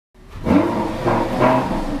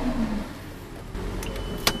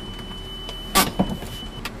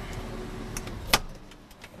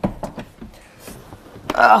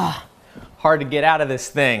Hard to get out of this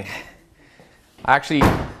thing. I actually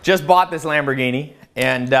just bought this Lamborghini,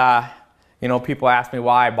 and you know, people ask me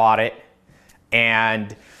why I bought it,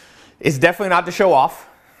 and it's definitely not to show off.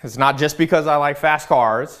 It's not just because I like fast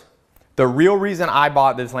cars. The real reason I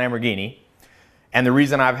bought this Lamborghini, and the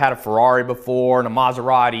reason I've had a Ferrari before and a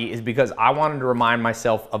Maserati, is because I wanted to remind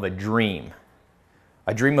myself of a dream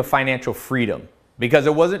of financial freedom, because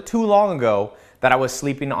it wasn't too long ago that I was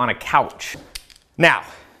sleeping on a couch. Now,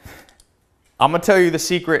 I'm gonna tell you the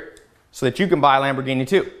secret so that you can buy a Lamborghini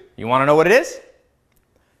too. You wanna know what it is?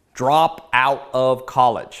 Drop out of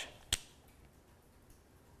college.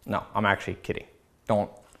 No, I'm actually kidding.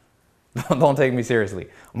 Don't take me seriously.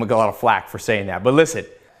 I'm gonna get a lot of flack for saying that. But listen,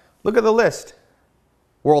 look at the list.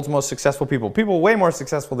 World's most successful people. People way more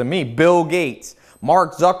successful than me. Bill Gates,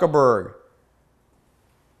 Mark Zuckerberg,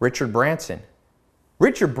 Richard Branson.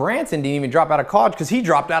 Richard Branson didn't even drop out of college because he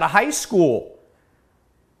dropped out of high school.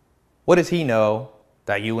 What does he know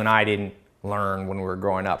that you and I didn't learn when we were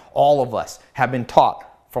growing up? All of us have been taught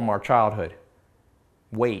from our childhood.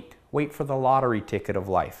 Wait for the lottery ticket of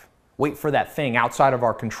life. Wait for that thing outside of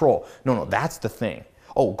our control. No, that's the thing.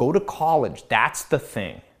 Oh, go to college. That's the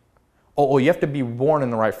thing. Oh, you have to be born in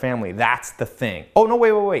the right family. That's the thing. Oh, no,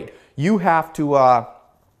 wait. You have to have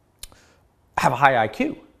a high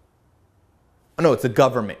IQ. No, it's the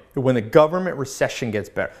government. When the government recession gets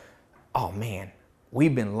better. Oh, man,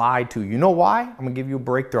 we've been lied to. You know why? I'm going to give you a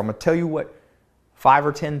breakthrough. I'm going to tell you what 5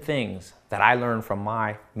 or 10 things that I learned from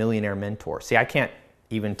my millionaire mentor. See, I can't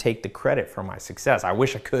even take the credit for my success. I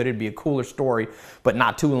wish I could. It'd be a cooler story. But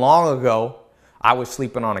not too long ago, I was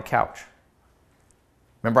sleeping on a couch.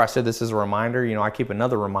 Remember I said this is a reminder? You know, I keep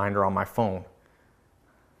another reminder on my phone.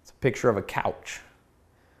 It's a picture of a couch.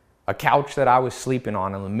 A couch that I was sleeping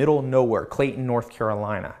on in the middle of nowhere, Clayton, North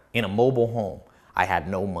Carolina, in a mobile home. I had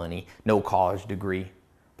no money, no college degree.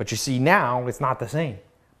 But you see, now it's not the same.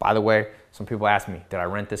 By the way, some people ask me, did I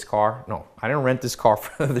rent this car? No, I didn't rent this car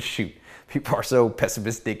for the shoot. People are so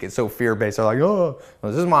pessimistic and so fear-based. They're like, oh,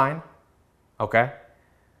 well, this is mine. Okay?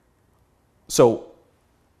 So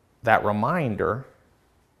that reminder,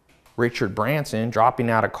 Richard Branson dropping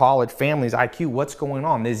out of college, family's IQ, what's going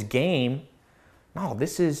on? This game, no,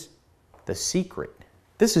 this is the secret.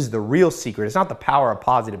 This is the real secret. It's not the power of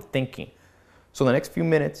positive thinking. So the next few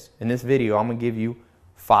minutes in this video, I'm going to give you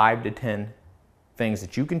 5 to 10 things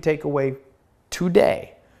that you can take away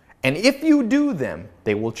today. And if you do them,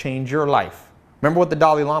 they will change your life. Remember what the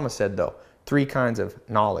Dalai Lama said though. 3 kinds of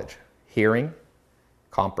knowledge: hearing,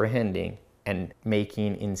 comprehending, and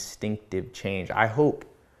making instinctive change. I hope,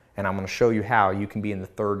 and I'm going to show you how, you can be in the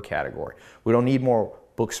 3rd category. We don't need more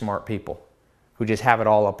book smart people who just have it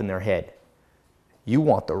all up in their head. You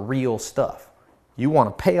want the real stuff. You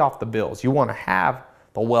want to pay off the bills. You want to have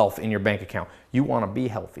the wealth in your bank account. You want to be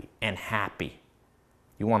healthy and happy.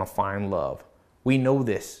 You want to find love. We know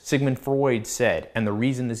this. Sigmund Freud said, and the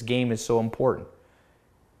reason this game is so important.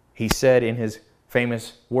 He said in his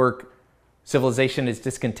famous work, Civilization is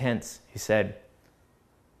Discontents, he said,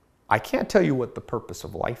 I can't tell you what the purpose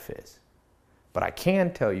of life is, but I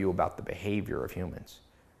can tell you about the behavior of humans.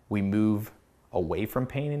 We move away from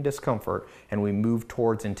pain and discomfort, and we move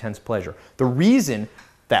towards intense pleasure. The reason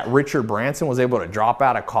that Richard Branson was able to drop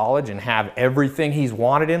out of college and have everything he's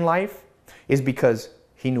wanted in life is because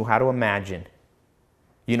he knew how to imagine.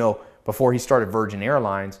 You know, before he started Virgin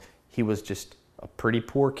Airlines, he was just a pretty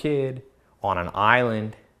poor kid on an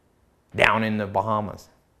island down in the Bahamas.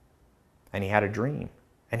 And he had a dream,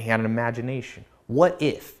 and he had an imagination. What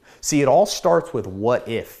if? See, it all starts with what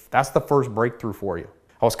if. That's the first breakthrough for you.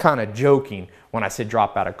 I was kind of joking when I said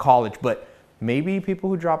drop out of college, but maybe people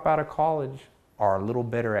who drop out of college are a little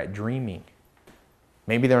better at dreaming.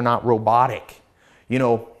 Maybe they're not robotic. You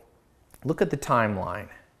know, look at the timeline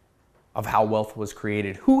of how wealth was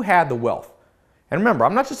created. Who had the wealth? And remember,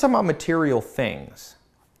 I'm not just talking about material things.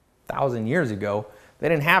 1,000 years ago, they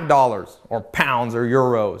didn't have dollars or pounds or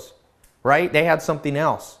euros, right? They had something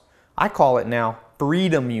else. I call it now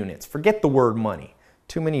freedom units. Forget the word money.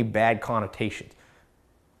 Too many bad connotations.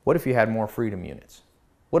 What if you had more freedom units?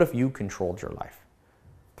 What if you controlled your life?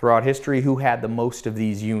 Throughout history, who had the most of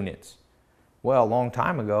these units? Well, a long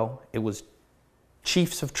time ago, it was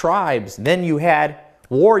chiefs of tribes. Then you had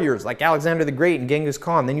warriors like Alexander the Great and Genghis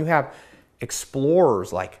Khan. Then you have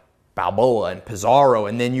explorers like Balboa and Pizarro.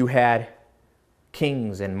 And then you had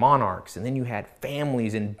kings and monarchs. And then you had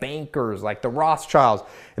families and bankers like the Rothschilds.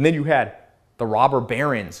 And then you had the robber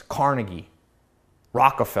barons, Carnegie,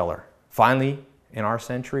 Rockefeller. Finally, in our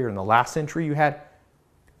century or in the last century, you had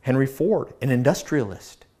Henry Ford, an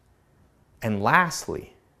industrialist. And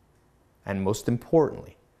lastly, and most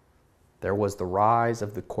importantly, there was the rise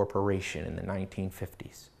of the corporation in the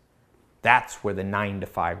 1950s. That's where the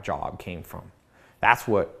 9-to-5 job came from. That's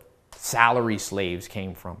what salary slaves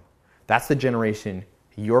came from. That's the generation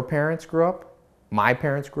your parents grew up, my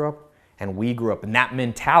parents grew up, and we grew up in that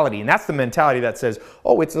mentality. And that's the mentality that says,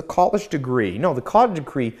 oh, it's a college degree. No, the college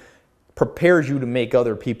degree prepares you to make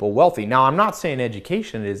other people wealthy. Now, I'm not saying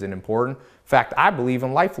education isn't important. In fact, I believe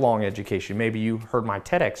in lifelong education. Maybe you heard my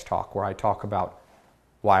TEDx talk where I talk about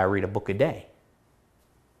why I read a book a day.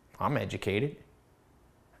 I'm educated.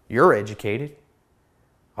 You're educated.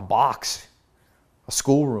 A box, a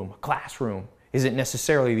schoolroom, a classroom isn't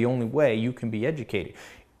necessarily the only way you can be educated.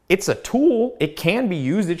 It's a tool. It can be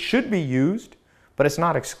used. It should be used, but it's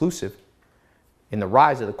not exclusive. In the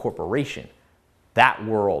rise of the corporation, that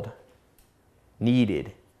world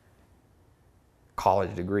needed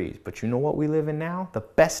college degrees. But you know what we live in now? The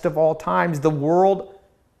best of all times. The world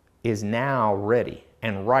is now ready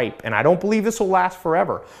and ripe. And I don't believe this will last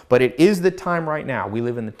forever, but it is the time right now. We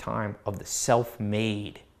live in the time of the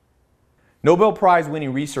self-made. Nobel Prize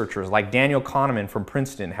winning researchers like Daniel Kahneman from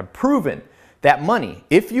Princeton have proven that money,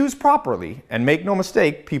 if used properly, and make no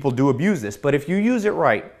mistake, people do abuse this, but if you use it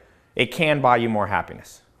right, it can buy you more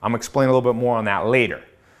happiness. I'm going to explain a little bit more on that later.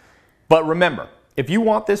 But remember, if you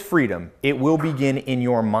want this freedom, it will begin in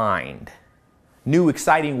your mind. New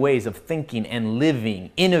exciting ways of thinking and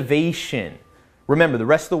living, innovation. Remember, the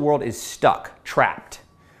rest of the world is stuck, trapped.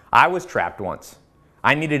 I was trapped once.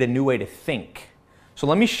 I needed a new way to think. So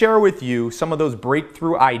let me share with you some of those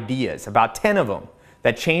breakthrough ideas, about 10 of them,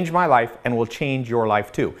 that changed my life and will change your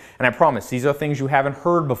life too. And I promise, these are things you haven't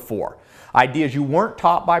heard before. Ideas you weren't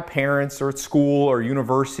taught by parents or at school or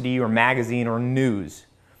university or magazine or news.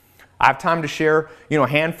 I have time to share, a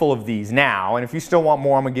handful of these now, and if you still want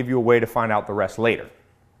more, I'm going to give you a way to find out the rest later.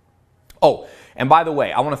 Oh, and by the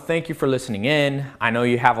way, I want to thank you for listening in. I know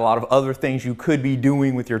you have a lot of other things you could be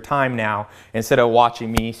doing with your time now instead of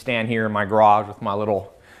watching me stand here in my garage with my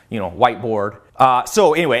little, whiteboard.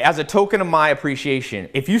 So anyway, as a token of my appreciation,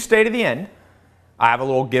 if you stay to the end, I have a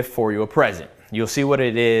little gift for you, a present. You'll see what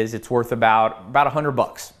it is. It's worth about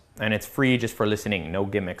 $100, and it's free just for listening, no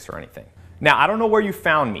gimmicks or anything. Now, I don't know where you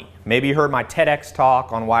found me. Maybe you heard my TEDx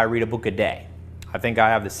talk on why I read a book a day. I think I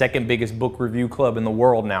have the second biggest book review club in the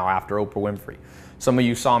world now after Oprah Winfrey. Some of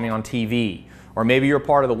you saw me on TV, or maybe you're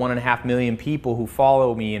part of the 1.5 million people who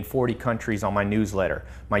follow me in 40 countries on my newsletter,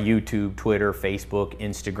 my YouTube, Twitter, Facebook,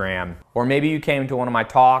 Instagram. Or maybe you came to one of my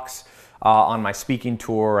talks on my speaking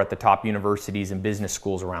tour at the top universities and business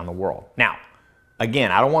schools around the world. Now,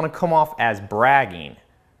 again, I don't want to come off as bragging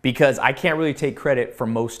because I can't really take credit for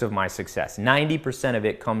most of my success. 90% of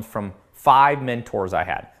it comes from 5 mentors I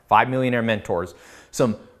had, 5 millionaire mentors,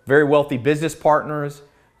 some very wealthy business partners,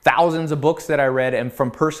 thousands of books that I read, and from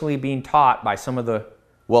personally being taught by some of the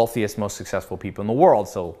wealthiest, most successful people in the world.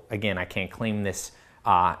 So again, I can't claim this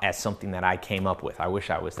as something that I came up with. I wish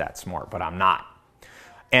I was that smart, but I'm not.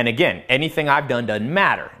 And again, anything I've done doesn't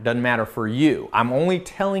matter. It doesn't matter for you. I'm only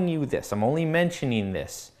telling you this. I'm only mentioning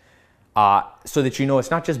this so that you know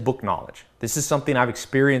it's not just book knowledge. This is something I've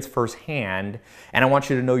experienced firsthand, and I want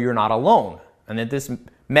you to know you're not alone. And that this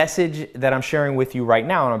message that I'm sharing with you right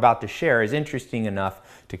now and I'm about to share is interesting enough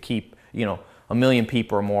to keep, 1 million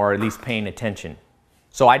people or more at least paying attention.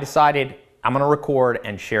 So I decided I'm going to record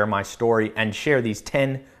and share my story and share these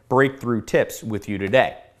 10 breakthrough tips with you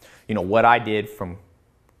today. What I did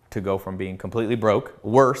to go from being completely broke,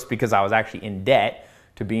 worse because I was actually in debt,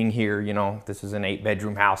 to being here, this is an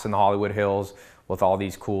 8-bedroom house in the Hollywood Hills with all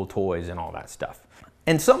these cool toys and all that stuff.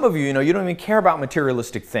 And some of you, you don't even care about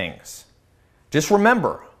materialistic things. Just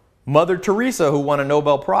remember, Mother Teresa, who won a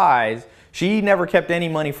Nobel Prize, she never kept any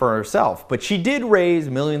money for herself, but she did raise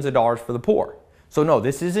millions of dollars for the poor. So no,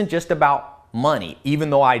 this isn't just about money, even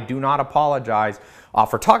though I do not apologize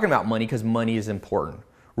for talking about money because money is important.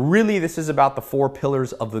 Really, this is about the 4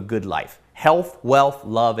 pillars of the good life: health, wealth,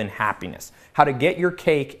 love, and happiness. How to get your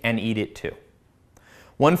cake and eat it too.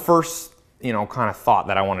 One first, kind of thought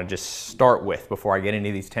that I want to just start with before I get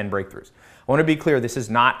into these 10 breakthroughs. I want to be clear, this is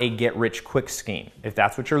not a get-rich-quick scheme. If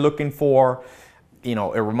that's what you're looking for, it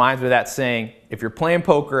reminds me of that saying, if you're playing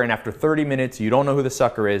poker and after 30 minutes you don't know who the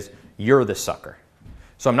sucker is, you're the sucker.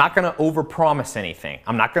 So I'm not going to overpromise anything.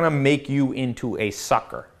 I'm not going to make you into a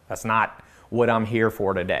sucker. That's not what I'm here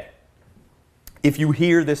for today. If you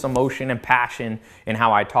hear this emotion and passion in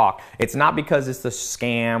how I talk, it's not because it's a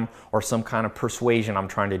scam or some kind of persuasion I'm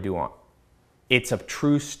trying to do on. It's a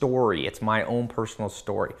true story. It's my own personal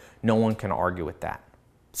story. No one can argue with that.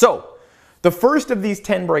 So, the first of these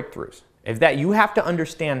 10 breakthroughs is that you have to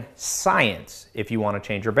understand science if you want to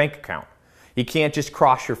change your bank account. You can't just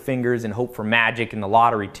cross your fingers and hope for magic and the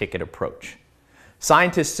lottery ticket approach.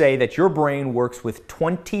 Scientists say that your brain works with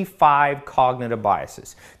 25 cognitive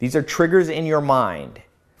biases. These are triggers in your mind.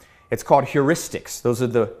 It's called heuristics. Those are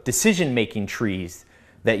the decision-making trees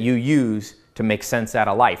that you use to make sense out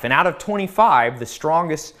of life. And out of 25, the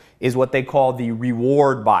strongest is what they call the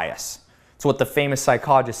reward bias. It's what the famous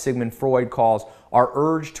psychologist Sigmund Freud calls our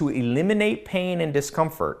urge to eliminate pain and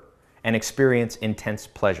discomfort and experience intense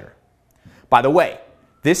pleasure. By the way,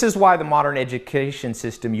 this is why the modern education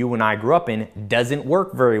system you and I grew up in doesn't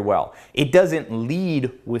work very well. It doesn't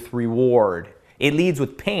lead with reward. It leads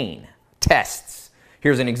with pain, tests.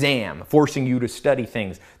 Here's an exam, forcing you to study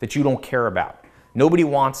things that you don't care about. Nobody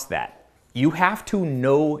wants that. You have to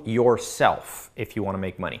know yourself if you want to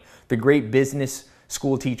make money. The great business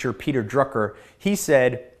school teacher Peter Drucker, he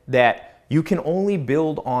said that you can only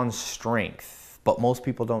build on strength, but most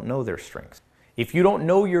people don't know their strengths. If you don't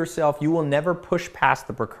know yourself, you will never push past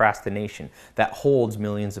the procrastination that holds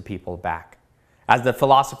millions of people back. As the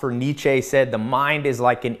philosopher Nietzsche said, the mind is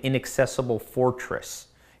like an inaccessible fortress.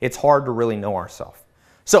 It's hard to really know ourselves.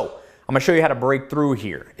 So, I'm going to show you how to break through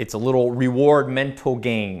here. It's a little reward mental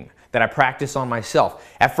game that I practice on myself.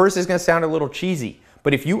 At first, it's going to sound a little cheesy,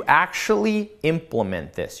 but if you actually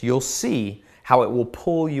implement this, you'll see how it will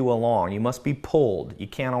pull you along. You must be pulled. You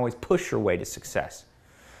can't always push your way to success.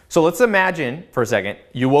 So let's imagine for a second,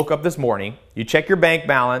 you woke up this morning, you check your bank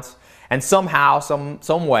balance, and somehow,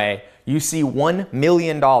 some way, you see $1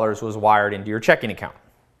 million was wired into your checking account.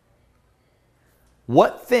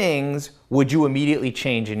 What things would you immediately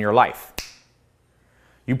change in your life?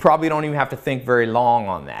 You probably don't even have to think very long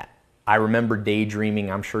on that. I remember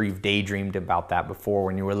daydreaming. I'm sure you've daydreamed about that before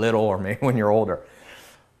when you were little or maybe when you're older.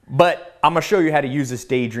 But I'm going to show you how to use this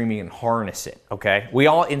daydreaming and harness it, okay? We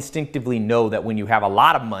all instinctively know that when you have a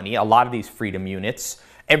lot of money, a lot of these freedom units,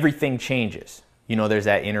 everything changes. You know, there's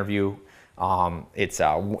that interview, it's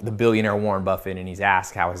the billionaire Warren Buffett, and he's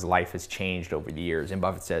asked how his life has changed over the years. And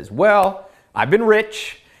Buffett says, well, I've been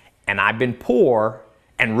rich and I've been poor,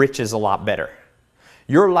 and rich is a lot better.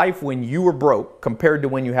 Your life when you were broke compared to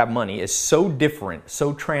when you have money is so different,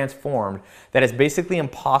 so transformed, that it's basically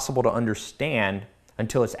impossible to understand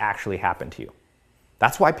until it's actually happened to you.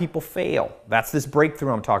 That's why people fail. That's this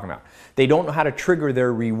breakthrough I'm talking about. They don't know how to trigger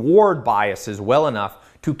their reward biases well enough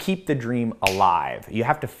to keep the dream alive. You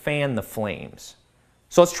have to fan the flames.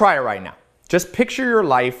 So let's try it right now. Just picture your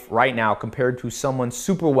life right now compared to someone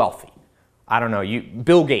super wealthy. I don't know,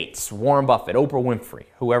 Bill Gates, Warren Buffett, Oprah Winfrey,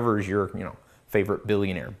 whoever is your favorite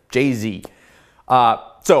billionaire, Jay-Z.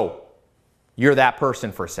 So you're that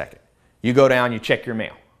person for a second. You go down, you check your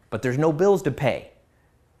mail, but there's no bills to pay.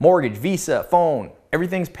 Mortgage, Visa, phone,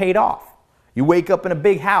 everything's paid off. You wake up in a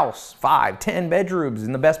big house, 5, 10 bedrooms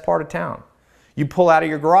in the best part of town. You pull out of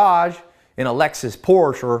your garage in a Lexus,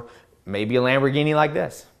 Porsche, or maybe a Lamborghini like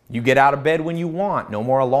this. You get out of bed when you want. No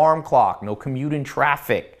more alarm clock, no commute in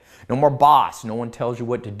traffic, no more boss. No one tells you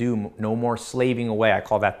what to do, no more slaving away. I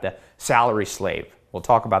call that the salary slave. We'll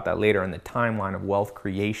talk about that later in the timeline of wealth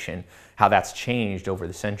creation, how that's changed over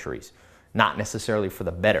the centuries. Not necessarily for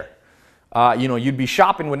the better. You'd be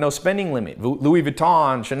shopping with no spending limit. Louis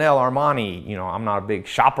Vuitton, Chanel, Armani. I'm not a big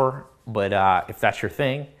shopper, but if that's your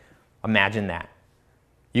thing, imagine that.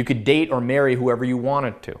 You could date or marry whoever you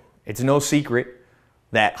wanted to. It's no secret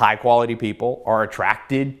that high quality people are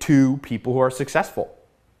attracted to people who are successful.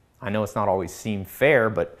 I know it's not always seem fair,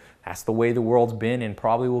 but that's the way the world's been and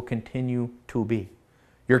probably will continue to be.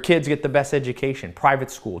 Your kids get the best education, private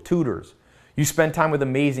school, tutors. You spend time with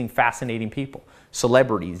amazing, fascinating people.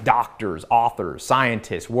 Celebrities, doctors, authors,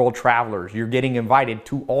 scientists, world travelers. You're getting invited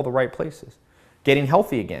to all the right places. Getting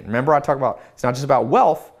healthy again. Remember I talked about, it's not just about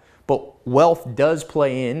wealth, but wealth does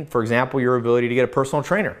play in, for example, your ability to get a personal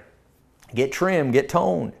trainer. Get trim, get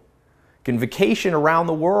toned. You can vacation around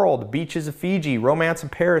the world, the beaches of Fiji, romance in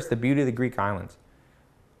Paris, the beauty of the Greek islands.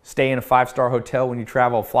 Stay in a 5-star hotel when you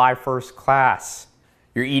travel, fly first class.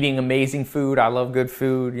 You're eating amazing food. I love good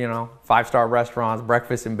food, 5-star restaurants,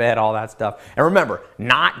 breakfast in bed, all that stuff. And remember,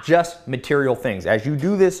 not just material things. As you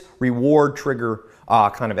do this reward trigger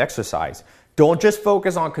kind of exercise, don't just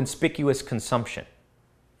focus on conspicuous consumption.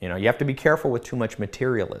 You have to be careful with too much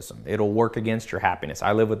materialism. It'll work against your happiness.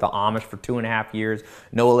 I lived with the Amish for 2.5 years,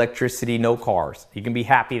 no electricity, no cars. You can be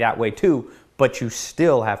happy that way too, but you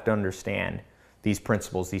still have to understand these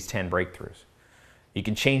principles, these 10 breakthroughs. You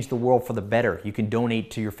can change the world for the better. You can donate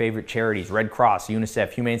to your favorite charities, Red Cross,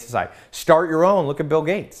 UNICEF, Humane Society. Start your own. Look at Bill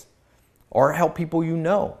Gates. Or help people you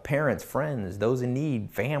know, parents, friends, those in need,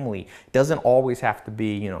 family. It doesn't always have to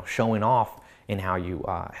be, showing off in how you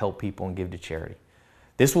help people and give to charity.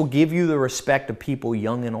 This will give you the respect of people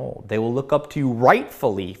young and old. They will look up to you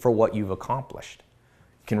rightfully for what you've accomplished.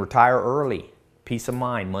 You can retire early, peace of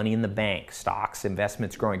mind, money in the bank, stocks,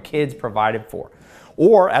 investments growing, kids provided for.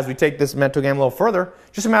 Or, as we take this mental game a little further,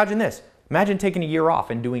 just imagine this. Imagine taking a year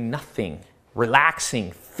off and doing nothing,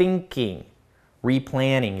 relaxing, thinking,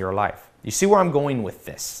 replanning your life. You see where I'm going with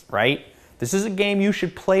this, right? This is a game you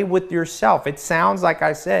should play with yourself. It sounds, like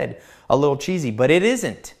I said, a little cheesy, but it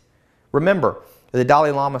isn't. Remember, the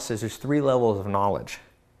Dalai Lama says there's 3 levels of knowledge.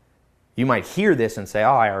 You might hear this and say,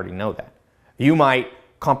 oh, I already know that. You might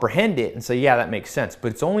comprehend it and say, yeah, that makes sense.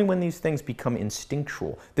 But it's only when these things become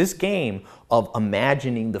instinctual. This game of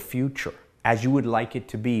imagining the future as you would like it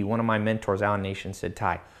to be. One of my mentors, Alan Nation, said,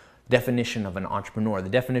 Ty, definition of an entrepreneur, the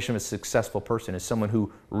definition of a successful person is someone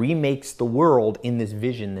who remakes the world in this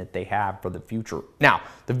vision that they have for the future. Now,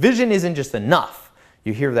 the vision isn't just enough.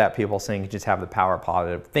 You hear that people saying you just have the power of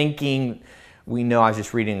positive thinking. We know, I was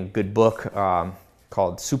just reading a good book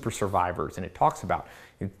called Super Survivors, and it talks about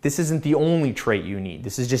this isn't the only trait you need.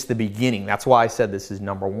 This is just the beginning. That's why I said this is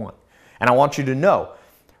number 1. And I want you to know,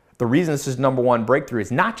 the reason this is number 1 breakthrough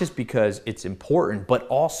is not just because it's important, but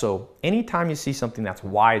also anytime you see something that's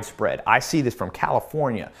widespread. I see this from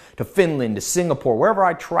California to Finland to Singapore, wherever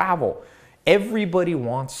I travel. Everybody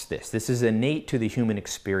wants this. This is innate to the human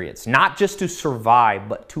experience, not just to survive,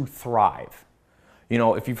 but to thrive. You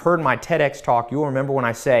know, if you've heard my TEDx talk, you'll remember when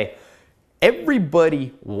I say,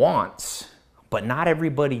 everybody wants, but not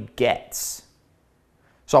everybody gets.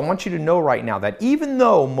 So I want you to know right now that even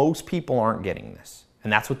though most people aren't getting this,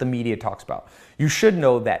 and that's what the media talks about, you should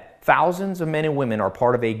know that thousands of men and women are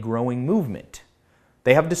part of a growing movement.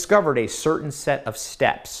 They have discovered a certain set of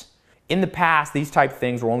steps. In the past, these type of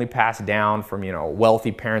things were only passed down from,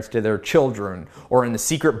 wealthy parents to their children or in the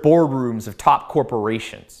secret boardrooms of top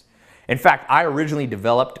corporations. In fact, I originally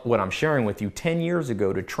developed what I'm sharing with you 10 years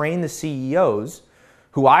ago to train the CEOs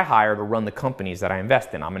who I hire to run the companies that I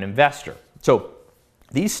invest in. I'm an investor. So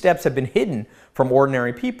these steps have been hidden from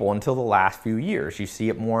ordinary people until the last few years. You see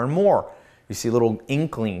it more and more. You see little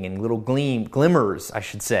inkling and little glimmers, I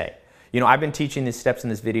should say. I've been teaching these steps in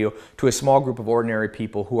this video to a small group of ordinary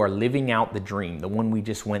people who are living out the dream, the one we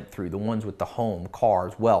just went through, the ones with the home,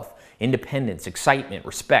 cars, wealth, independence, excitement,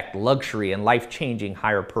 respect, luxury, and life-changing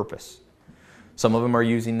higher purpose. Some of them are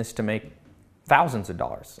using this to make thousands of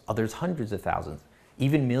dollars, others hundreds of thousands,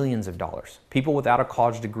 even millions of dollars. People without a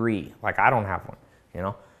college degree, like I don't have one,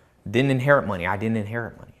 didn't inherit money, I didn't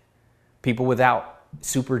inherit money. People without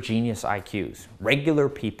super genius IQs, regular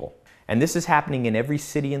people. And this is happening in every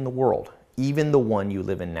city in the world, even the one you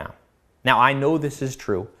live in now. Now, I know this is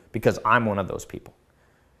true because I'm one of those people.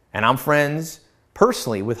 And I'm friends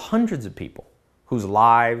personally with hundreds of people whose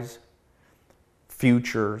lives,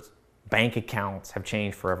 futures, bank accounts have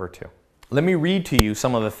changed forever too. Let me read to you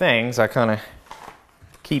some of the things. I kind of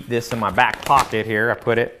keep this in my back pocket here. I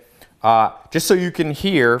put it just so you can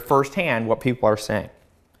hear firsthand what people are saying.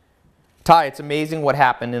 Ty, it's amazing what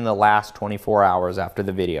happened in the last 24 hours after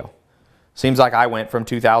the video. Seems like I went from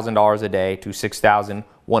 $2,000 a day to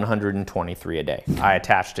 $6,123 a day. I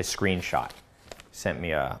attached a screenshot. Sent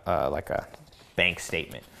me like a bank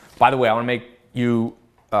statement. By the way, I want to make you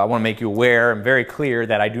aware and very clear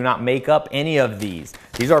that I do not make up any of these.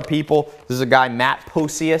 These are people. This is a guy, Matt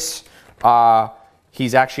Posius.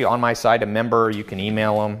 He's actually on my site, a member. You can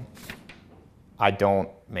email him. I don't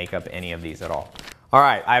make up any of these at all. All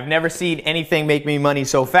right, I've never seen anything make me money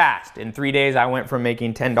so fast. In 3 days, I went from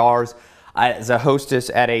making $10 as a hostess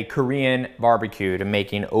at a Korean barbecue to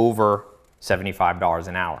making over $75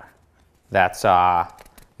 an hour. That's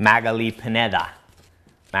Magali Pineda,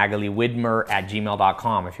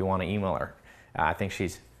 MagaliWidmer@gmail.com if you want to email her. I think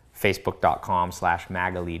she's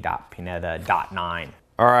facebook.com/magali.pineda.9.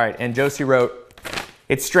 All right, and Josie wrote,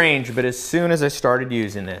 it's strange, but as soon as I started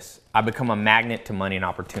using this, I become a magnet to money and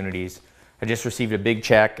opportunities. I just received a big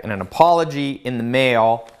check and an apology in the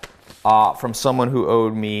mail from someone who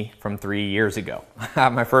owed me from 3 years ago. I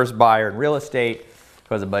have my first buyer in real estate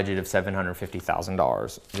who has a budget of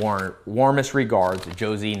 $750,000. Warmest regards,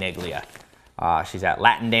 Josie Neglia. She's at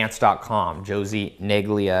latindance.com,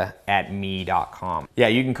 josieneglia@me.com. Yeah,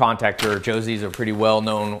 you can contact her. Josie's a pretty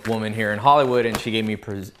well-known woman here in Hollywood, and she gave me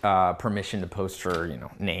permission to post her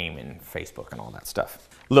name and Facebook and all that stuff.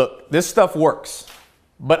 Look, this stuff works.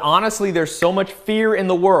 But honestly, there's so much fear in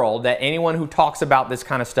the world that anyone who talks about this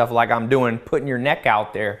kind of stuff like I'm doing, putting your neck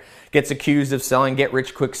out there, gets accused of selling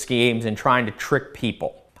get-rich-quick schemes and trying to trick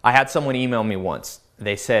people. I had someone email me once.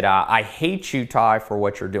 They said, I hate you, Ty, for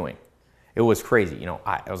what you're doing. It was crazy.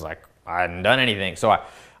 I was like, I hadn't done anything. So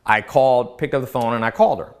I called, picked up the phone, and I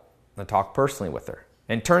called her. I talked personally with her.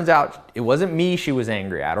 And it turns out it wasn't me she was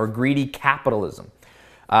angry at or greedy capitalism.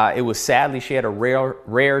 It was sadly she had a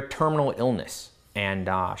rare terminal illness, and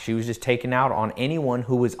she was just taken out on anyone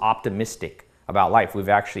who was optimistic about life. We've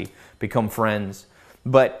actually become friends.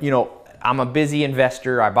 But, you know, I'm a busy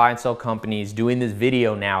investor. I buy and sell companies. Doing this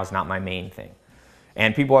video now is not my main thing.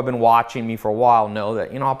 And people who have been watching me for a while know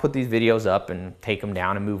that, you know, I'll put these videos up and take them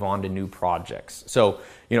down and move on to new projects. So,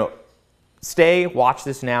 you know, stay, watch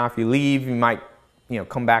this now. If you leave, you might, you know,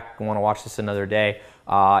 come back and want to watch this another day.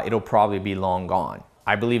 It'll probably be long gone.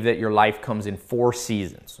 I believe that your life comes in 4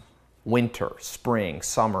 seasons: winter, spring,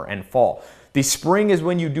 summer, and fall. The spring is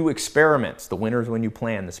when you do experiments. The winter is when you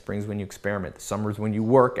plan. The spring is when you experiment. The summer is when you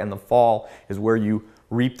work. And the fall is where you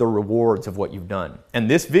reap the rewards of what you've done. And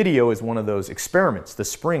this video is one of those experiments, the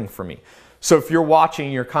spring for me. So if you're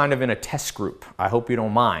watching, you're kind of in a test group. I hope you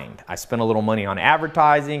don't mind. I spent a little money on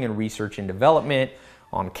advertising and research and development,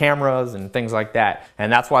 on cameras and things like that.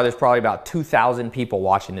 And that's why there's probably about 2,000 people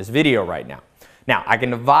watching this video right now. Now, I can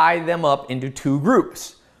divide them up into 2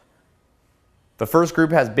 groups. The first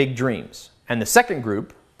group has big dreams. And the second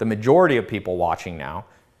group, the majority of people watching now,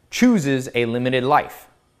 chooses a limited life.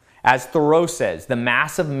 As Thoreau says, the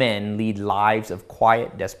mass of men lead lives of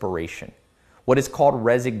quiet desperation. What is called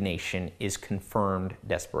resignation is confirmed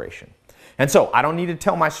desperation. And so, I don't need to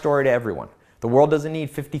tell my story to everyone. The world doesn't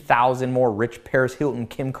need 50,000 more rich Paris Hilton,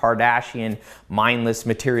 Kim Kardashian, mindless,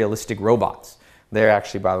 materialistic robots. They're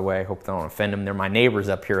actually, by the way, I hope they don't offend them, they're my neighbors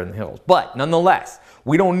up here in the hills. But nonetheless,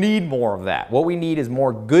 we don't need more of that. What we need is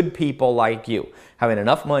more good people like you, having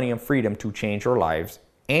enough money and freedom to change your lives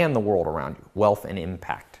and the world around you, wealth and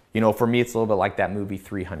impact. You know, for me, it's a little bit like that movie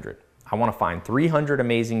 300. I want to find 300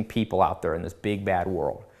 amazing people out there in this big, bad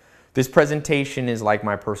world. This presentation is like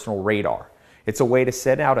my personal radar. It's a way to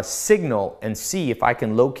send out a signal and see if I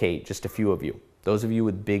can locate just a few of you, those of you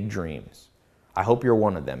with big dreams. I hope you're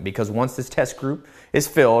one of them, because once this test group is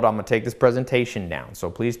filled, I'm going to take this presentation down. So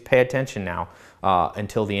please pay attention now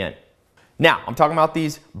until the end. Now, I'm talking about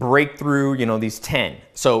these breakthrough, you know, these 10.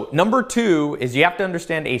 So number 2 is you have to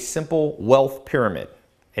understand a simple wealth pyramid.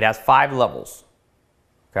 It has 5 levels,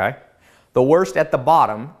 okay? The worst at the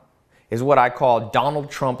bottom is what I call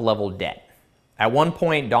Donald Trump level debt. At one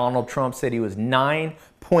point, Donald Trump said he was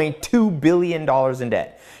 $9.2 billion in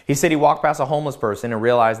debt. He said he walked past a homeless person and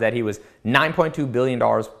realized that he was $9.2 billion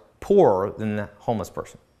poorer than the homeless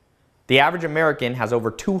person. The average American has over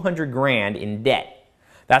 200 grand in debt.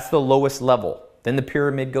 That's the lowest level. Then the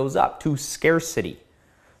pyramid goes up to scarcity.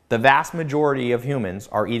 The vast majority of humans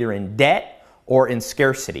are either in debt or in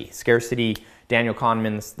scarcity. Scarcity, Daniel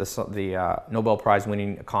Kahneman, the Nobel Prize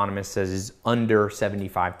winning economist, says is under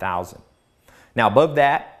 75,000. Now above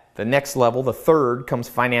that, the next level, the third, comes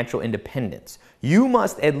financial independence. You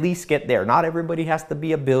must at least get there. Not everybody has to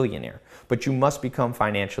be a billionaire, but you must become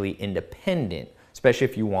financially independent, especially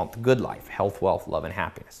if you want the good life, health, wealth, love, and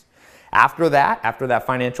happiness. After that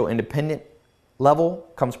financial independent level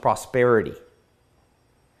comes prosperity.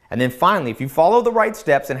 And then finally, if you follow the right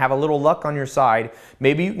steps and have a little luck on your side,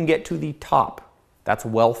 maybe you can get to the top. That's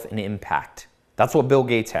wealth and impact. That's what Bill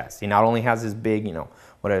Gates has. He not only has his big, you know,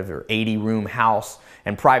 whatever, 80-room house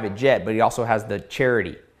and private jet, but he also has the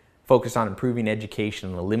charity focused on improving education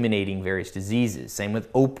and eliminating various diseases. Same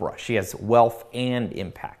with Oprah. She has wealth and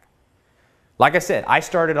impact. Like I said, I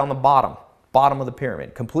started on the bottom of the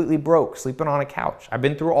pyramid, completely broke, sleeping on a couch. I've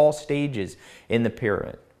been through all stages in the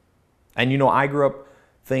pyramid. And you know, I grew up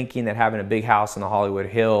thinking that having a big house in the Hollywood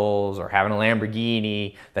Hills or having a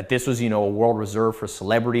Lamborghini, that this was, you know, a world reserved for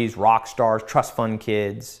celebrities, rock stars, trust fund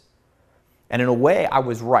kids. And in a way, I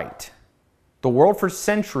was right. The world for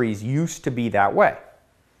centuries used to be that way.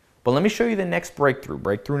 But let me show you the next breakthrough,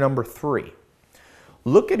 breakthrough number 3.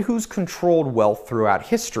 Look at who's controlled wealth throughout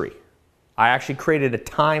history. I actually created a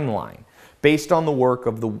timeline based on the work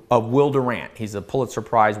of Will Durant. He's a Pulitzer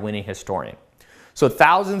Prize winning historian. So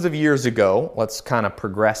thousands of years ago, let's kind of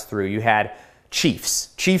progress through, you had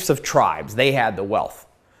chiefs of tribes. They had the wealth.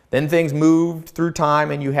 Then things moved through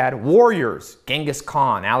time and you had warriors, Genghis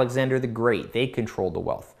Khan, Alexander the Great. They controlled the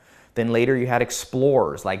wealth. Then later you had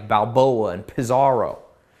explorers like Balboa and Pizarro.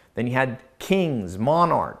 Then you had kings,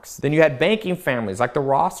 monarchs. Then you had banking families like the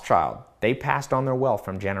Rothschild. They passed on their wealth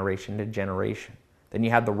from generation to generation. Then you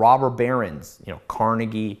had the robber barons, you know,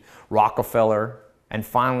 Carnegie, Rockefeller. And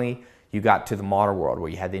finally, you got to the modern world where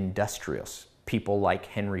you had the industrialists, people like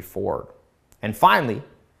Henry Ford. And finally,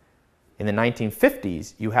 in the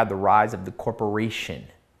 1950s, you had the rise of the corporation.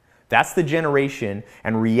 That's the generation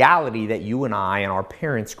and reality that you and I and our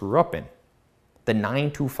parents grew up in. The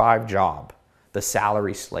 9-to-5 job, the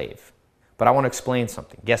salary slave. But I want to explain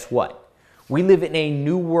something. Guess what? We live in a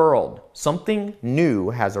new world. Something new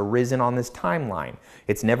has arisen on this timeline.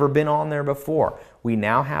 It's never been on there before. We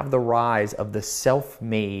now have the rise of the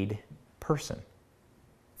self-made person.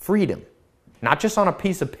 Freedom. Not just on a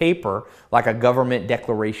piece of paper like a government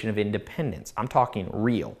declaration of independence. I'm talking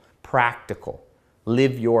real, practical.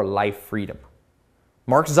 Live your life freedom.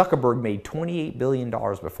 Mark Zuckerberg made $28 billion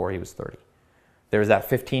before he was 30. There was that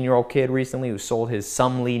 15-year-old kid recently who sold his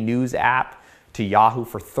Sumly News app to Yahoo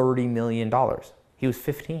for $30 million. He was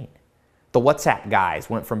 15. The WhatsApp guys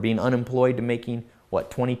went from being unemployed to making, what,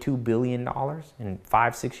 $22 billion in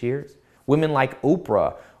 5-6 years? Women like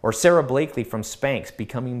Oprah or Sarah Blakely from Spanx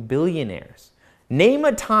becoming billionaires. Name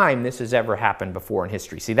a time this has ever happened before in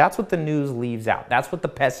history. See, that's what the news leaves out. That's what the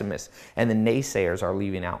pessimists and the naysayers are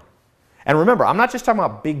leaving out. And remember, I'm not just talking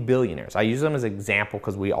about big billionaires. I use them as an example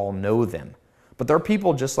because we all know them. But there are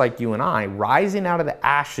people just like you and I rising out of the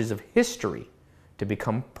ashes of history to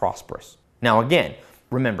become prosperous. Now again,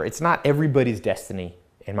 remember, it's not everybody's destiny,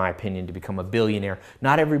 in my opinion, to become a billionaire.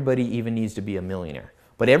 Not everybody even needs to be a millionaire.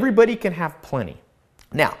 But everybody can have plenty.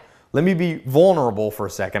 Now, let me be vulnerable for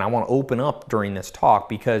a second. I want to open up during this talk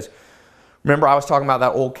because remember I was talking about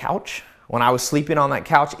that old couch? When I was sleeping on that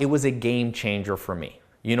couch, it was a game changer for me.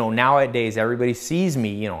 You know, nowadays everybody sees me,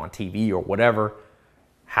 you know, on TV or whatever,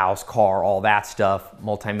 house, car, all that stuff,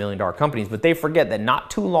 multi-million-dollar companies, but they forget that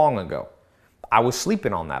not too long ago, I was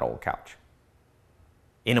sleeping on that old couch.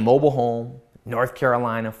 In a mobile home, North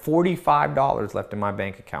Carolina, $45 left in my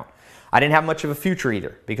bank account. I didn't have much of a future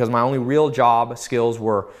either because my only real job skills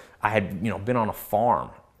were, I had been on a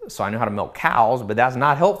farm, so I knew how to milk cows, but that's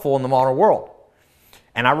not helpful in the modern world.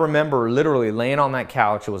 And I remember literally laying on that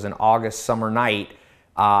couch, it was an August summer night,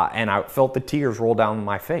 and I felt the tears roll down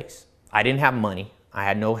my face. I didn't have money. I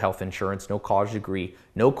had no health insurance, no college degree,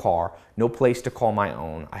 no car, no place to call my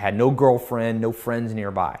own. I had no girlfriend, no friends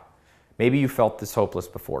nearby. Maybe you felt this hopeless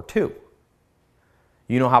before too.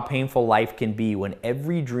 You know how painful life can be when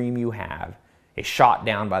every dream you have is shot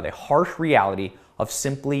down by the harsh reality of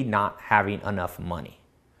simply not having enough money,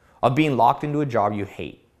 of being locked into a job you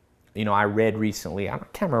hate. You know, I read recently, I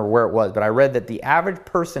can't remember where it was, but I read that the average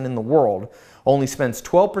person in the world only spends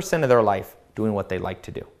 12% of their life doing what they like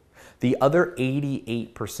to do. The other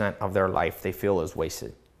 88% of their life they feel is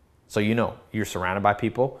wasted. So you know, you're surrounded by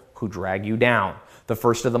people who drag you down. The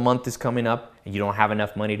first of the month is coming up and you don't have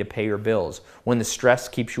enough money to pay your bills. When the stress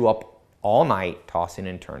keeps you up all night tossing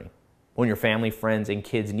and turning. When your family, friends, and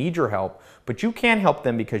kids need your help, but you can't help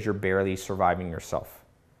them because you're barely surviving yourself.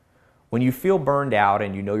 When you feel burned out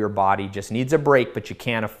and you know your body just needs a break, but you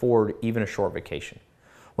can't afford even a short vacation.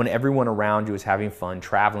 When everyone around you is having fun,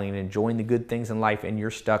 traveling, and enjoying the good things in life, and you're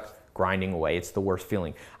stuck grinding away. It's the worst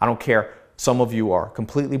feeling. I don't care. Some of you are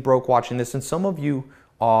completely broke watching this, and some of you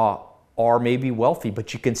are maybe wealthy,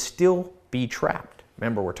 but you can still be trapped.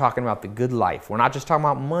 Remember, we're talking about the good life. We're not just talking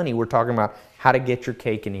about money. We're talking about how to get your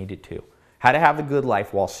cake and eat it too. How to have the good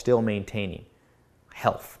life while still maintaining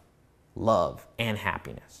health, love, and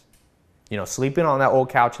happiness. You know, sleeping on that old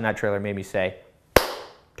couch in that trailer made me say,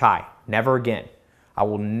 Ty, never again. I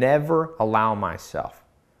will never allow myself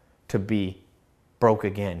to be broke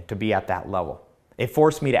again, to be at that level. It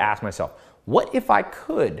forced me to ask myself, what if I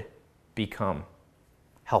could become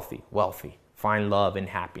healthy, wealthy, find love and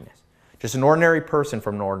happiness? Just an ordinary person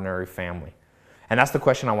from an ordinary family. And that's the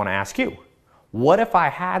question I want to ask you. What if I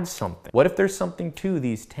had something? What if there's something to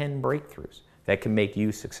these 10 breakthroughs that can make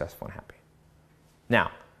you successful and happy?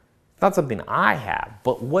 Now, it's not something I have,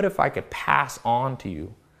 but what if I could pass on to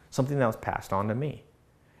you something that was passed on to me?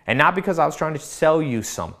 And not because I was trying to sell you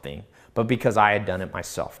something, but because I had done it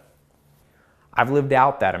myself. I've lived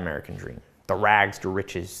out that American dream, the rags to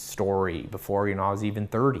riches story before I was even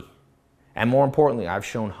 30. And more importantly, I've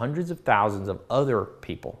shown hundreds of thousands of other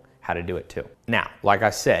people how to do it too. Now, like I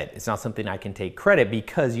said, it's not something I can take credit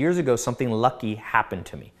because years ago something lucky happened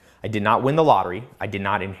to me. I did not win the lottery. I did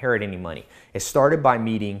not inherit any money. It started by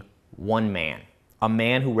meeting one man, a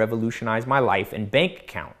man who revolutionized my life and bank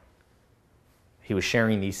account. He was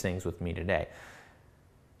sharing these things with me today.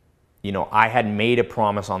 You know, I had made a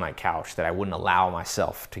promise on that couch that I wouldn't allow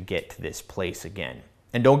myself to get to this place again.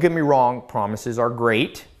 And don't get me wrong, promises are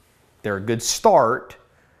great. They're a good start,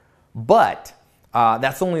 but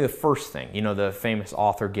that's only the first thing. You know, the famous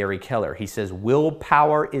author Gary Keller, he says,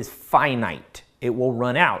 willpower is finite. It will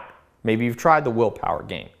run out. Maybe you've tried the willpower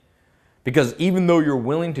game. Because even though you're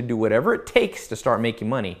willing to do whatever it takes to start making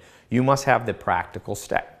money, you must have the practical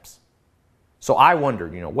steps. So I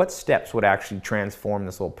wondered, what steps would actually transform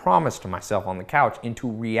this little promise to myself on the couch into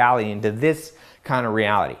reality, into this kind of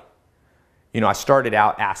reality? I started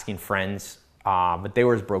out asking friends, but they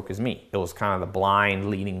were as broke as me. It was kind of the blind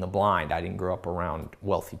leading the blind. I didn't grow up around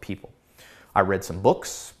wealthy people. I read some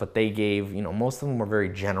books, but they gave, most of them were very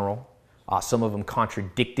general. Some of them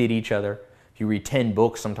contradicted each other. If you read 10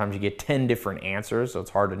 books, sometimes you get 10 different answers, so it's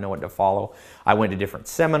hard to know what to follow. I went to different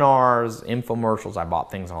seminars, infomercials, I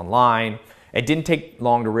bought things online. It didn't take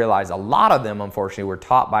long to realize a lot of them, unfortunately, were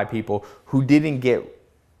taught by people who didn't get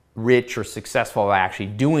rich or successful by actually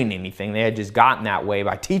doing anything. They had just gotten that way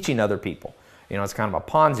by teaching other people. It's kind of a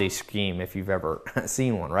Ponzi scheme if you've ever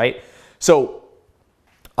seen one, right? So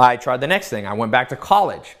I tried the next thing. I went back to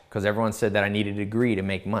college because everyone said that I needed a degree to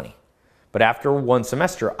make money. But after one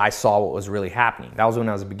semester, I saw what was really happening. That was when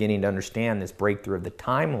I was beginning to understand this breakthrough of the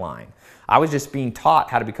timeline. I was just being taught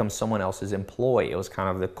how to become someone else's employee. It was kind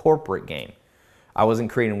of the corporate game. I wasn't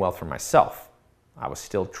creating wealth for myself. I was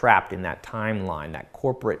still trapped in that timeline, that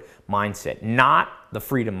corporate mindset, not the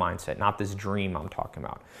freedom mindset, not this dream I'm talking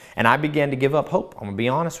about. And I began to give up hope. I'm gonna be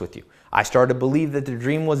honest with you. I started to believe that the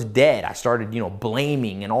dream was dead. I started,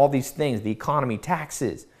 blaming and all these things, the economy,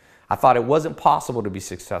 taxes. I thought it wasn't possible to be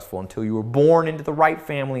successful until you were born into the right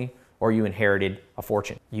family or you inherited a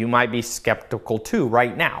fortune. You might be skeptical too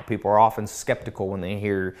right now. People are often skeptical when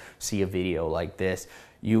they see a video like this.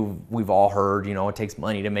 We've all heard, it takes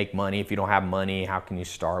money to make money. If you don't have money, how can you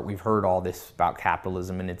start? We've heard all this about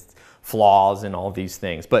capitalism and its flaws and all these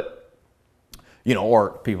things. But,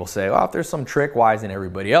 or people say, well, if there's some trick, why isn't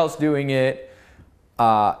everybody else doing it?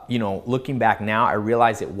 Looking back now, I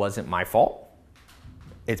realize it wasn't my fault.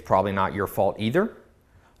 It's probably not your fault either.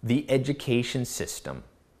 The education system,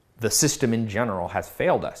 the system in general, has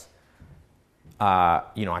failed us.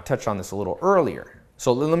 I touched on this a little earlier.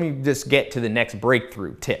 So let me just get to the next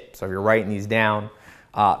breakthrough tip. So if you're writing these down,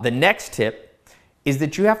 the next tip is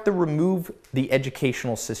that you have to remove the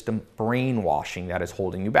educational system brainwashing that is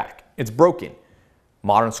holding you back. It's broken.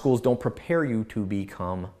 Modern schools don't prepare you to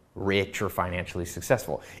become rich or financially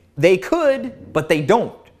successful. They could, but they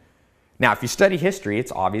don't. Now, if you study history,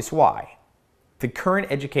 it's obvious why. The current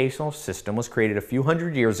educational system was created a few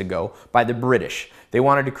hundred years ago by the British. They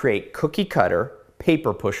wanted to create cookie cutter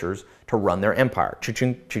paper pushers to run their empire.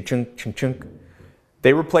 Cha-chunk, cha-chunk, cha-chunk.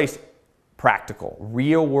 They replaced practical,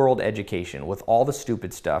 real-world education with all the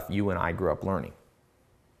stupid stuff you and I grew up learning.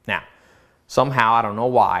 Now, somehow, I don't know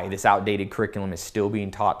why, this outdated curriculum is still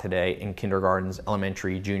being taught today in kindergartens,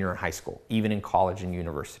 elementary, junior, and high school, even in college and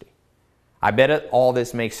university. I bet all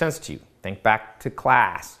this makes sense to you. Think back to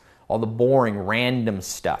class, all the boring, random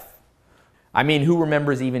stuff. I mean, who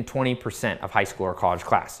remembers even 20% of high school or college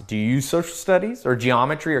class? Do you use social studies or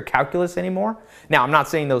geometry or calculus anymore? Now, I'm not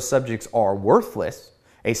saying those subjects are worthless.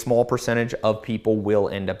 A small percentage of people will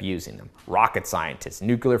end up using them. Rocket scientists,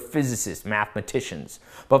 nuclear physicists, mathematicians.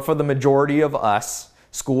 But for the majority of us,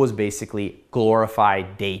 school is basically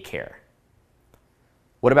glorified daycare.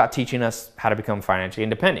 What about teaching us how to become financially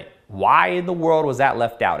independent? Why in the world was that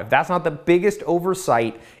left out? If that's not the biggest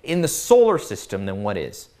oversight in the solar system, then what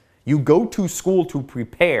is? You go to school to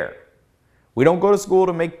prepare. We don't go to school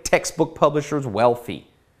to make textbook publishers wealthy.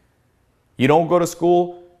 You don't go to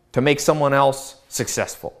school to make someone else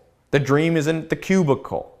successful. The dream isn't the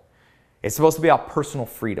cubicle. It's supposed to be about personal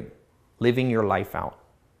freedom, living your life out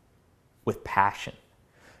with passion.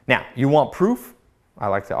 Now, you want proof? I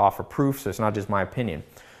like to offer proof, so it's not just my opinion.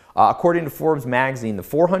 According to Forbes magazine, the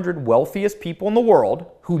 400 wealthiest people in the world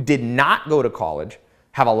who did not go to college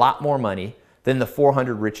have a lot more money than the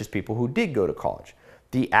 400 richest people who did go to college.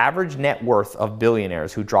 The average net worth of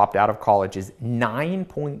billionaires who dropped out of college is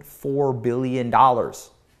 $9.4 billion.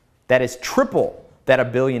 That is triple that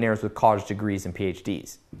of billionaires with college degrees and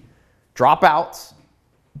PhDs. Dropouts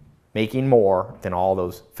making more than all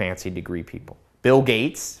those fancy degree people. Bill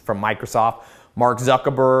Gates from Microsoft, Mark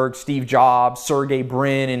Zuckerberg, Steve Jobs, Sergey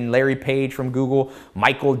Brin, and Larry Page from Google,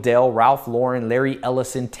 Michael Dell, Ralph Lauren, Larry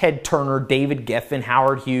Ellison, Ted Turner, David Geffen,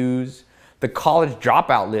 Howard Hughes. The college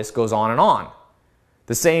dropout list goes on and on.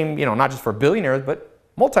 The same, not just for billionaires, but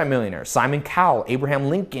multimillionaires. Simon Cowell, Abraham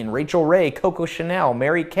Lincoln, Rachel Ray, Coco Chanel,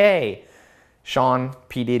 Mary Kay, Sean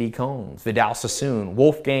P. Diddy Combs, Vidal Sassoon,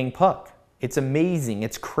 Wolfgang Puck. It's amazing.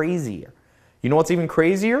 It's crazier. You know what's even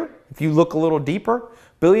crazier? If you look a little deeper,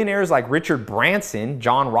 billionaires like Richard Branson,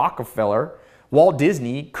 John Rockefeller, Walt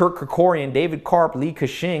Disney, Kirk Kerkorian, David Karp, Lee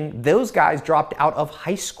Ka-shing, those guys dropped out of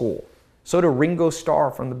high school. So did Ringo Starr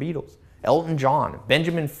from the Beatles. Elton John,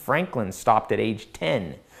 Benjamin Franklin stopped at age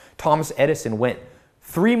 10. Thomas Edison went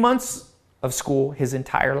 3 months of school his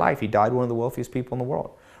entire life. He died one of the wealthiest people in the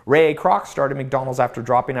world. Ray A. Kroc started McDonald's after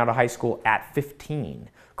dropping out of high school at 15.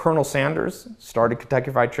 Colonel Sanders started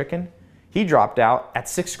Kentucky Fried Chicken. He dropped out at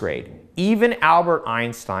 6th grade. Even Albert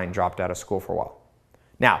Einstein dropped out of school for a while.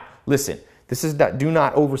 Now, listen, Do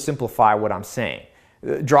not oversimplify what I'm saying.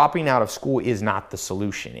 Dropping out of school is not the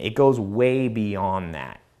solution. It goes way beyond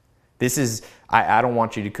that. I don't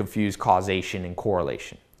want you to confuse causation and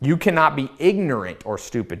correlation. You cannot be ignorant or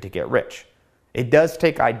stupid to get rich. It does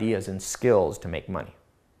take ideas and skills to make money.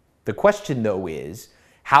 The question, though, is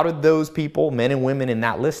how did those people, men and women in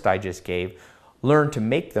that list I just gave, learn to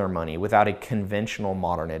make their money without a conventional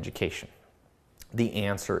modern education? The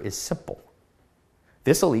answer is simple.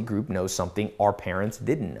 This elite group knows something our parents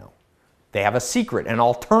didn't know. They have a secret, an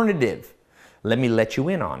alternative. Let me let you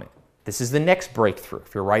in on it. This is the next breakthrough,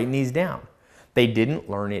 if you're writing these down. They didn't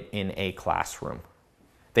learn it in a classroom.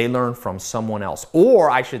 They learned from someone else, or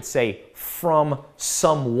I should say from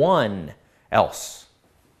someone else.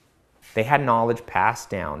 They had knowledge passed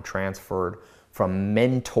down, transferred from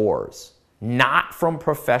mentors, not from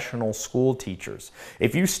professional school teachers.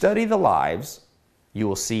 If you study the lives, you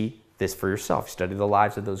will see this for yourself. Study the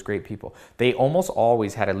lives of those great people. They almost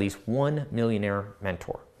always had at least one millionaire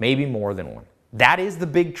mentor, maybe more than one. That is the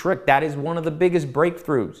big trick. That is one of the biggest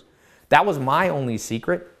breakthroughs. That was my only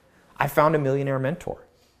secret. I found a millionaire mentor.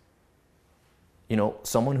 You know,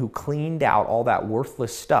 someone who cleaned out all that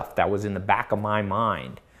worthless stuff that was in the back of my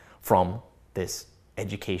mind from this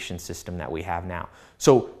education system that we have now.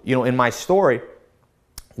 So, you know, in my story,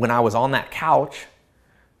 when I was on that couch,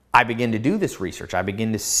 I began to do this research. I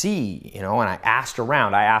began to see, you know, and I asked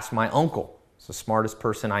around. I asked my uncle, he's the smartest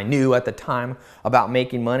person I knew at the time, about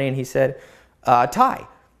making money, and he said, Ty,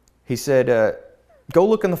 he said, go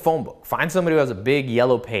look in the phone book. Find somebody who has a big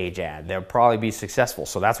yellow page ad. They'll probably be successful.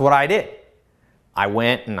 So that's what I did. I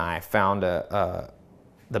went and I found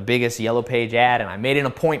the biggest yellow page ad, and I made an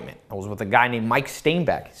appointment. I was with a guy named Mike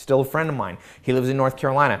Steinbeck. He's still a friend of mine. He lives in North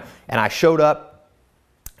Carolina. And I showed up,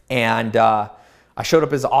 and I showed up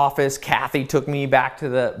at his office. Kathy took me back to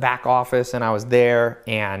the back office, and I was there.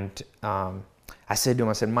 And I said to him,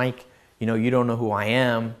 I said, Mike, you know, you don't know who I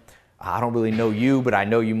am. I don't really know you, but I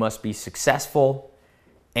know you must be successful.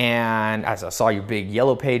 And as I saw your big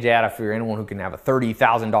yellow page ad, I figure anyone who can have a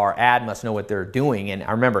 $30,000 ad must know what they're doing. And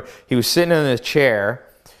I remember he was sitting in his chair,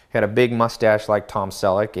 had a big mustache like Tom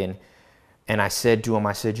Selleck, and I said to him,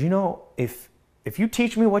 I said, you know, if you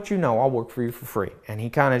teach me what you know, I'll work for you for free. And he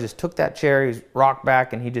kind of just took that chair, he rocked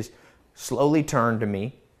back, and he just slowly turned to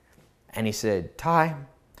me, and he said, Ty,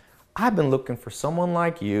 I've been looking for someone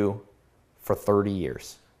like you for 30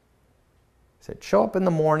 years. He said, show up in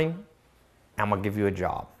the morning, I'm going to give you a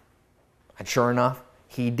job. And sure enough,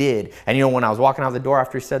 he did. And you know, when I was walking out the door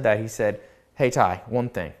after he said that, he said, hey, Ty, one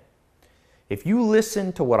thing. If you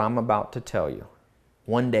listen to what I'm about to tell you,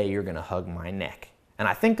 one day you're going to hug my neck. And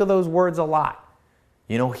I think of those words a lot.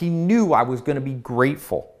 You know, he knew I was going to be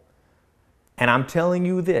grateful. And I'm telling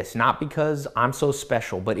you this, not because I'm so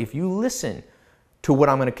special, but if you listen to what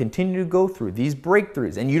I'm going to continue to go through, these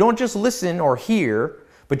breakthroughs, and you don't just listen or hear,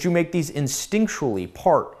 but you make these instinctually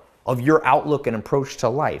part of your outlook and approach to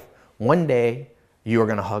life, one day you're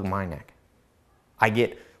going to hug my neck. I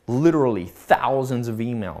get literally thousands of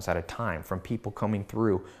emails at a time from people coming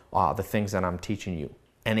through the things that I'm teaching you.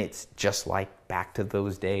 And it's just like back to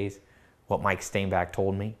those days, what Mike Steinbeck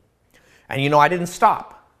told me. And you know, I didn't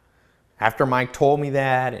stop. After Mike told me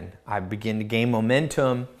that and I began to gain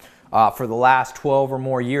momentum, for the last 12 or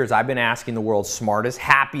more years, I've been asking the world's smartest,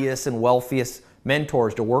 happiest, and wealthiest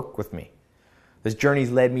mentors to work with me. This journey's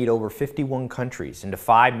led me to over 51 countries, into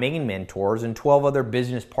 5 main mentors and 12 other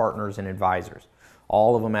business partners and advisors.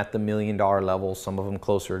 All of them at the $1 million level, some of them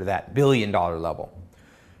closer to that $1 billion level.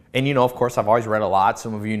 And you know, of course, I've always read a lot.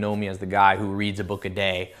 Some of you know me as the guy who reads a book a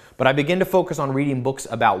day. But I began to focus on reading books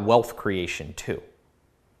about wealth creation too.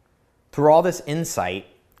 Through all this insight,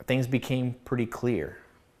 things became pretty clear.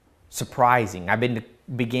 Surprising. I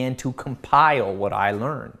began to compile what I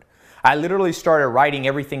learned. I literally started writing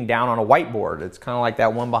everything down on a whiteboard. It's kind of like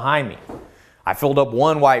that one behind me. I filled up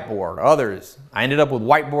one whiteboard, others. I ended up with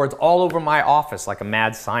whiteboards all over my office like a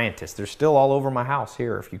mad scientist. They're still all over my house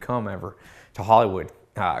here if you come ever to Hollywood.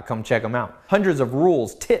 Come check them out. Hundreds of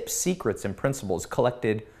rules, tips, secrets, and principles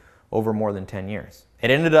collected over more than 10 years. It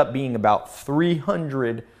ended up being about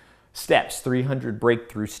 300 steps, 300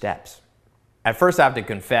 breakthrough steps. At first, I have to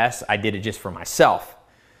confess, I did it just for myself.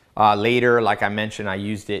 Later, like I mentioned, I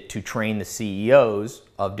used it to train the CEOs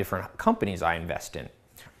of different companies I invest in.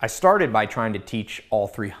 I started by trying to teach all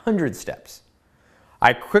 300 steps.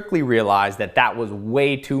 I quickly realized that that was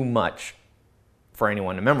way too much for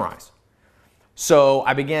anyone to memorize. So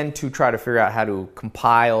I began to try to figure out how to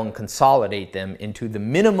compile and consolidate them into the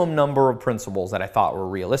minimum number of principles that I thought were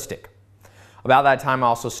realistic. About that time, I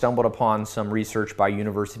also stumbled upon some research by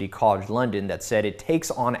University College London that said it takes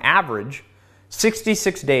on average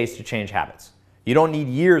 66 days to change habits. You don't need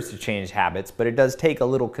years to change habits, but it does take a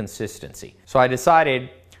little consistency. So I decided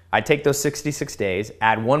I'd take those 66 days,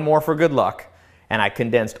 add one more for good luck, and I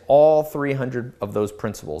condensed all 300 of those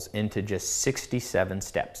principles into just 67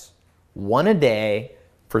 steps. One a day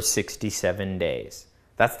for 67 days.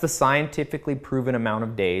 That's the scientifically proven amount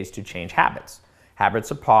of days to change habits. Habits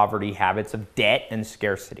of poverty, habits of debt and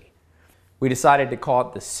scarcity. We decided to call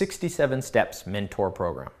it the 67 Steps Mentor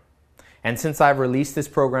Program. And since I've released this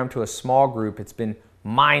program to a small group, it's been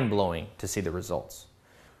mind-blowing to see the results.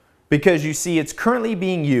 Because you see, it's currently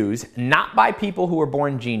being used not by people who are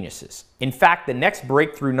born geniuses. In fact, the next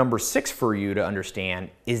breakthrough, number 6 for you to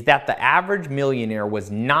understand, is that the average millionaire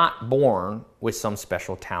was not born with some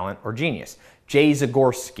special talent or genius. Jay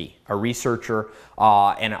Zagorski, a researcher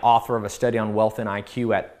and an author of a study on wealth and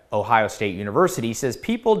IQ at Ohio State University, says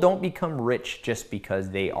people don't become rich just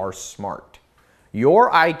because they are smart.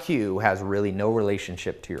 Your IQ has really no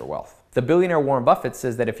relationship to your wealth. The billionaire Warren Buffett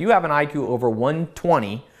says that if you have an IQ over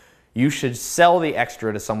 120, you should sell the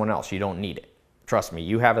extra to someone else. You don't need it. Trust me,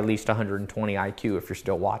 you have at least 120 IQ if you're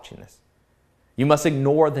still watching this. You must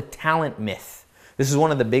ignore the talent myth. This is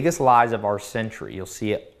one of the biggest lies of our century. You'll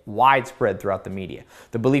see it widespread throughout the media.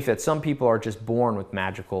 The belief that some people are just born with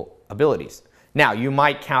magical abilities. Now, you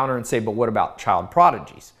might counter and say, but what about child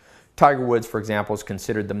prodigies? Tiger Woods, for example, is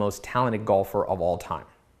considered the most talented golfer of all time.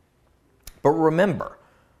 But remember,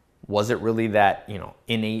 was it really that,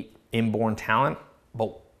 innate, inborn talent?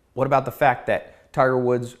 But what about the fact that Tiger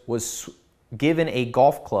Woods was given a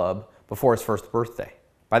golf club before his first birthday?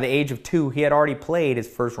 By the age of 2, he had already played his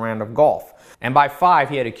first round of golf. And by 5,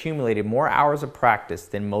 he had accumulated more hours of practice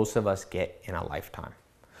than most of us get in a lifetime.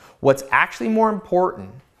 What's actually more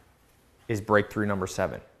important is breakthrough number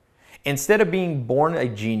 7. Instead of being born a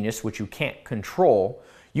genius, which you can't control,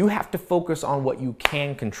 you have to focus on what you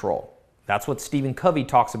can control. That's what Stephen Covey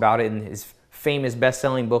talks about in his famous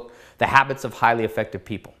best-selling book, The Habits of Highly Effective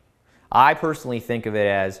People. I personally think of it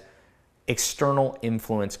as external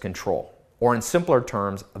influence control, or in simpler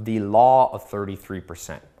terms, the law of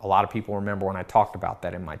 33%. A lot of people remember when I talked about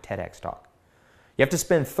that in my TEDx talk. You have to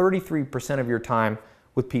spend 33% of your time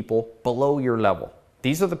with people below your level.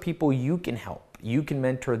 These are the people you can help. You can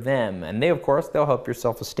mentor them, and they, of course, they'll help your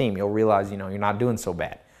self-esteem. You'll realize, you're not doing so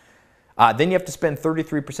bad. Then you have to spend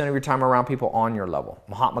 33% of your time around people on your level.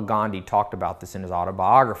 Mahatma Gandhi talked about this in his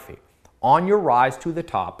autobiography. On your rise to the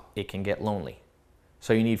top, it can get lonely.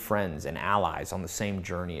 So you need friends and allies on the same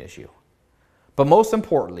journey as you. But most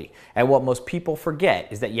importantly, and what most people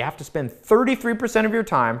forget, is that you have to spend 33% of your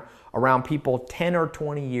time around people 10 or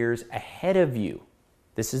 20 years ahead of you.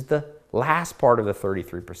 This is the last part of the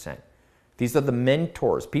 33%. These are the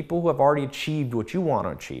mentors, people who have already achieved what you want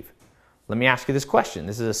to achieve. Let me ask you this question.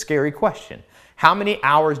 This is a scary question. How many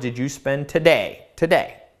hours did you spend today,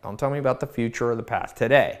 don't tell me about the future or the past,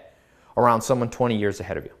 today, around someone 20 years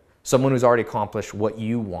ahead of you? Someone who's already accomplished what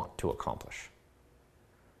you want to accomplish.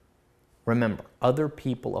 Remember, other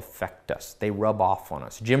people affect us. They rub off on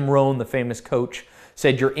us. Jim Rohn, the famous coach,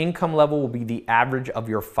 said your income level will be the average of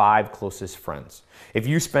your 5 closest friends. If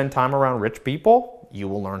you spend time around rich people, you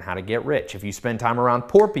will learn how to get rich. If you spend time around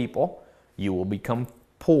poor people, you will become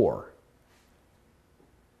poor.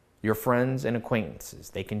 Your friends and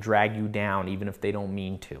acquaintances, they can drag you down even if they don't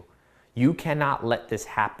mean to. You cannot let this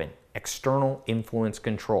happen. External influence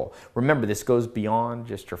control. Remember, this goes beyond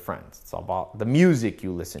just your friends. It's about the music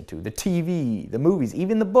you listen to, the TV, the movies,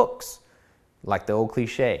 even the books. Like the old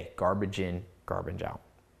cliche, garbage in, garbage out.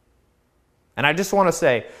 And I just want to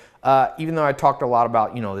say, even though I talked a lot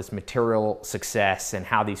about, this material success and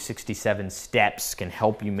how these 67 steps can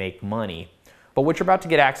help you make money, but what you're about to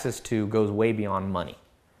get access to goes way beyond money.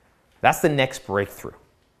 That's the next breakthrough.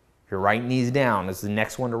 You're writing these down. This is the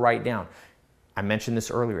next one to write down. I mentioned this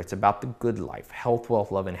earlier. It's about the good life, health,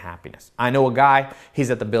 wealth, love, and happiness. I know a guy, he's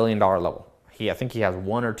at the $1 billion level. I think he has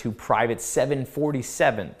 1 or 2 private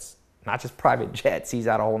 747s, not just private jets. He's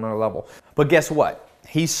at a whole nother level. But guess what?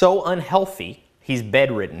 He's so unhealthy, he's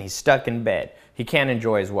bedridden. He's stuck in bed. He can't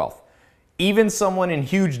enjoy his wealth. Even someone in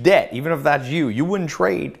huge debt, even if that's you, you wouldn't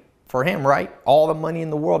trade for him, right? All the money in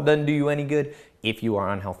the world doesn't do you any good if you are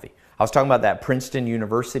unhealthy. I was talking about that Princeton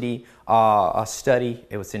University study.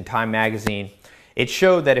 It was in Time magazine. It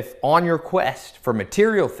showed that if on your quest for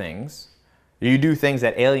material things, you do things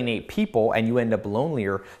that alienate people and you end up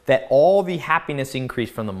lonelier, that all the happiness increase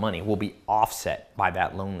from the money will be offset by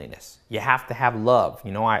that loneliness. You have to have love.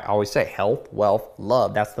 I always say health, wealth,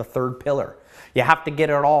 love. That's the third pillar. You have to get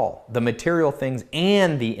it all, the material things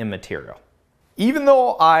and the immaterial. Even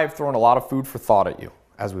though I've thrown a lot of food for thought at you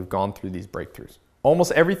as we've gone through these breakthroughs,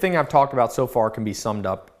 almost everything I've talked about so far can be summed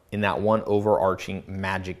up in that one overarching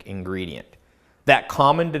magic ingredient. That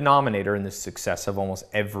common denominator in the success of almost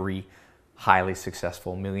every highly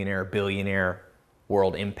successful millionaire, billionaire,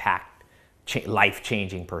 world impact,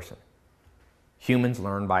 life-changing person. Humans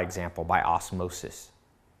learn by example, by osmosis.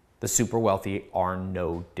 The super wealthy are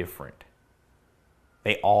no different.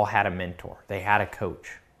 They all had a mentor. They had a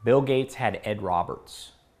coach. Bill Gates had Ed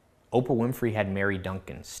Roberts. Oprah Winfrey had Mary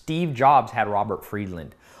Duncan. Steve Jobs had Robert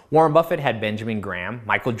Friedland. Warren Buffett had Benjamin Graham.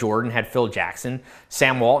 Michael Jordan had Phil Jackson.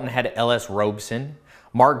 Sam Walton had Ellis Robeson.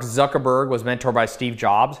 Mark Zuckerberg was mentored by Steve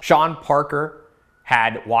Jobs. Sean Parker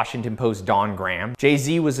had Washington Post Don Graham.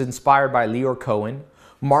 Jay-Z was inspired by Leor Cohen.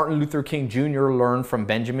 Martin Luther King Jr. learned from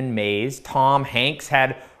Benjamin Mays. Tom Hanks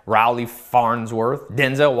had Rowley Farnsworth.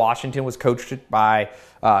 Denzel Washington was coached by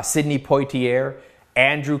Sidney Poitier.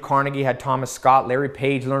 Andrew Carnegie had Thomas Scott. Larry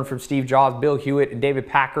Page learned from Steve Jobs. Bill Hewitt and David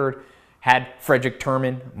Packard had Frederick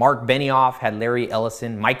Terman. Mark Benioff had Larry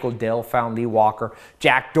Ellison. Michael Dell found Lee Walker.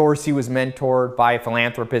 Jack Dorsey was mentored by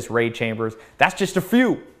philanthropist Ray Chambers. That's just a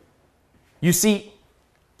few. You see,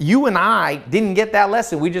 you and I didn't get that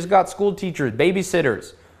lesson. We just got school teachers,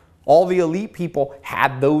 babysitters. All the elite people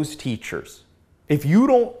had those teachers. If you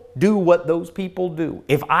don't do what those people do,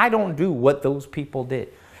 if I don't do what those people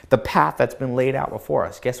did, the path that's been laid out before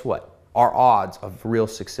us, guess what? Our odds of real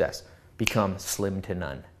success become slim to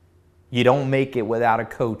none. You don't make it without a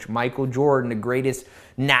coach. Michael Jordan, the greatest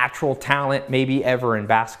natural talent maybe ever in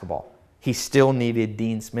basketball. He still needed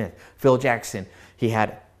Dean Smith. Phil Jackson, he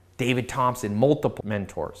had David Thompson, multiple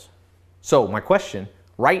mentors. So my question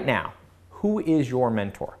right now, who is your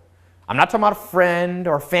mentor? I'm not talking about a friend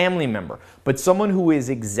or family member, but someone who is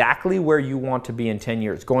exactly where you want to be in 10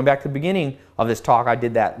 years. Going back to the beginning of this talk, I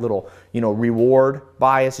did that little, reward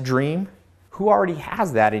bias dream. Who already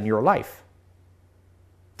has that in your life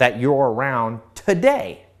that you're around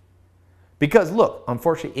today? Because look,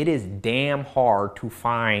 unfortunately, it is damn hard to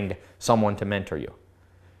find someone to mentor you.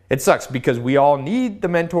 It sucks because we all need the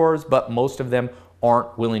mentors, but most of them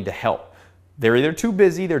aren't willing to help. They're either too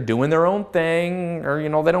busy, they're doing their own thing, or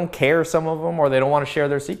they don't care, some of them, or they don't want to share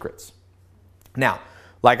their secrets. Now,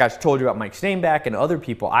 like I told you about Mike Steinbeck and other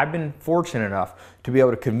people, I've been fortunate enough to be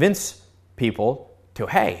able to convince people to,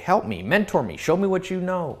 hey, help me, mentor me, show me what you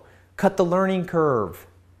know, cut the learning curve,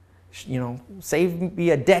 save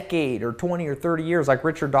me a decade or 20 or 30 years. Like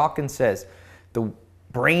Richard Dawkins says, the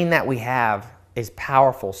brain that we have is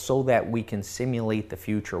powerful so that we can simulate the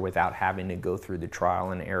future without having to go through the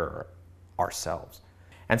trial and error ourselves.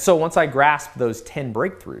 And so once I grasped those 10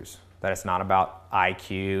 breakthroughs, that it's not about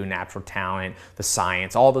IQ, natural talent, the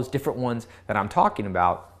science, all those different ones that I'm talking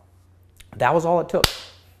about, that was all it took.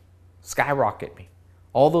 Skyrocket me.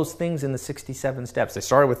 All those things in the 67 steps. They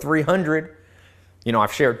started with 300.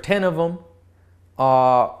 I've shared 10 of them.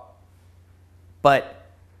 But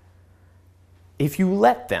if you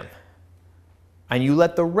let them, and you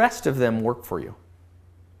let the rest of them work for you,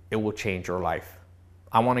 it will change your life.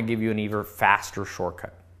 I want to give you an even faster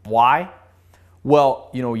shortcut. Why? Well,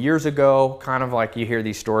 years ago, kind of like you hear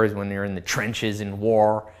these stories when you're in the trenches in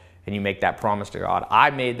war and you make that promise to God. I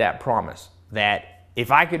made that promise that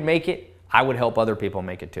if I could make it, I would help other people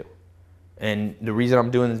make it too. And the reason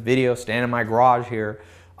I'm doing this video, standing in my garage here,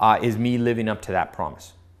 is me living up to that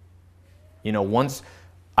promise. Once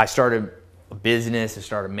I started a business, I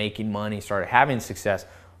started making money, started having success,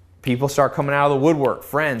 people start coming out of the woodwork,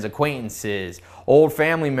 friends, acquaintances, old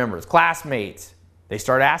family members, classmates. They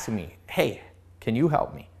start asking me, hey, can you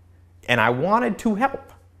help me? And I wanted to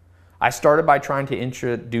help. I started by trying to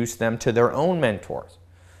introduce them to their own mentors.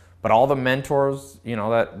 But all the mentors,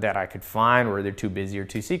 that I could find were either too busy or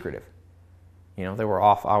too secretive. They were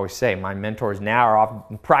off, I always say, my mentors now are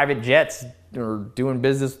off in private jets or doing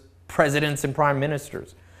business with presidents and prime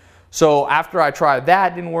ministers. So after I tried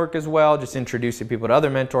that, didn't work as well, just introducing people to other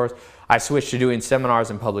mentors, I switched to doing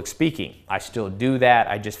seminars and public speaking. I still do that.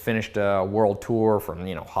 I just finished a world tour from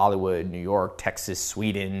Hollywood, New York, Texas,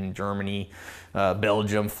 Sweden, Germany,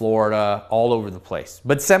 Belgium, Florida, all over the place.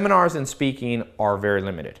 But seminars and speaking are very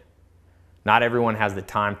limited. Not everyone has the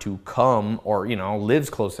time to come or lives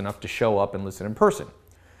close enough to show up and listen in person.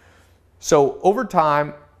 So over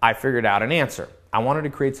time, I figured out an answer. I wanted to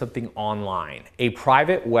create something online, a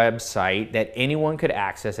private website that anyone could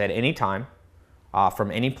access at any time,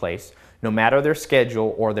 from any place, no matter their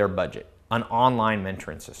schedule or their budget, an online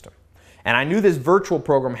mentoring system. And I knew this virtual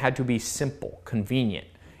program had to be simple, convenient,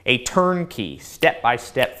 a turnkey,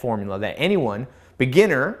 step-by-step formula that anyone,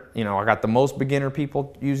 beginner, I got the most beginner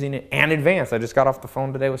people using it, and advanced. I just got off the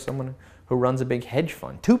phone today with someone who runs a big hedge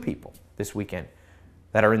fund, 2 people this weekend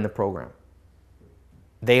that are in the program.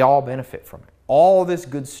 They all benefit from it. All this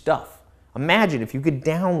good stuff Imagine if you could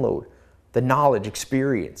download the knowledge,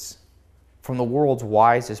 experience from the world's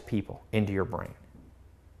wisest people into your brain.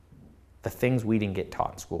 The things we didn't get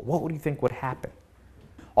taught in school. What would you think would happen?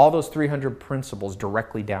 All those 300 principles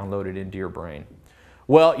directly downloaded into your brain.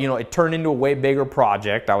 Well, it turned into a way bigger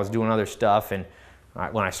project. I was doing other stuff, and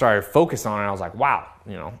when I started focusing on it, I was like, wow,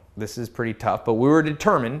 this is pretty tough. But we were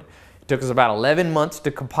determined. It took us about 11 months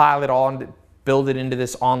to compile it all and build it into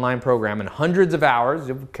this online program, and hundreds of hours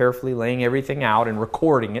of carefully laying everything out and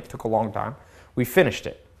recording it. Took a long time. We finished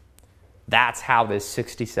it. That's how this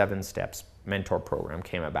 67 Steps mentor program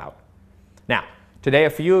came about. Now, today a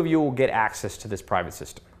few of you will get access to this private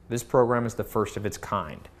system. This program is the first of its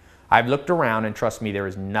kind. I've looked around, and trust me, there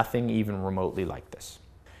is nothing even remotely like this.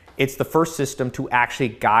 It's the first system to actually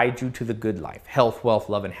guide you to the good life, health, wealth,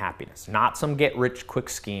 love, and happiness. Not some get-rich-quick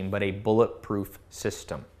scheme, but a bulletproof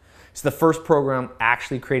system. It's the first program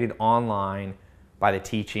actually created online by the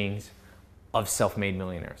teachings of self-made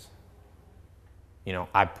millionaires.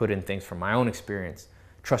 I put in things from my own experience,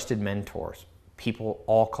 trusted mentors, people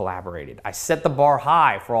all collaborated. I set the bar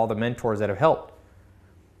high for all the mentors that have helped,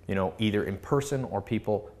 either in person or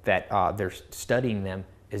people that they're studying them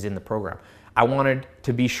is in the program. I wanted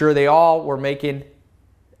to be sure they all were making,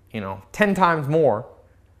 10 times more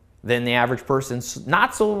than the average person,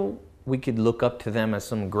 not so we could look up to them as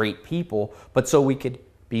some great people, but so we could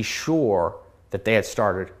be sure that they had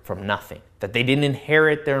started from nothing, that they didn't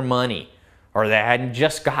inherit their money, or they hadn't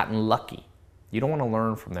just gotten lucky. You don't want to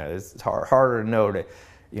learn from that. It's harder to know that,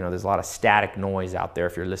 there's a lot of static noise out there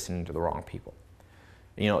if you're listening to the wrong people.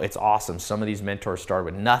 It's awesome. Some of these mentors started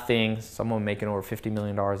with nothing, some of them making over $50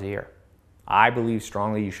 million a year. I believe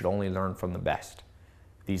strongly you should only learn from the best.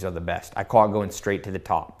 These are the best. I call it going straight to the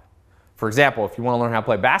top. For example, if you want to learn how to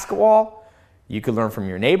play basketball, you could learn from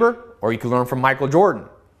your neighbor, or you could learn from Michael Jordan.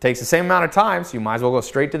 It takes the same amount of time, so you might as well go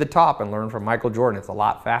straight to the top and learn from Michael Jordan. It's a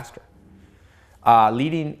lot faster.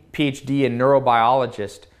 Leading PhD and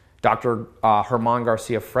neurobiologist, Dr. Herman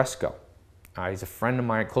Garcia Fresco. He's a friend of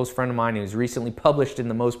mine, close friend of mine. He was recently published in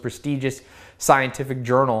the most prestigious scientific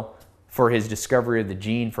journal for his discovery of the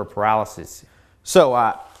gene for paralysis. So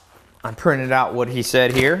I printed out what he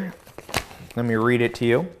said here. Let me read it to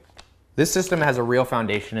you. This system has a real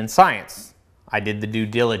foundation in science. I did the due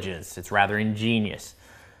diligence. It's rather ingenious.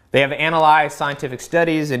 They have analyzed scientific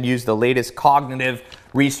studies and used the latest cognitive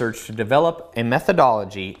research to develop a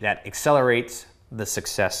methodology that accelerates the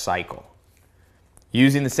success cycle.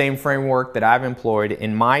 Using the same framework that I've employed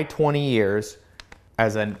in my 20 years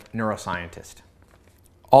as a neuroscientist.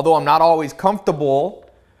 Although I'm not always comfortable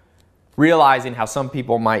realizing how some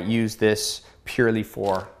people might use this purely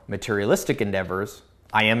for materialistic endeavors,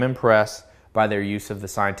 I am impressed by their use of the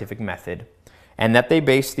scientific method and that they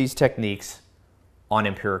base these techniques on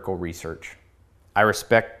empirical research. I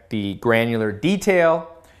respect the granular detail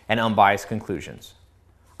and unbiased conclusions.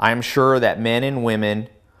 I am sure that men and women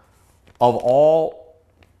of all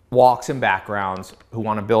walks and backgrounds who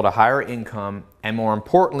want to build a higher income and, more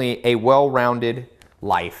importantly, a well-rounded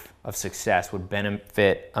life of success would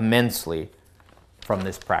benefit immensely from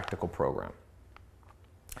this practical program.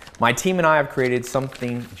 My team and I have created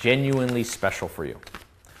something genuinely special for you.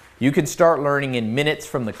 You can start learning in minutes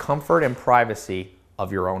from the comfort and privacy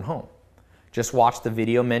of your own home. Just watch the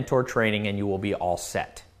video mentor training and you will be all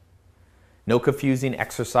set. No confusing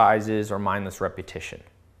exercises or mindless repetition.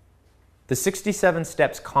 The 67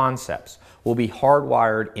 steps concepts will be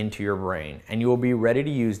hardwired into your brain, and you will be ready to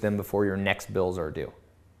use them before your next bills are due.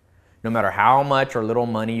 No matter how much or little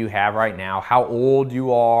money you have right now, how old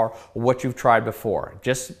you are, or what you've tried before,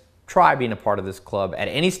 just try being a part of this club at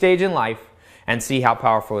any stage in life and see how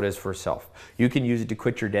powerful it is for yourself. You can use it to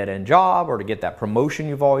quit your dead-end job, or to get that promotion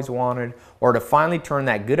you've always wanted, or to finally turn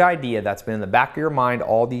that good idea that's been in the back of your mind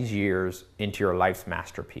all these years into your life's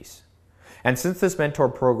masterpiece. And since this mentor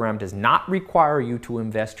program does not require you to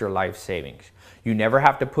invest your life savings, you never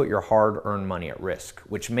have to put your hard-earned money at risk,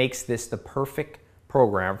 which makes this the perfect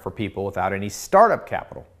program for people without any startup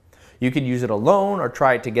capital. You can use it alone or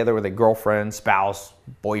try it together with a girlfriend, spouse,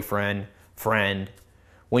 boyfriend, friend.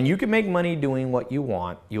 When you can make money doing what you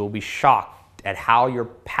want, you will be shocked at how your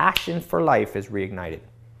passion for life is reignited.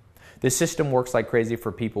 This system works like crazy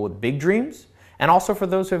for people with big dreams and also for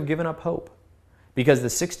those who have given up hope. Because the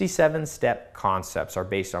 67-step concepts are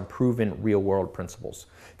based on proven real-world principles.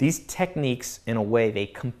 These techniques, in a way, they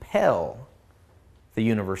compel the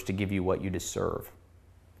universe to give you what you deserve.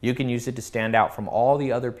 You can use it to stand out from all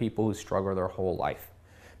the other people who struggle their whole life,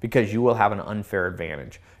 because you will have an unfair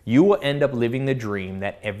advantage. You will end up living the dream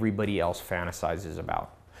that everybody else fantasizes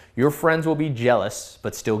about. Your friends will be jealous,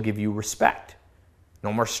 but still give you respect.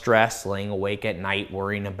 No more stress, laying awake at night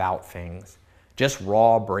worrying about things. Just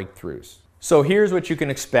raw breakthroughs. So here's what you can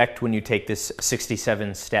expect when you take this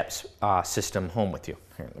 67 steps system home with you.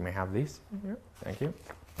 Here, let me have these. Thank you.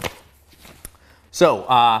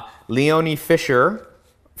 So Leonie Fisher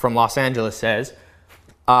from Los Angeles says,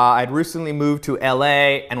 I'd recently moved to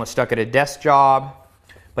LA and was stuck at a desk job,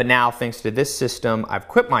 but now thanks to this system, I've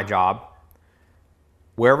quit my job.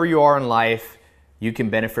 Wherever you are in life, you can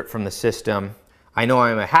benefit from the system. I know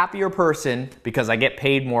I'm a happier person because I get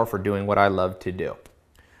paid more for doing what I love to do.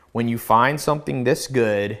 When you find something this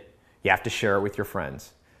good, you have to share it with your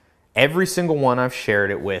friends. Every single one I've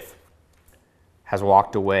shared it with has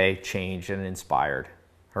walked away, changed, and inspired.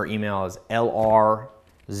 Her email is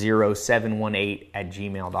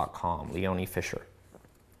lr0718@gmail.com, Leonie Fisher.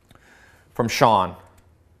 From Sean.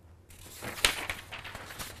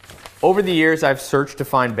 Over the years, I've searched to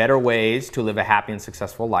find better ways to live a happy and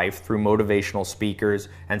successful life through motivational speakers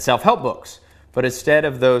and self-help books. But instead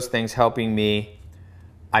of those things helping me,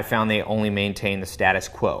 I found they only maintain the status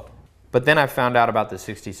quo. But then I found out about the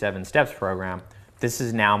 67 Steps program. This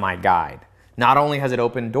is now my guide. Not only has it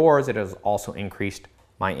opened doors, it has also increased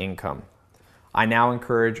my income. I now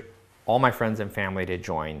encourage all my friends and family to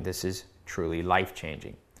join. This is truly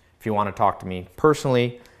life-changing. If you want to talk to me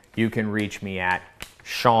personally, you can reach me at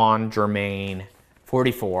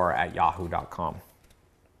seangermain44@yahoo.com.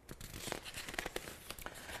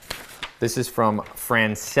 This is from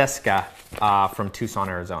Francesca from Tucson,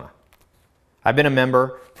 Arizona. I've been a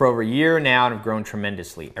member for over a year now and have grown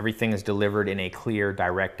tremendously. Everything is delivered in a clear,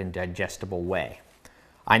 direct, and digestible way.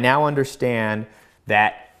 I now understand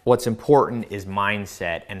that what's important is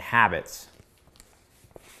mindset and habits.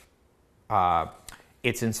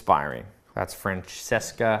 It's inspiring. That's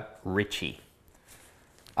Francesca Ritchie.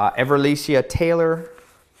 Everlicia Taylor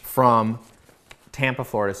from Tampa,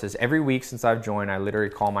 Florida says, every week since I've joined, I literally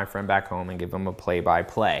call my friend back home and give him a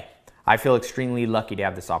play-by-play. I feel extremely lucky to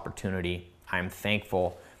have this opportunity. I am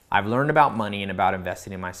thankful. I've learned about money and about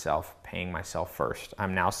investing in myself, paying myself first.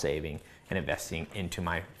 I'm now saving and investing into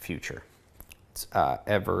my future. It's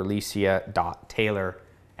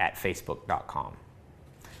everlicia.taylor@facebook.com.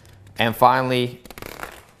 And finally,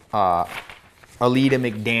 Alita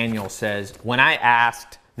McDaniel says, when I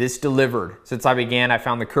asked, this delivered. Since I began, I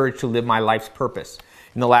found the courage to live my life's purpose.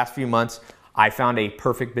 In the last few months, I found a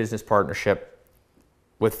perfect business partnership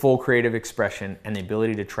with full creative expression and the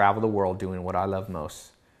ability to travel the world doing what I love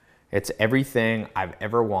most. It's everything I've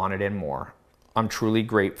ever wanted and more. I'm truly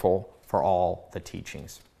grateful for all the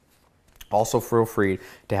teachings. Also, feel free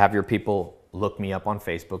to have your people look me up on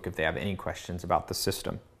Facebook if they have any questions about the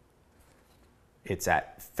system. It's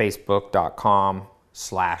at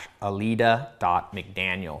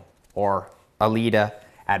facebook.com/alida.mcdaniel or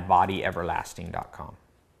alida@bodyeverlasting.com.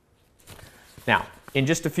 Now, in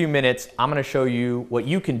just a few minutes, I'm going to show you what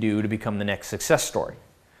you can do to become the next success story.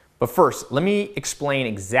 But first, let me explain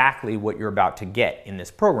exactly what you're about to get in this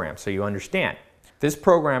program so you understand. This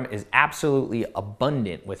program is absolutely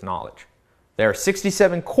abundant with knowledge. There are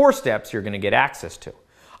 67 core steps you're going to get access to.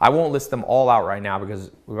 I won't list them all out right now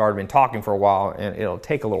because we've already been talking for a while and it'll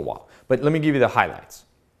take a little while. But let me give you the highlights.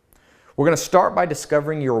 We're going to start by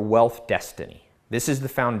discovering your wealth destiny. This is the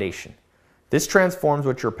foundation. This transforms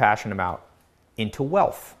what you're passionate about into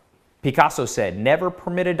wealth. Picasso said, never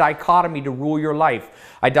permit a dichotomy to rule your life,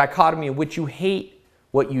 a dichotomy in which you hate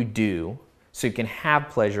what you do so you can have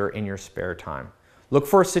pleasure in your spare time. Look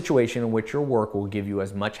for a situation in which your work will give you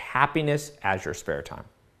as much happiness as your spare time.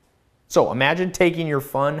 So imagine taking your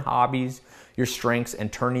fun hobbies, your strengths,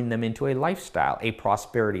 and turning them into a lifestyle, a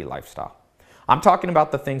prosperity lifestyle. I'm talking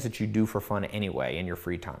about the things that you do for fun anyway in your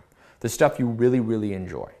free time. The stuff you really, really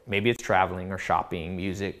enjoy. Maybe it's traveling or shopping,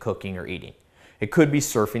 music, cooking, or eating. It could be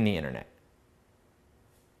surfing the internet,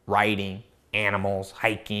 writing, animals,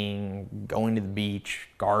 hiking, going to the beach,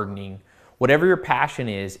 gardening. Whatever your passion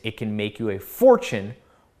is, it can make you a fortune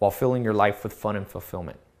while filling your life with fun and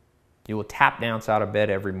fulfillment. You will tap dance out of bed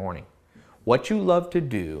every morning. What you love to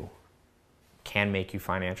do can make you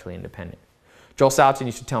financially independent. Joel Salatin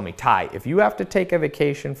used to tell me, Ty, if you have to take a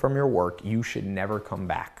vacation from your work, you should never come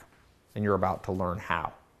back. And you're about to learn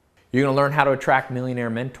how. You're going to learn how to attract millionaire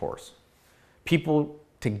mentors. People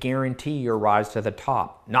to guarantee your rise to the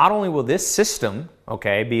top. Not only will this system,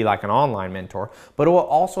 be like an online mentor, but it will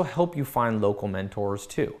also help you find local mentors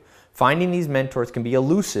too. Finding these mentors can be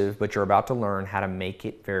elusive, but you're about to learn how to make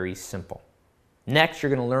it very simple. Next, you're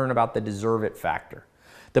going to learn about the deserve it factor.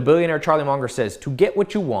 The billionaire Charlie Munger says, to get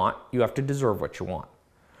what you want, you have to deserve what you want.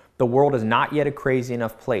 The world is not yet a crazy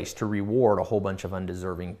enough place to reward a whole bunch of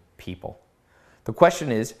undeserving people. The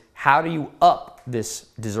question is, how do you up this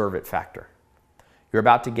deserve it factor? You're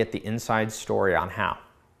about to get the inside story on how.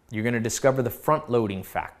 You're going to discover the front-loading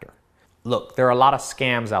factor. Look, there are a lot of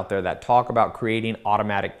scams out there that talk about creating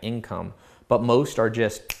automatic income, but most are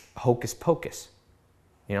just hocus pocus.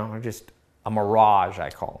 You know, they're just a mirage, I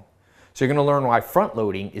call them. So you're going to learn why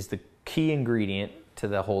front-loading is the key ingredient to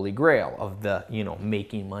the holy grail of the,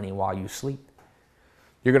 making money while you sleep.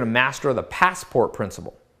 You're going to master the passport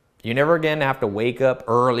principle. You never again have to wake up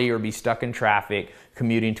early or be stuck in traffic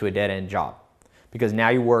commuting to a dead-end job. Because now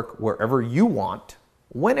you work wherever you want,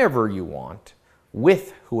 whenever you want,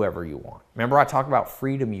 with whoever you want. Remember I talked about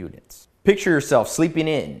freedom units. Picture yourself sleeping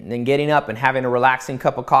in and then getting up and having a relaxing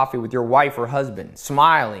cup of coffee with your wife or husband,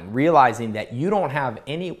 smiling, realizing that you don't have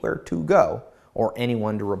anywhere to go or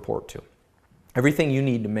anyone to report to. Everything you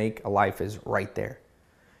need to make a life is right there.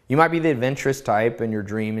 You might be the adventurous type and your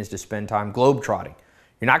dream is to spend time globetrotting.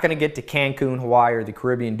 You're not going to get to Cancun, Hawaii, or the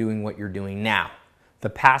Caribbean doing what you're doing now. The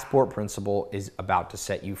passport principle is about to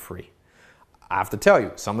set you free. I have to tell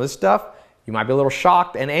you, some of this stuff, you might be a little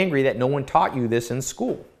shocked and angry that no one taught you this in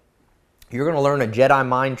school. You're going to learn a Jedi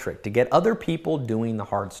mind trick to get other people doing the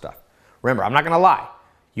hard stuff. Remember, I'm not going to lie.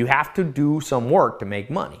 You have to do some work to make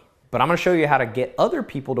money. But I'm going to show you how to get other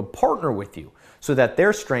people to partner with you so that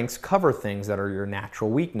their strengths cover things that are your natural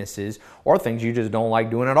weaknesses or things you just don't like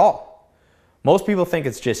doing at all. Most people think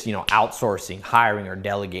it's just, outsourcing, hiring, or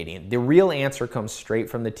delegating. The real answer comes straight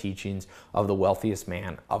from the teachings of the wealthiest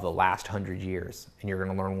man of the last 100 years, and you're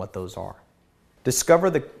going to learn what those are.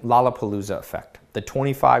 Discover the Lollapalooza effect, the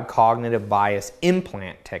 25 cognitive bias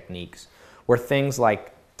implant techniques, where things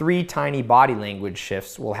like 3 tiny body language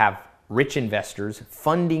shifts will have rich investors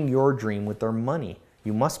funding your dream with their money.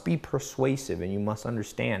 You must be persuasive, and you must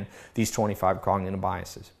understand these 25 cognitive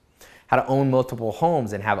biases. How to own multiple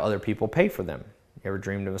homes and have other people pay for them. You ever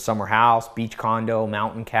dreamed of a summer house, beach condo,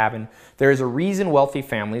 mountain cabin? There is a reason wealthy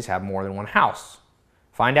families have more than one house.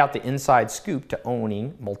 Find out the inside scoop to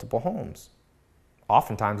owning multiple homes,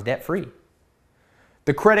 oftentimes debt-free.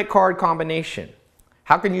 The credit card combination.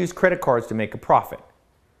 How can you use credit cards to make a profit?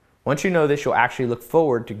 Once you know this, you'll actually look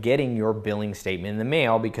forward to getting your billing statement in the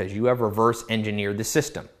mail because you have reverse engineered the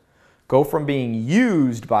system. Go from being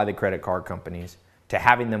used by the credit card companies to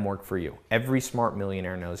having them work for you. Every smart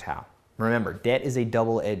millionaire knows how. Remember, debt is a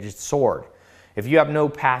double-edged sword. If you have no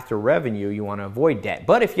path to revenue, you want to avoid debt.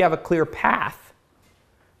 But if you have a clear path,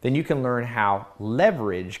 then you can learn how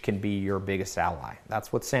leverage can be your biggest ally.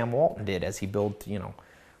 That's what Sam Walton did as he built,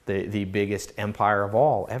 the biggest empire of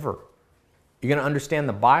all ever. You're going to understand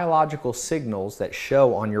the biological signals that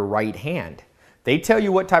show on your right hand. They tell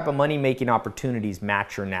you what type of money-making opportunities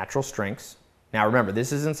match your natural strengths. Now remember,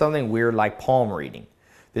 this isn't something weird like palm reading.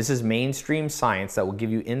 This is mainstream science that will give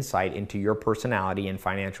you insight into your personality and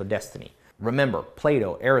financial destiny. Remember,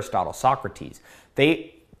 Plato, Aristotle, Socrates,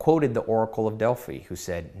 they quoted the Oracle of Delphi who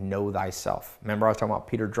said, know thyself. Remember I was talking about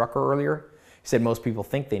Peter Drucker earlier? He said most people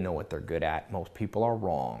think they know what they're good at. Most people are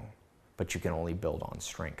wrong, but you can only build on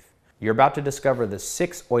strength. You're about to discover the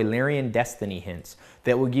 6 Eulerian destiny hints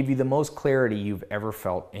that will give you the most clarity you've ever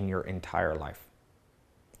felt in your entire life.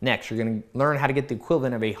 Next, you're going to learn how to get the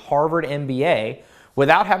equivalent of a Harvard MBA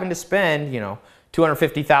without having to spend,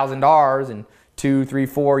 $250,000 in 2, 3,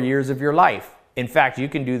 4 years of your life. In fact, you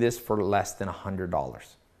can do this for less than $100.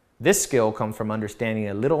 This skill comes from understanding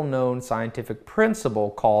a little-known scientific principle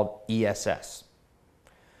called ESS.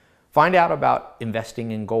 Find out about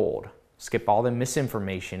investing in gold. Skip all the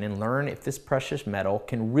misinformation and learn if this precious metal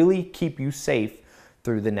can really keep you safe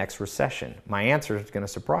through the next recession. My answer is going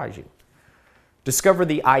to surprise you. Discover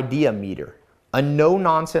the idea meter, a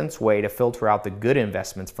no-nonsense way to filter out the good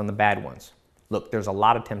investments from the bad ones. Look, there's a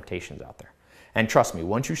lot of temptations out there. And trust me,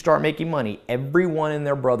 once you start making money, everyone and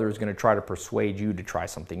their brother is going to try to persuade you to try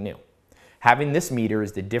something new. Having this meter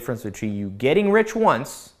is the difference between you getting rich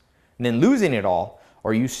once and then losing it all,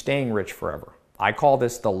 or you staying rich forever. I call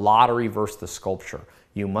this the lottery versus the sculpture.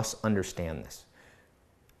 You must understand this.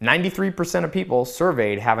 93% of people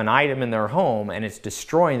surveyed have an item in their home and it's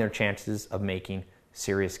destroying their chances of making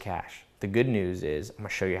serious cash. The good news is I'm going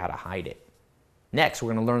to show you how to hide it. Next,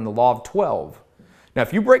 we're going to learn the law of 12. Now,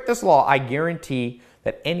 if you break this law, I guarantee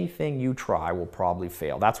that anything you try will probably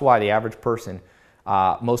fail. That's why the average person,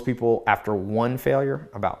 most people after 1 failure,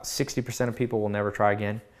 about 60% of people will never try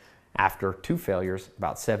again. After 2 failures,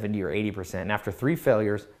 about 70 or 80%. And after 3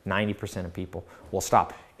 failures, 90% of people will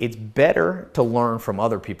stop. It's better to learn from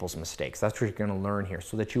other people's mistakes. That's what you're going to learn here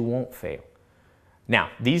so that you won't fail. Now,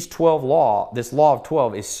 this law of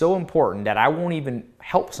 12 is so important that I won't even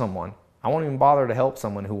help someone. I won't even bother to help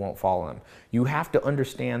someone who won't follow them. You have to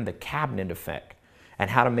understand the cabinet effect and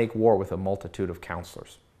how to make war with a multitude of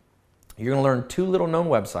counselors. You're going to learn 2 little-known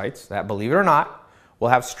websites that, believe it or not, will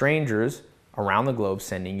have strangers around the globe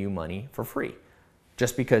sending you money for free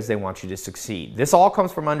just because they want you to succeed. This all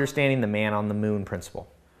comes from understanding the man on the moon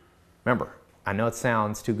principle. Remember, I know it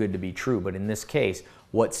sounds too good to be true, but in this case,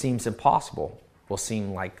 what seems impossible will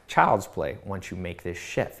seem like child's play once you make this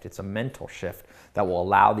shift. It's a mental shift that will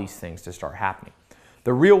allow these things to start happening.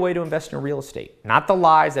 The real way to invest in real estate, not the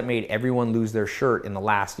lies that made everyone lose their shirt in the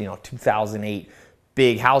last 2008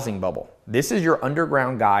 big housing bubble. This is your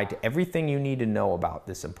underground guide to everything you need to know about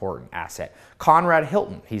this important asset. Conrad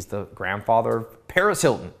Hilton, he's the grandfather of Paris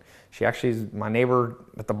Hilton. She actually is my neighbor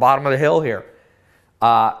at the bottom of the hill here.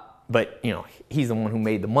 But he's the one who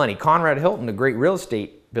made the money. Conrad Hilton, the great real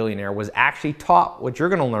estate billionaire, was actually taught what you're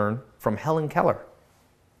going to learn from Helen Keller.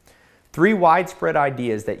 3 widespread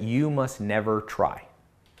ideas that you must never try.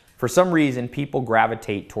 For some reason, people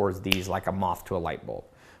gravitate towards these like a moth to a light bulb.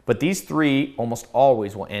 But these 3 almost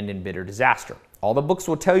always will end in bitter disaster. All the books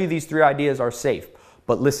will tell you these 3 ideas are safe.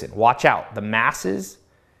 But listen, watch out. The masses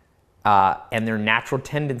and their natural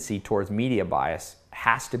tendency towards media bias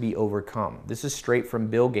has to be overcome. This is straight from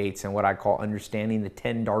Bill Gates and what I call understanding the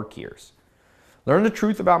 10 dark years. Learn the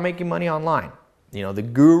truth about making money online. The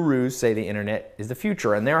gurus say the internet is the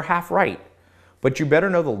future, and they're half right. But you better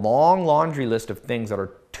know the long laundry list of things that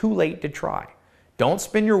are too late to try. Don't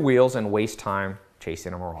spin your wheels and waste time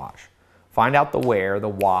chasing a mirage. Find out the where, the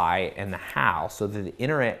why, and the how so that the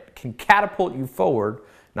internet can catapult you forward,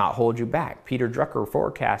 not hold you back. Peter Drucker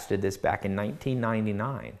forecasted this back in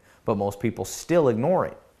 1999, but most people still ignore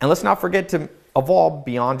it. And let's not forget to evolve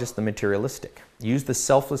beyond just the materialistic. Use the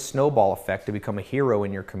selfless snowball effect to become a hero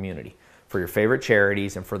in your community, for your favorite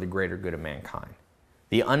charities, and for the greater good of mankind.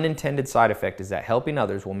 The unintended side effect is that helping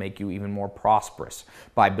others will make you even more prosperous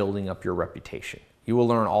by building up your reputation. You will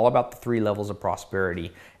learn all about the 3 levels of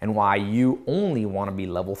prosperity and why you only want to be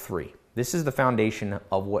level 3. This is the foundation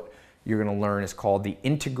of what you're going to learn is called the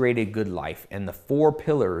integrated good life and the 4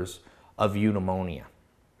 pillars of eudaimonia.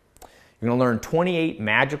 You're going to learn 28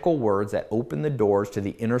 magical words that open the doors to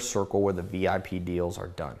the inner circle where the VIP deals are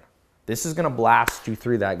done. This is going to blast you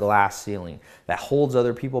through that glass ceiling that holds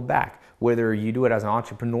other people back, whether you do it as an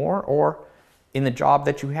entrepreneur or in the job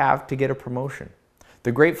that you have to get a promotion.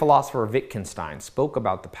 The great philosopher Wittgenstein spoke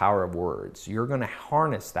about the power of words. You're going to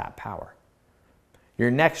harness that power. You're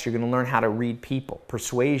going to learn how to read people.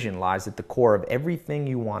 Persuasion lies at the core of everything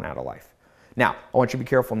you want out of life. Now, I want you to be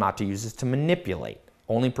careful not to use this to manipulate.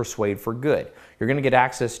 Only persuade for good. You're going to get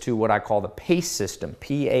access to what I call the PACE system,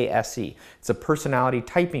 P-A-S-E. It's a personality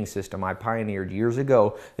typing system I pioneered years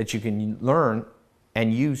ago that you can learn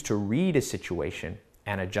and use to read a situation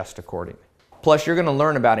and adjust accordingly. Plus, you're going to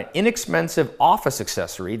learn about an inexpensive office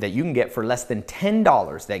accessory that you can get for less than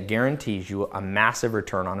 $10 that guarantees you a massive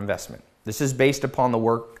return on investment. This is based upon the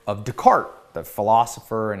work of Descartes, the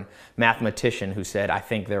philosopher and mathematician who said, "I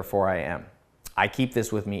think, therefore I am." I keep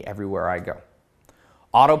this with me everywhere I go.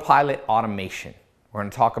 Autopilot automation. We're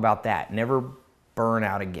going to talk about that. Never burn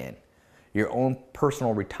out again. Your own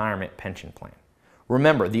personal retirement pension plan.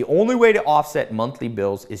 Remember, the only way to offset monthly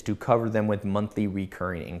bills is to cover them with monthly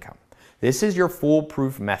recurring income. This is your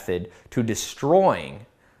foolproof method to destroying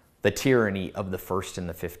the tyranny of the 1st and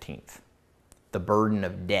the 15th. The burden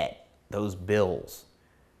of debt, those bills.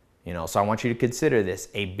 So I want you to consider this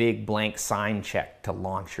a big blank sign check to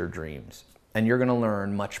launch your dreams. And you're going to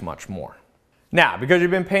learn much, much more. Now, because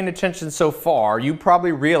you've been paying attention so far, you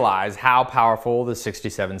probably realize how powerful the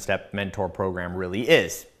 67-step mentor program really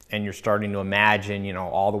is. And you're starting to imagine,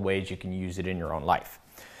 all the ways you can use it in your own life.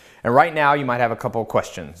 And right now, you might have a couple of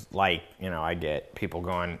questions. Like, I get people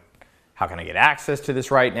going, how can I get access to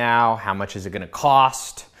this right now? How much is it going to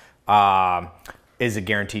cost? Is it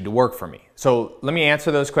guaranteed to work for me? So let me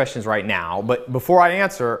answer those questions right now. But before I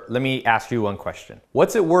answer, let me ask you one question.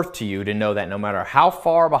 What's it worth to you to know that no matter how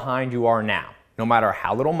far behind you are now, no matter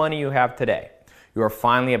how little money you have today, you are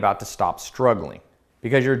finally about to stop struggling?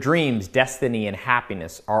 Because your dreams, destiny, and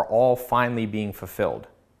happiness are all finally being fulfilled.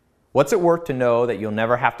 What's it worth to know that you'll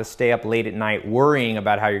never have to stay up late at night worrying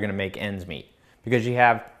about how you're going to make ends meet because you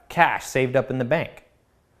have cash saved up in the bank?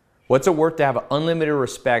 What's it worth to have unlimited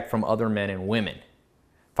respect from other men and women?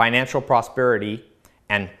 Financial prosperity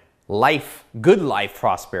and good life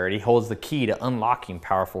prosperity holds the key to unlocking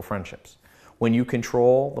powerful friendships. When you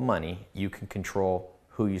control the money, you can control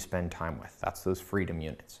who you spend time with. That's those freedom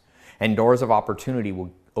units. And doors of opportunity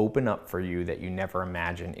will open up for you that you never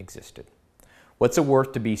imagined existed. What's it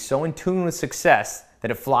worth to be so in tune with success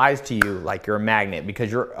that it flies to you like you're a magnet because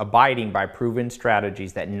you're abiding by proven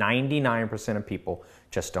strategies that 99% of people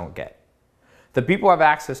just don't get? The people who have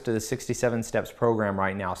access to the 67 Steps program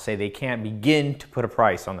right now say they can't begin to put a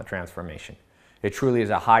price on the transformation. It truly is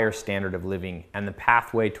a higher standard of living and the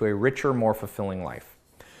pathway to a richer, more fulfilling life.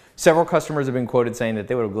 Several customers have been quoted saying that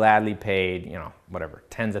they would have gladly paid,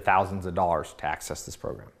 tens of thousands of dollars to access this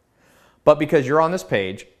program. But because you're on this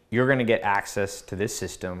page, you're going to get access to this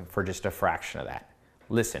system for just a fraction of that.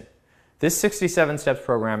 Listen, this 67 Steps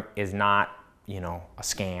program is not, a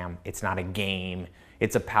scam. It's not a game.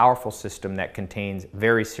 It's a powerful system that contains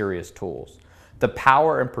very serious tools. The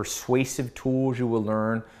power and persuasive tools you will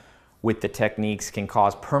learn with the techniques can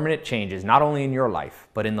cause permanent changes, not only in your life,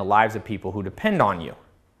 but in the lives of people who depend on you.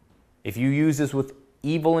 If you use this with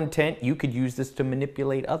evil intent, you could use this to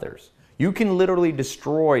manipulate others. You can literally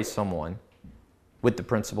destroy someone with the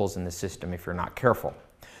principles in the system if you're not careful.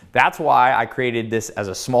 That's why I created this as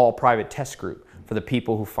a small private test group for the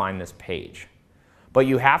people who find this page. But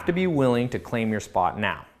you have to be willing to claim your spot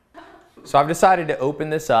now. So I've decided to open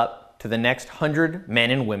this up to the next 100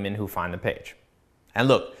 men and women who find the page. And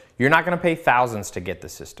look, you're not going to pay thousands to get the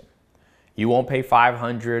system. You won't pay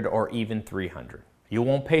 500 or even 300. You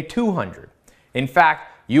won't pay 200. In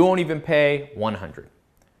fact, you won't even pay 100.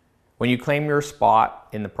 When you claim your spot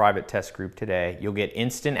in the private test group today, you'll get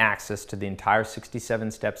instant access to the entire 67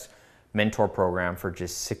 Steps mentor program for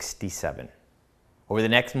just 67. Over the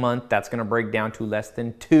next month, that's going to break down to less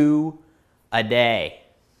than 2 a day.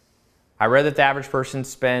 I read that the average person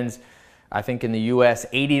spends, I think in the US,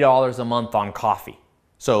 $80 a month on coffee.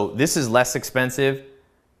 So this is less expensive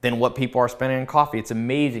than what people are spending on coffee. It's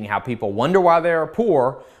amazing how people wonder why they are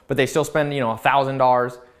poor, but they still spend,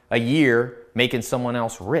 $1,000 a year making someone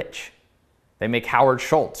else rich. They make Howard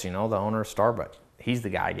Schultz, the owner of Starbucks. He's the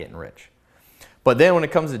guy getting rich. But then when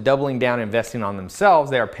it comes to doubling down and investing on themselves,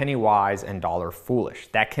 they are penny wise and dollar foolish.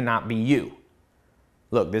 That cannot be you.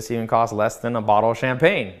 Look, this even costs less than a bottle of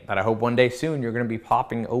champagne that I hope one day soon you're going to be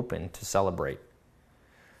popping open to celebrate.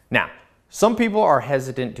 Now, some people are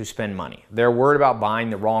hesitant to spend money. They're worried about buying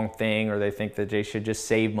the wrong thing, or they think that they should just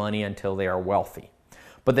save money until they are wealthy.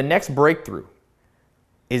 But the next breakthrough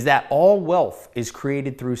is that all wealth is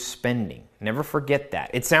created through spending. Never forget that.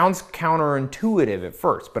 It sounds counterintuitive at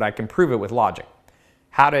first, but I can prove it with logic.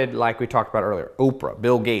 How did, like we talked about earlier, Oprah,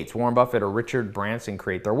 Bill Gates, Warren Buffett, or Richard Branson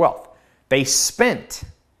create their wealth? They spent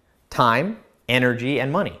time, energy, and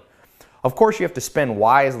money. Of course, you have to spend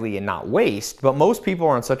wisely and not waste, but most people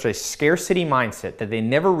are in such a scarcity mindset that they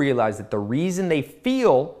never realize that the reason they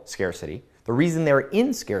feel scarcity, the reason they're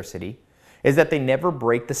in scarcity, is that they never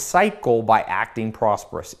break the cycle by acting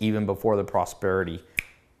prosperous even before the prosperity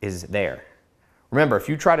is there. Remember, if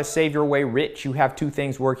you try to save your way rich, you have 2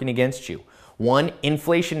 things working against you. One,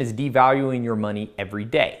 inflation is devaluing your money every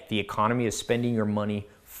day. The economy is spending your money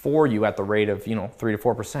for you at the rate of 3 to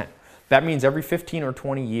 4%. That means every 15 or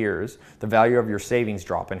 20 years, the value of your savings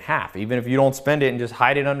drop in half, even if you don't spend it and just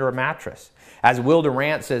hide it under a mattress. As Will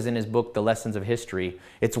Durant says in his book, The Lessons of History,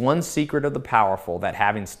 it's one secret of the powerful that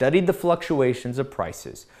having studied the fluctuations of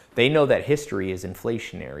prices, they know that history is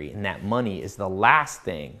inflationary and that money is the last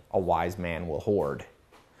thing a wise man will hoard.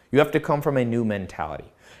 You have to come from a new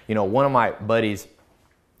mentality. One of my buddies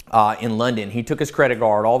in London, he took his credit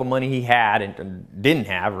card, all the money he had and didn't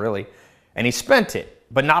have really, and he spent it,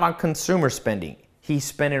 but not on consumer spending. He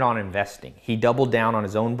spent it on investing. He doubled down on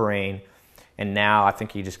his own brain, and now I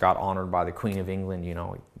think he just got honored by the Queen of England,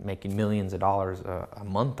 making millions of dollars a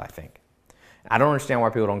month, I think. I don't understand why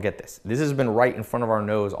people don't get this. This has been right in front of our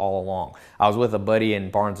nose all along. I was with a buddy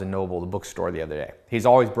in Barnes & Noble, the bookstore, the other day. He's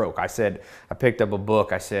always broke. I picked up a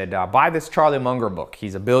book. I said, buy this Charlie Munger book.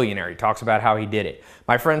 He's a billionaire. He talks about how he did it.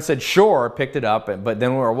 My friend said, sure, picked it up. But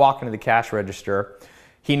then when we were walking to the cash register,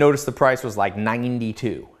 he noticed the price was like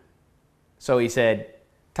 $92. So he said,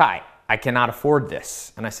 Ty, I cannot afford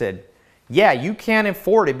this. And I said, yeah, you can't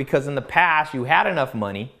afford it because in the past you had enough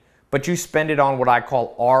money, but you spend it on what I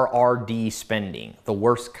call RRD spending, the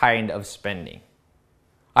worst kind of spending.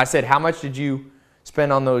 I said, how much did you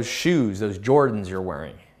spend on those shoes, those Jordans you're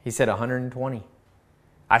wearing? He said, 120.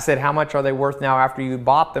 I said, how much are they worth now after you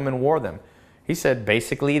bought them and wore them? He said,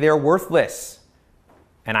 basically they're worthless.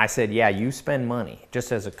 And I said, yeah, you spend money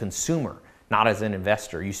just as a consumer, not as an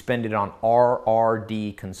investor. You spend it on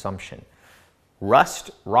RRD consumption.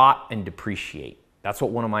 Rust, rot, and depreciate. That's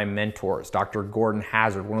what one of my mentors, Dr. Gordon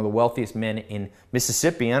Hazard, one of the wealthiest men in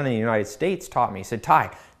Mississippi and in the United States, taught me. He said,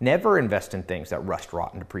 Ty, never invest in things that rust,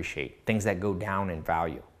 rot, and depreciate, things that go down in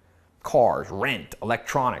value. Cars, rent,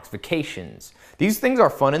 electronics, vacations. These things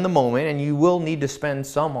are fun in the moment and you will need to spend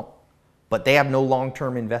some, but they have no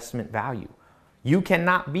long-term investment value. You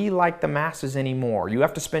cannot be like the masses anymore. You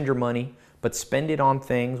have to spend your money, but spend it on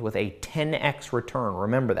things with a 10x return.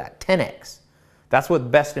 Remember that, 10x. That's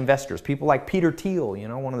what best investors, people like Peter Thiel,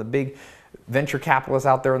 one of the big venture capitalists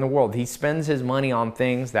out there in the world. He spends his money on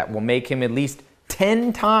things that will make him at least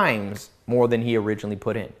 10 times more than he originally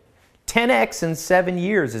put in. 10x in 7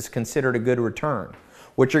 years is considered a good return.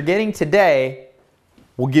 What you're getting today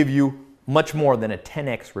will give you much more than a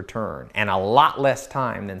 10x return and a lot less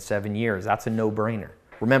time than 7 years. That's a no-brainer.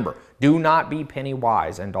 Remember, do not be penny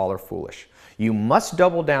wise and dollar foolish. You must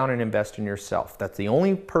double down and invest in yourself. That's the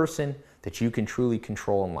only person that you can truly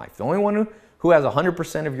control in life. The only one who has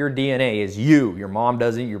 100% of your DNA is you. Your mom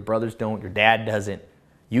doesn't, your brothers don't, your dad doesn't.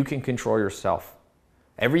 You can control yourself.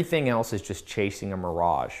 Everything else is just chasing a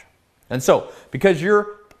mirage. And so, because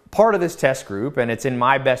you're part of this test group and it's in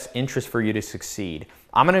my best interest for you to succeed,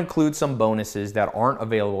 I'm going to include some bonuses that aren't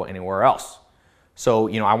available anywhere else. So,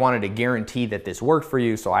 I wanted to guarantee that this worked for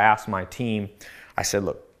you, so I asked my team, I said,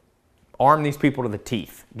 look, arm these people to the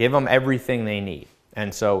teeth. Give them everything they need.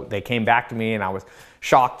 And so they came back to me and I was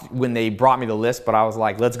shocked when they brought me the list, but I was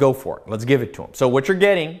like, let's go for it. Let's give it to them. So what you're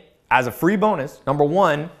getting as a free bonus, number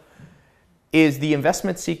one, is the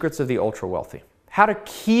investment secrets of the ultra wealthy. How to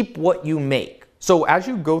keep what you make. So as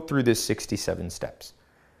you go through this 67 steps,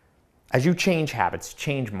 as you change habits,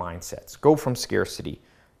 change mindsets, go from scarcity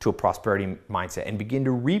to a prosperity mindset and begin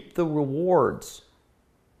to reap the rewards.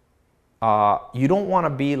 You don't want to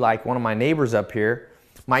be like one of my neighbors up here,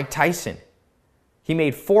 Mike Tyson. He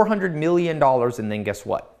made $400 million and then guess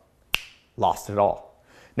what? Lost it all.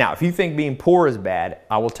 Now, if you think being poor is bad,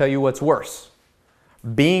 I will tell you what's worse.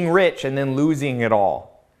 Being rich and then losing it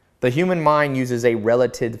all. The human mind uses a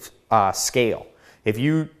relative scale. If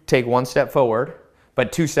you take one step forward,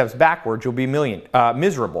 but 2 steps backwards, you'll be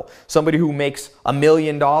miserable. Somebody who makes $1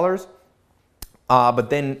 million, but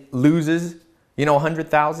then loses,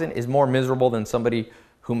 100,000 is more miserable than somebody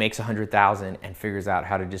who makes 100,000 and figures out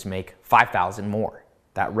how to just make 5,000 more.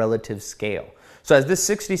 That relative scale. So as this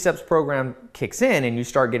 60 steps program kicks in and you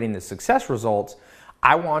start getting the success results,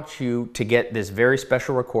 I want you to get this very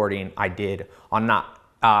special recording I did on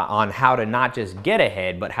how to not just get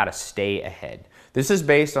ahead, but how to stay ahead. This is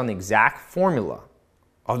based on the exact formula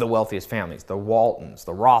of the wealthiest families, the Waltons,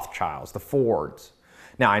 the Rothschilds, the Fords.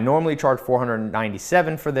 Now, I normally charge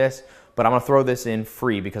 $497 for this, but I'm going to throw this in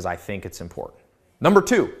free because I think it's important. Number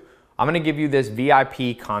 2, I'm going to give you this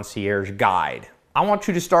VIP concierge guide. I want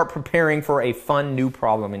you to start preparing for a fun new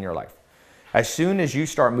problem in your life. As soon as you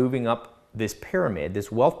start moving up this pyramid,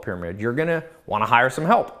 this wealth pyramid, you're going to want to hire some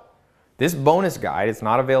help. This bonus guide, it's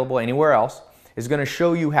not available anywhere else, is going to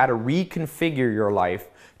show you how to reconfigure your life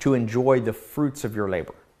to enjoy the fruits of your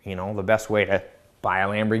labor. The best way to buy a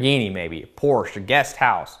Lamborghini, maybe a Porsche, a guest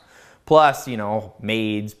house, plus,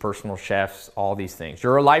 maids, personal chefs, all these things.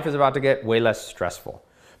 Your life is about to get way less stressful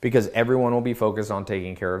because everyone will be focused on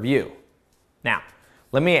taking care of you. Now,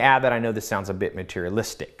 let me add that I know this sounds a bit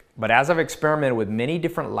materialistic, but as I've experimented with many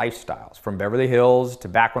different lifestyles, from Beverly Hills to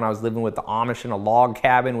back when I was living with the Amish in a log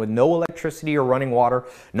cabin with no electricity or running water,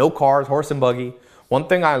 no cars, horse and buggy, one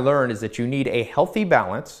thing I learned is that you need a healthy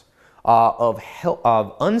balance of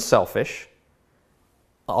unselfish,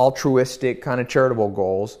 altruistic, kind of charitable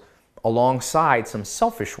goals alongside some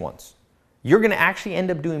selfish ones. You're going to actually end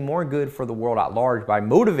up doing more good for the world at large by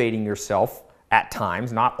motivating yourself at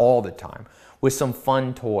times, not all the time, with some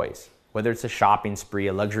fun toys, whether it's a shopping spree,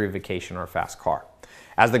 a luxury vacation, or a fast car.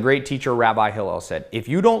 As the great teacher Rabbi Hillel said, if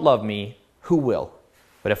you don't love me, who will?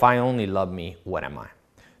 But if I only love me, what am I?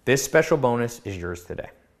 This special bonus is yours today.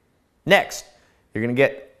 Next, you're going to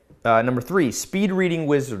get number 3, speed reading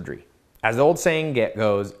wizardry. As the old saying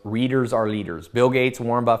goes, readers are leaders. Bill Gates,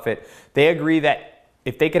 Warren Buffett, they agree that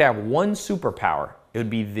if they could have one superpower, it would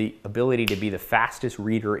be the ability to be the fastest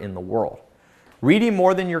reader in the world. Reading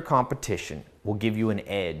more than your competition will give you an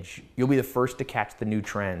edge. You'll be the first to catch the new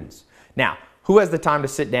trends. Now, who has the time to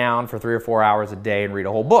sit down for 3 or 4 hours a day and read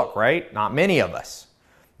a whole book, right? Not many of us.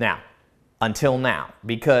 Now, until now,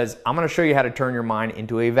 because I'm going to show you how to turn your mind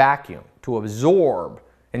into a vacuum, to absorb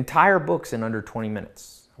entire books in under 20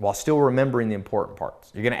 minutes while still remembering the important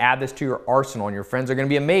parts. You're going to add this to your arsenal and your friends are going to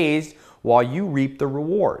be amazed while you reap the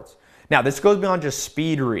rewards. Now, this goes beyond just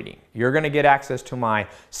speed reading. You're going to get access to my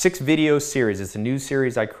 6-video series. It's a new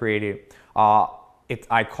series I created.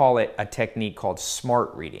 I call it a technique called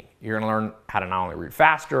smart reading. You're going to learn how to not only read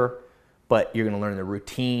faster, but you're going to learn the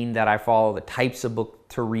routine that I follow, the types of book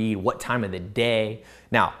to read, what time of the day.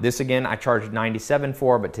 Now, this again, I charged $97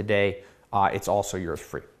 for, but today it's also yours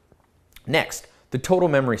free. Next, the total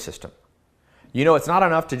memory system. It's not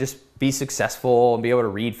enough to just be successful and be able to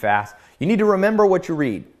read fast. You need to remember what you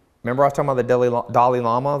read. Remember I was talking about the Dalai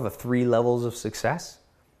Lama, the 3 levels of success?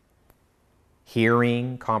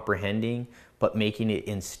 Hearing, comprehending, but making it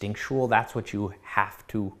instinctual. That's what you have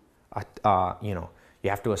to, You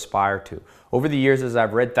have to aspire to. Over the years, as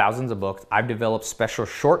I've read thousands of books, I've developed special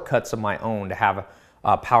shortcuts of my own to have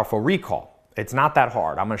a powerful recall. It's not that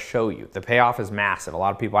hard. I'm going to show you. The payoff is massive. A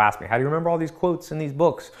lot of people ask me, how do you remember all these quotes in these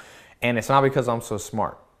books? And it's not because I'm so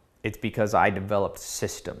smart. It's because I developed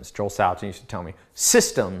systems. Joel Salatin used to tell me,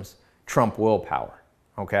 systems trump willpower,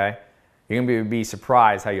 okay? You're going to be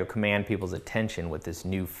surprised how you'll command people's attention with this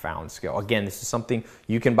newfound skill. Again, this is something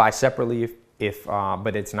you can buy separately,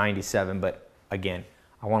 but it's $97. But again,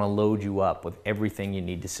 I want to load you up with everything you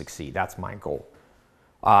need to succeed. That's my goal.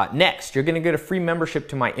 Next, you're going to get a free membership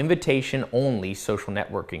to my invitation-only social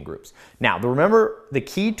networking groups. Now, remember, the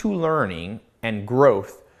key to learning and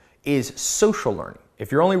growth is social learning.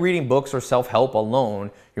 If you're only reading books or self-help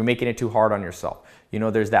alone, you're making it too hard on yourself. You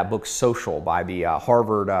know, there's that book, Social, by the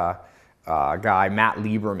Harvard guy, Matt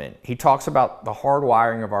Lieberman. He talks about the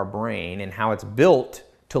hardwiring of our brain and how it's built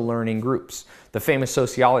to learning groups. The famous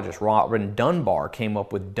sociologist, Robin Dunbar, came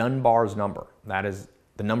up with Dunbar's number. That is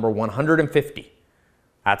the number 150.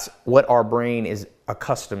 That's what our brain is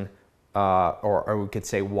accustomed, or we could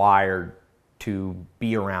say wired to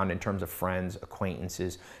be around in terms of friends,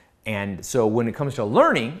 acquaintances. And so when it comes to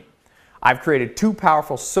learning, I've created 2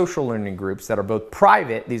 powerful social learning groups that are both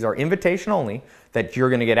private. These are invitation only that you're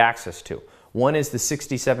going to get access to. One is the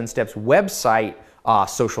 67 Steps website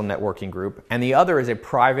social networking group, and the other is a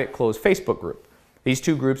private closed Facebook group. These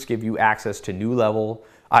 2 groups give you access to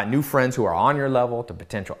new friends who are on your level, to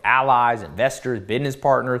potential allies, investors, business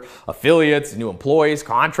partners, affiliates, new employees,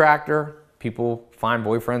 contractor, people find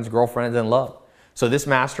boyfriends, girlfriends, and love. So this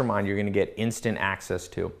mastermind, you're going to get instant access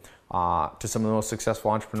to some of the most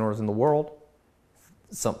successful entrepreneurs in the world.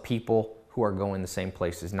 Some people who are going the same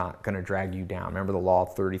place is not going to drag you down. Remember the law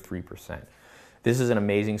of 33%. This is an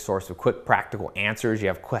amazing source of quick, practical answers. You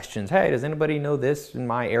have questions. Hey, does anybody know this in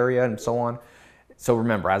my area, and so on. So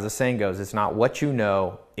remember, as the saying goes, it's not what you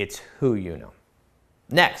know, it's who you know.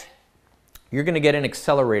 Next, you're going to get an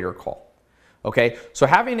accelerator call. Okay, so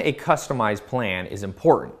having a customized plan is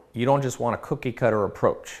important. You don't just want a cookie cutter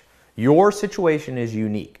approach. Your situation is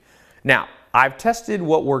unique. Now, I've tested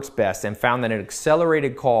what works best and found that an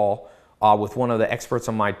accelerated call with one of the experts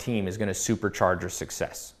on my team is going to supercharge your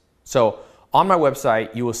success. So on my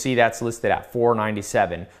website, you will see that's listed at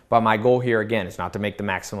 $497, but my goal here again is not to make the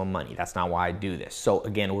maximum money. That's not why I do this. So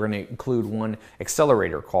again, we're going to include one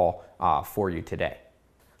accelerator call for you today.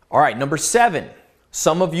 All right, number 7.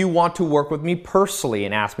 Some of you want to work with me personally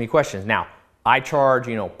and ask me questions. Now, I charge,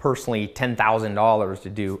 personally $10,000 to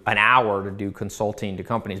do an hour to do consulting to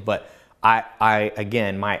companies, but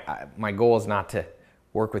again, my goal is not to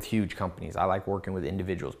work with huge companies. I like working with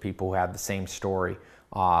individuals, people who have the same story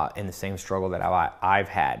and the same struggle that I've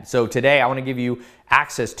had. So today I want to give you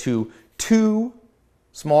access to 2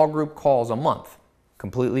 small group calls a month,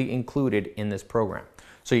 completely included in this program.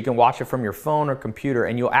 So you can watch it from your phone or computer,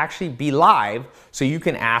 and you'll actually be live so you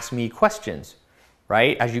can ask me questions,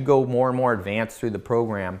 right? As you go more and more advanced through the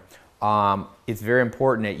program, it's very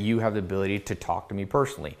important that you have the ability to talk to me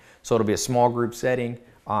personally. So it'll be a small group setting.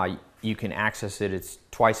 You can access it. It's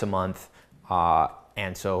twice a month.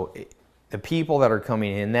 And so the people that are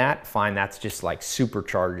coming in that find that's just like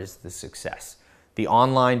supercharges the success. The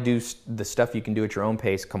online the stuff you can do at your own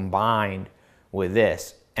pace combined with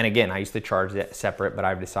this. And again, I used to charge that separate, but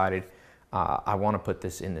I've decided I want to put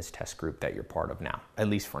this in this test group that you're part of now, at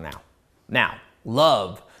least for now. Now,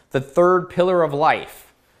 love, the 3rd pillar of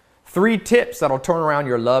life. 3 tips that'll turn around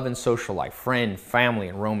your love and social life, friend, family,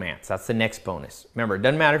 and romance. That's the next bonus. Remember, it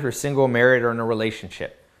doesn't matter if you're single, married, or in a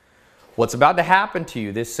relationship. What's about to happen to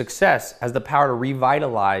you, this success, has the power to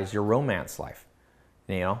revitalize your romance life.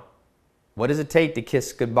 What does it take to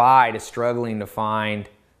kiss goodbye to struggling to find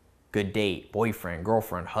good date, boyfriend,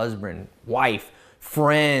 girlfriend, husband, wife,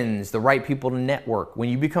 friends, the right people to network? When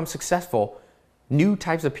you become successful, new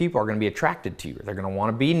types of people are going to be attracted to you. They're going to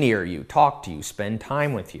want to be near you, talk to you, spend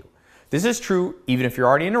time with you. This is true even if you're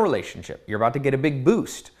already in a relationship. You're about to get a big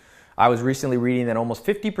boost. I was recently reading that almost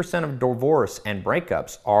 50% of divorce and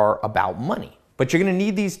breakups are about money. But you're going to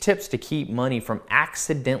need these tips to keep money from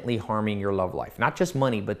accidentally harming your love life. Not just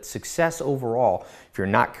money, but success overall. If you're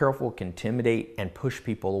not careful, it can intimidate and push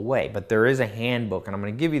people away. But there is a handbook, and I'm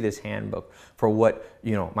going to give you this handbook for what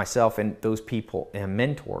myself and those people and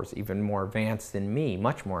mentors, even more advanced than me,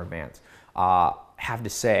 much more advanced, have to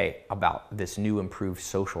say about this new improved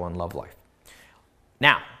social and love life.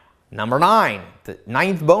 Now, number 9, the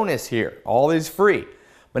 9th bonus here. All is free. I'm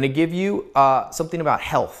going to give you something about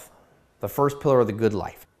health. The 1st pillar of the good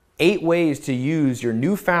life. 8 ways to use your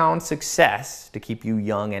newfound success to keep you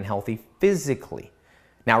young and healthy physically.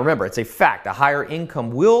 Now remember, it's a fact. A higher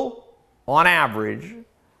income will, on average,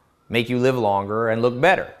 make you live longer and look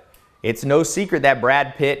better. It's no secret that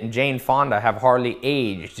Brad Pitt and Jane Fonda have hardly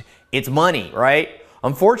aged. It's money, right?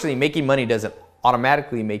 Unfortunately, making money doesn't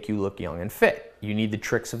automatically make you look young and fit. You need the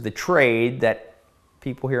tricks of the trade that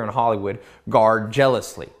people here in Hollywood guard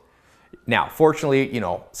jealously. Now, fortunately,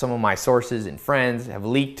 some of my sources and friends have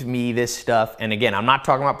leaked me this stuff. And again, I'm not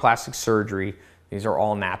talking about plastic surgery. These are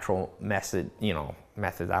all natural methods.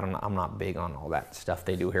 I'm not big on all that stuff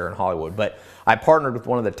they do here in Hollywood. But I partnered with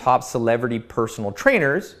one of the top celebrity personal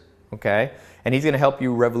trainers, okay? And he's going to help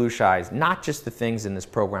you revolutionize not just the things in this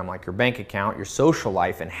program like your bank account, your social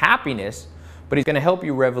life, and happiness, but he's going to help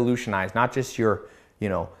you revolutionize not just your,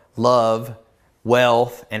 love,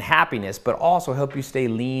 wealth, and happiness, but also help you stay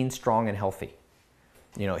lean, strong, and healthy.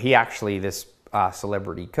 He actually, this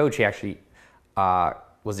celebrity coach, he actually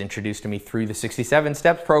was introduced to me through the 67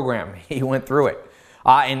 Steps program. He went through it.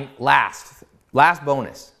 And last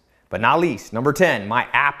bonus, but not least, number 10, my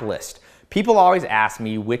app list. People always ask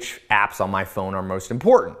me which apps on my phone are most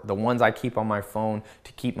important. The ones I keep on my phone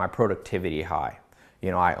to keep my productivity high.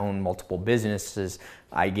 I own multiple businesses.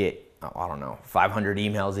 I get, 500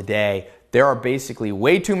 emails a day. There are basically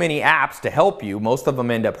way too many apps to help you. Most of them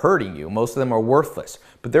end up hurting you. Most of them are worthless.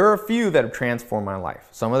 But there are a few that have transformed my life.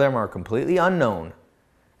 Some of them are completely unknown.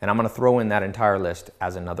 And I'm going to throw in that entire list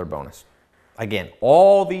as another bonus. Again,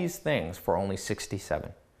 all these things for only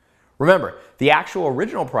 $67. Remember, the actual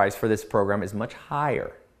original price for this program is much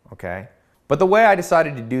higher, okay? But the way I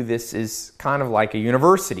decided to do this is kind of like a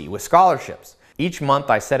university with scholarships. Each month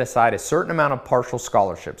I set aside a certain amount of partial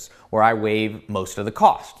scholarships where I waive most of the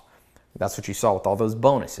cost. That's what you saw with all those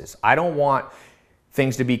bonuses. I don't want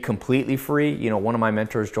things to be completely free. One of my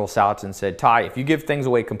mentors, Joel Salatin, said, Ty, if you give things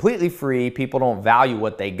away completely free, people don't value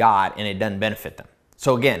what they got and it doesn't benefit them.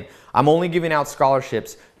 So again, I'm only giving out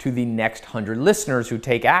scholarships to the next 100 listeners who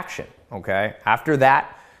take action, okay? After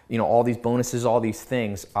that, all these bonuses, all these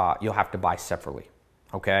things, you'll have to buy separately,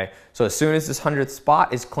 okay? So as soon as this 100th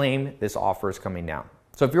spot is claimed, this offer is coming down.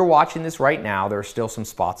 So if you're watching this right now, there are still some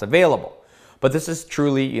spots available. But this is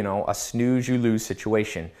truly, a snooze you lose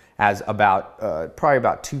situation, as probably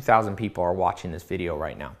about 2,000 people are watching this video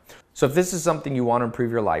right now. So if this is something you want to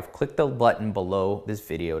improve your life, click the button below this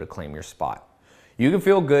video to claim your spot. You can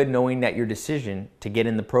feel good knowing that your decision to get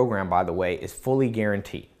in the program, by the way, is fully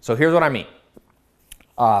guaranteed. So here's what I mean.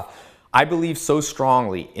 I believe so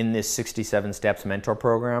strongly in this 67 Steps Mentor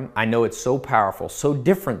Program. I know it's so powerful, so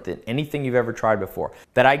different than anything you've ever tried before,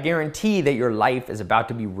 that I guarantee that your life is about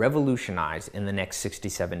to be revolutionized in the next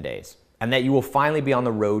 67 days, and that you will finally be on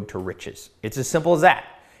the road to riches. It's as simple as that.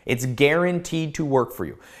 It's guaranteed to work for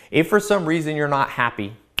you. If for some reason you're not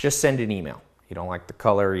happy, just send an email. You don't like the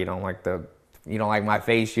color, you don't like my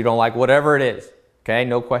face, you don't like whatever it is, okay?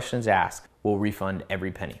 No questions asked. We'll refund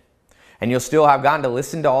every penny. And you'll still have gotten to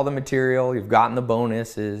listen to all the material, you've gotten the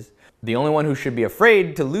bonuses. The only one who should be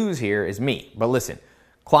afraid to lose here is me. But listen,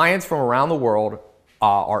 clients from around the world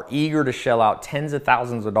are eager to shell out tens of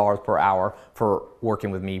thousands of dollars per hour for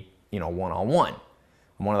working with me, one-on-one.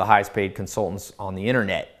 I'm one of the highest paid consultants on the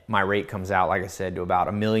internet. My rate comes out, like I said, to about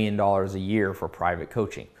 $1 million a year for private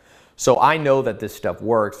coaching. So I know that this stuff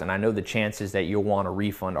works, and I know the chances that you'll want a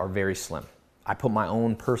refund are very slim. I put my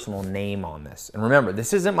own personal name on this. And remember,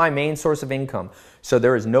 this isn't my main source of income, so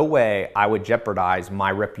there is no way I would jeopardize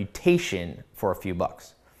my reputation for a few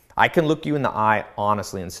bucks. I can look you in the eye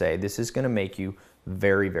honestly and say, this is going to make you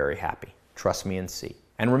very, very happy. Trust me and see.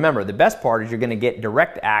 And remember, the best part is you're going to get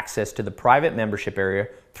direct access to the private membership area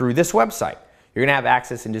through this website. You're going to have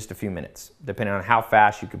access in just a few minutes, depending on how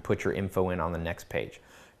fast you can put your info in on the next page.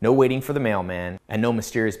 No waiting for the mailman, and no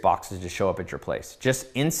mysterious boxes to show up at your place. Just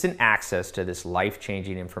instant access to this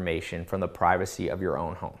life-changing information from the privacy of your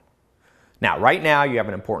own home. Now, right now, you have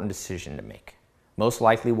an important decision to make. Most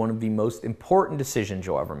likely one of the most important decisions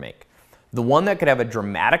you'll ever make. The one that could have a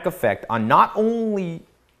dramatic effect on not only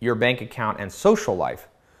your bank account and social life,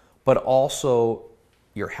 but also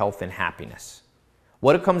your health and happiness.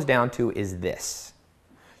 What it comes down to is this.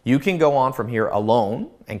 You can go on from here alone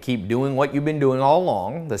and keep doing what you've been doing all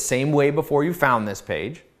along, the same way before you found this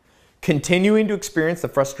page, continuing to experience the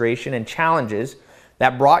frustration and challenges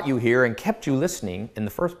that brought you here and kept you listening in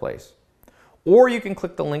the first place. Or you can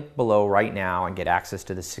click the link below right now and get access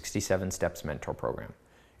to the 67 Steps Mentor Program.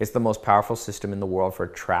 It's the most powerful system in the world for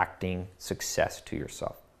attracting success to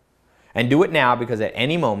yourself. And do it now, because at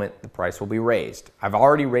any moment the price will be raised. I've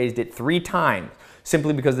already raised it 3 times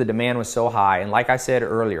simply because the demand was so high. And like I said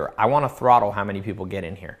earlier, I want to throttle how many people get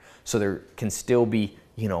in here so there can still be,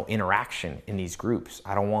 interaction in these groups.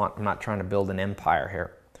 I'm not trying to build an empire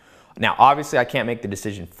here. Now, obviously I can't make the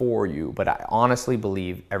decision for you, but I honestly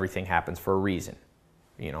believe everything happens for a reason.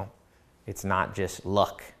 It's not just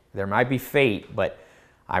luck. There might be fate, but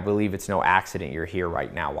I believe it's no accident you're here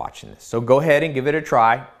right now watching this. So go ahead and give it a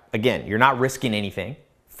try. Again, you're not risking anything,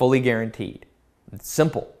 fully guaranteed. It's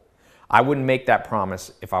simple. I wouldn't make that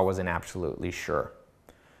promise if I wasn't absolutely sure.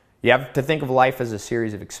 You have to think of life as a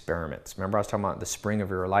series of experiments. Remember I was talking about the spring of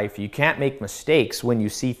your life? You can't make mistakes when you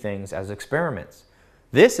see things as experiments.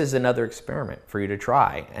 This is another experiment for you to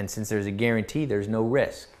try, and since there's a guarantee, there's no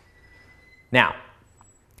risk. Now,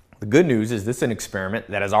 the good news is this is an experiment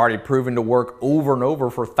that has already proven to work over and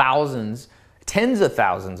over for thousands, tens of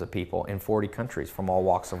thousands of people in 40 countries from all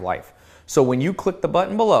walks of life. So when you click the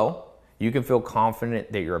button below, you can feel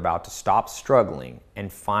confident that you're about to stop struggling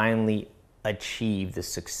and finally achieve the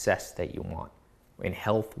success that you want in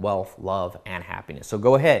health, wealth, love, and happiness. So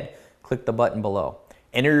go ahead, click the button below.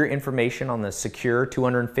 Enter your information on the secure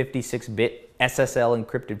 256-bit SSL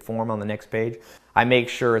encrypted form on the next page. I make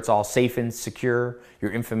sure it's all safe and secure.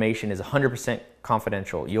 Your information is 100%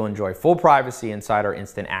 confidential. You'll enjoy full privacy inside our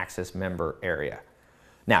instant access member area.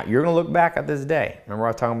 Now, you're gonna look back at this day. Remember I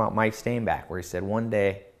was talking about Mike Steinbach, where he said, one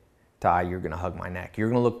day, Ty, you're gonna hug my neck. You're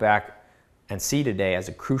gonna look back and see today as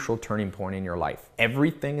a crucial turning point in your life.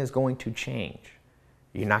 Everything is going to change.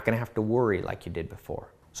 You're not gonna have to worry like you did before.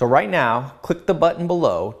 So right now, click the button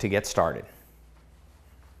below to get started.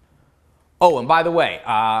 Oh, and by the way,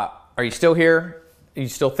 are you still here? Are you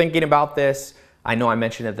still thinking about this? I know I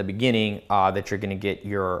mentioned at the beginning that you're gonna get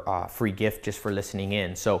your free gift just for listening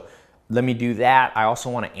in. So let me do that. I also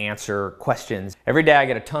wanna answer questions. Every day I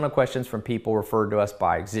get a ton of questions from people referred to us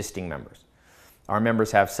by existing members. Our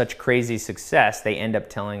members have such crazy success, they end up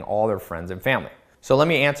telling all their friends and family. So let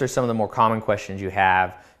me answer some of the more common questions you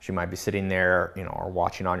have. You might be sitting there, or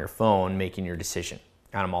watching on your phone, making your decision.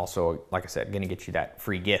 And I'm also, like I said, gonna get you that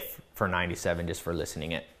free gift for $97 just for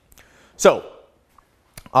listening in. So,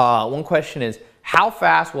 one question is, how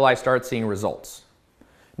fast will I start seeing results?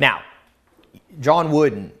 Now, John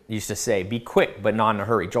Wooden used to say, be quick, but not in a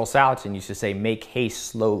hurry. Joel Salatin used to say, make haste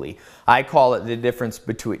slowly. I call it the difference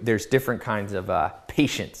between, there's different kinds of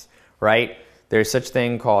patience, right? There's such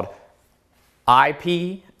thing called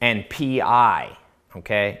IP and PI.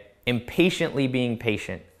 Okay, impatiently being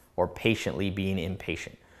patient or patiently being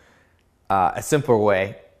impatient. A simpler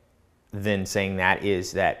way than saying that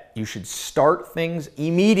is that you should start things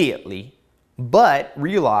immediately, but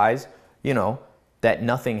realize, that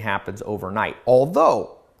nothing happens overnight.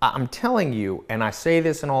 Although, I'm telling you, and I say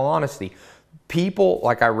this in all honesty, people,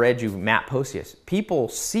 like I read you, Matt Posius, people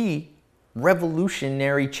see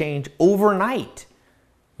revolutionary change overnight.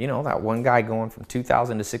 That one guy going from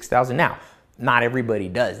 2,000 to 6,000. Now, not everybody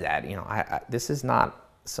does that. This is not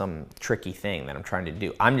some tricky thing that I'm trying to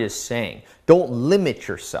do. I'm just saying, don't limit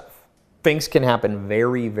yourself. Things can happen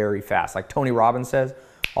very, very fast. Like Tony Robbins says,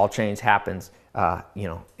 all change happens,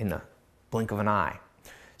 in the blink of an eye.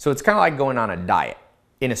 So it's kind of like going on a diet.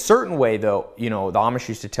 In a certain way, though, the Amish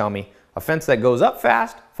used to tell me, a fence that goes up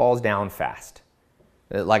fast falls down fast.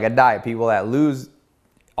 Like a diet, people that lose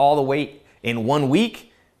all the weight in 1 week,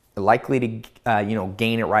 likely to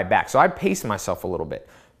gain it right back. So I pace myself a little bit.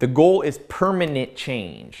 The goal is permanent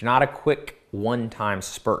change, not a quick one-time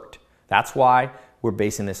spurt. That's why we're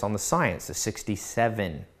basing this on the science, the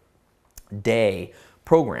 67-day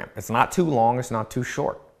program. It's not too long, it's not too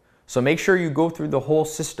short. So make sure you go through the whole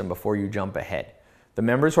system before you jump ahead. The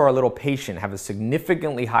members who are a little patient have a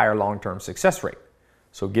significantly higher long-term success rate.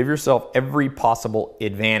 So give yourself every possible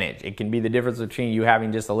advantage. It can be the difference between you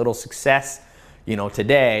having just a little success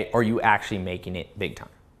today, or you actually making it big time.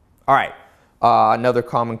 All right, another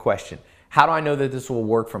common question. How do I know that this will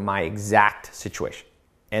work for my exact situation?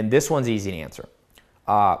 And this one's easy to answer.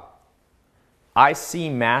 I see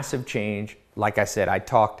massive change. Like I said, I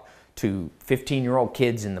talked to 15-year-old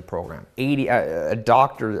kids in the program. A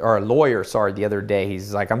doctor, or a lawyer, the other day.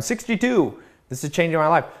 He's like, I'm 62. This is changing my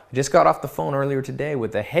life. I just got off the phone earlier today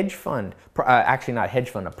with a hedge fund, actually not hedge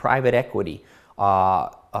fund, a private equity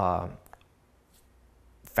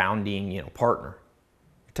founding partner.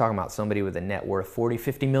 You're talking about somebody with a net worth $40,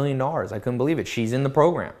 $50 million. I couldn't believe it. She's in the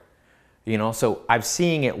program. So I'm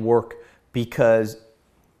seeing it work because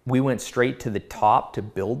we went straight to the top to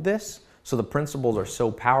build this. So the principles are so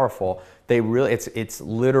powerful. It's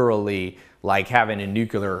literally like having a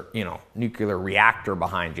nuclear reactor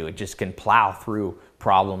behind you. It just can plow through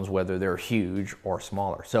problems, whether they're huge or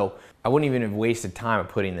smaller. So I wouldn't even have wasted time of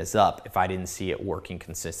putting this up if I didn't see it working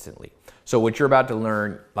consistently. So what you're about to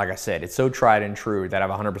learn, like I said, it's so tried and true that I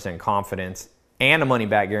have 100% confidence and a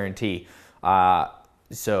money-back guarantee. After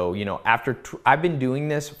I've been doing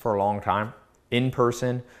this for a long time, in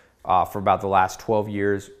person, for about the last 12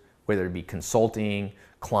 years, whether it be consulting,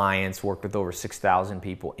 clients, worked with over 6,000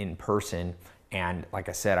 people in person. And like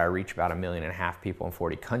I said, I reach about 1.5 million people in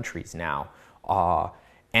 40 countries now.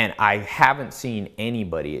 And I haven't seen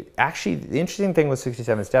anybody. Actually, the interesting thing with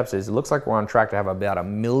 67 Steps is it looks like we're on track to have about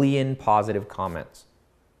 1 million positive comments.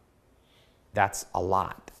 That's a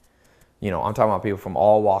lot. You know, I'm talking about people from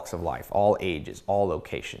all walks of life, all ages, all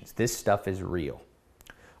locations. This stuff is real.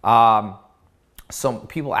 Some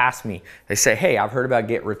people ask me, they say, hey, I've heard about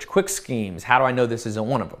get-rich-quick schemes. How do I know this isn't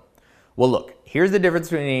one of them? Well, look, here's the difference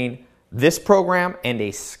between this program and a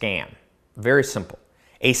scam. Very simple.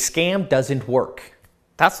 A scam doesn't work.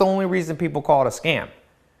 That's the only reason people call it a scam.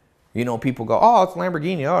 You know, people go, oh, it's a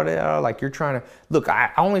Lamborghini. Oh, like you're trying to... Look,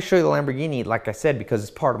 I only show you the Lamborghini, like I said, because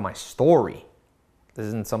it's part of my story. This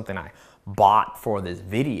isn't something I bought for this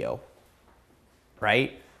video,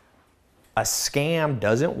 right? A scam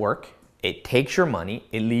doesn't work. It takes your money.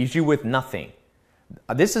 It leaves you with nothing.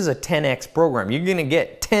 This is a 10x program. You're going to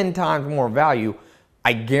get 10 times more value,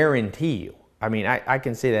 I guarantee you. I mean, I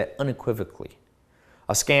can say that unequivocally.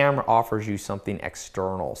 A scam offers you something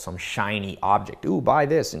external, some shiny object. Ooh, buy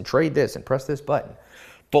this and trade this and press this button.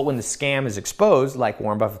 But when the scam is exposed, like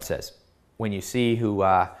Warren Buffett says, when you see who,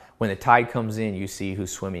 when the tide comes in, you see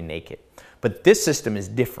who's swimming naked. But this system is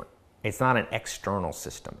different. It's not an external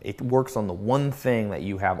system. It works on the one thing that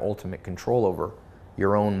you have ultimate control over,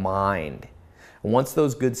 your own mind. And once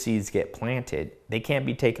those good seeds get planted, they can't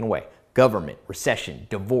be taken away. Government, recession,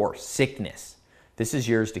 divorce, sickness. This is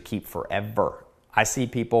yours to keep forever. I see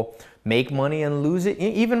people make money and lose it.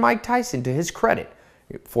 Even Mike Tyson, to his credit,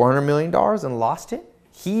 $400 million and lost it.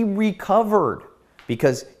 He recovered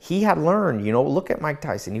because he had learned, you know, look at Mike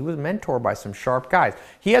Tyson. He was mentored by some sharp guys.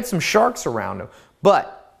 He had some sharks around him.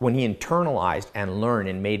 But when he internalized and learned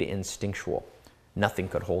and made it instinctual, nothing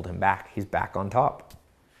could hold him back. He's back on top.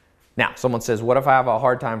 Now, someone says, what if I have a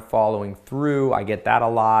hard time following through? I get that a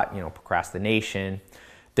lot, you know, procrastination.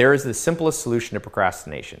 There is the simplest solution to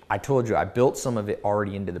procrastination. I told you I built some of it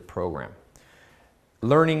already into the program.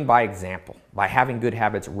 Learning by example, by having good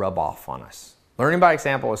habits rub off on us. Learning by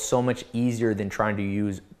example is so much easier than trying to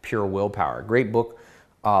use pure willpower. Great book,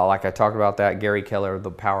 like I talked about that, Gary Keller, The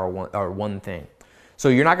Power of One Thing. So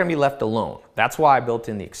you're not going to be left alone. That's why I built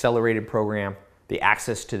in the accelerated program, the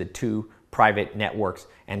access to the 2 private networks,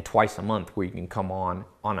 and twice a month where you can come on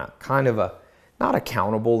a kind of a, not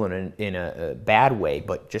accountable in a bad way,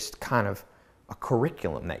 but just kind of a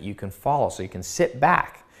curriculum that you can follow so you can sit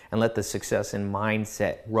back and let the success and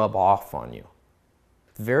mindset rub off on you.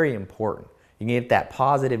 It's very important. You can get that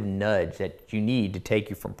positive nudge that you need to take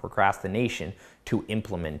you from procrastination to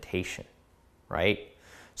implementation, right?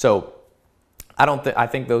 So I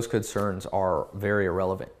think those concerns are very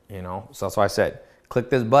irrelevant, you know? So that's why I said, click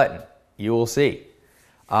this button, you will see.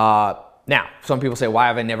 Now, some people say, why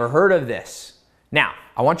have I never heard of this? Now,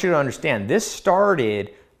 I want you to understand, this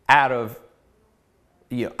started out of,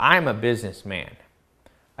 you know, I'm a businessman.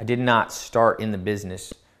 I did not start in the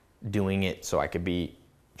business doing it so I could be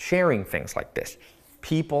sharing things like this.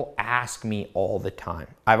 People ask me all the time.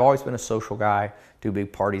 I've always been a social guy, do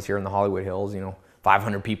big parties here in the Hollywood Hills, you know,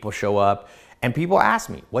 500 people show up. And people ask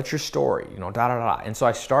me, what's your story? You know, da, da, da. And so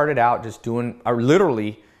I started out just doing,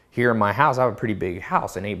 literally here in my house, I have a pretty big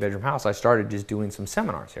house, an 8-bedroom house. I started just doing some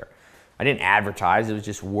seminars here. I didn't advertise, it was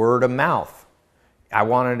just word of mouth. I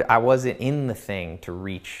wasn't in the thing to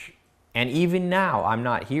reach. And even now, I'm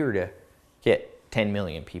not here to get 10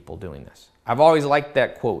 million people doing this. I've always liked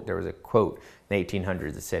that quote. There was a quote in the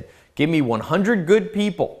 1800s that said, give me 100 good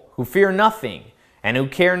people who fear nothing and who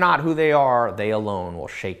care not who they are, they alone will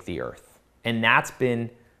shake the earth. And that's been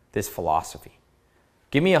this philosophy.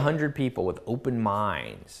 Give me 100 people with open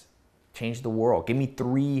minds, change the world. Give me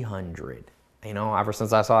 300. You know, ever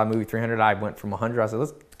since I saw that movie 300, I went from 100, I said,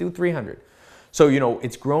 let's do 300. So, you know,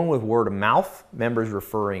 it's grown with word of mouth, members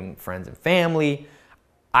referring friends and family.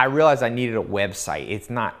 I realized I needed a website. It's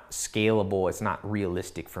not scalable. It's not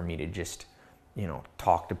realistic for me to just, you know,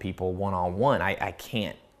 talk to people one-on-one. I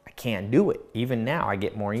can't do it. Even now, I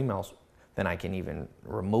get more emails than I can even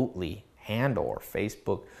remotely handle, or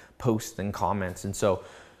Facebook posts and comments. And so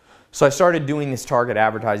I started doing this target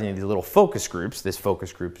advertising in these little focus groups. This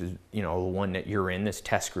focus group is, you know, the one that you're in, this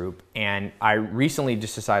test group. And I recently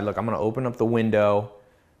just decided, look, I'm going to open up the window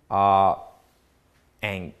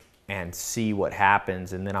and see what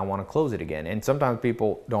happens, and then I want to close it again. And sometimes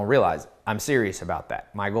people don't realize I'm serious about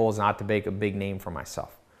that. My goal is not to make a big name for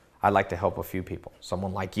myself. I'd like to help a few people,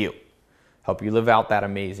 someone like you, help you live out that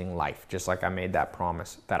amazing life, just like I made that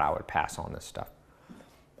promise that I would pass on this stuff.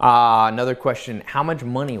 Another question, how much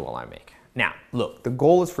money will I make? Now, look, the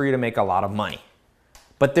goal is for you to make a lot of money,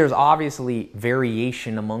 but there's obviously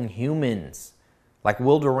variation among humans. Like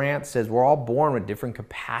Will Durant says, we're all born with different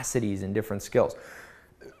capacities and different skills.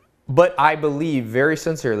 But I believe very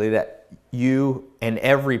sincerely that you and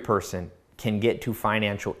every person can get to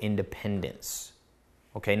financial independence.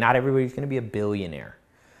 Okay, not everybody's going to be a billionaire.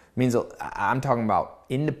 It means I'm talking about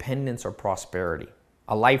independence or prosperity.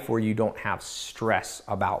 A life where you don't have stress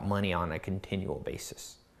about money on a continual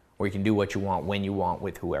basis. Where you can do what you want, when you want,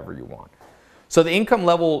 with whoever you want. So the income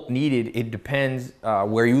level needed, it depends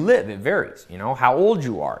where you live. It varies, you know, how old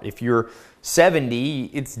you are. If you're 70,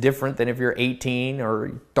 it's different than if you're 18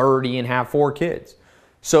 or 30 and have 4 kids.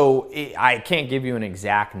 So I can't give you an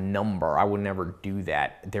exact number. I would never do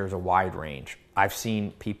that. There's a wide range. I've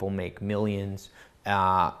seen people make millions,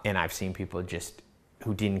 and I've seen people just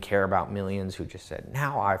who didn't care about millions, who just said,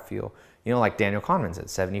 now I feel, you know, like Daniel Kahneman said,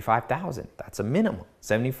 75,000. That's a minimum.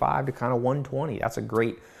 75 to kind of 120. That's a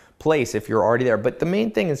great place if you're already there. But the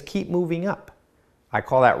main thing is keep moving up. I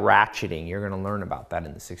call that ratcheting. You're going to learn about that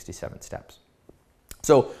in the 67 steps.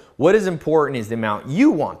 So what is important is the amount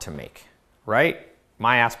you want to make, right?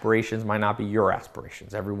 My aspirations might not be your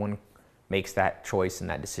aspirations. Everyone makes that choice and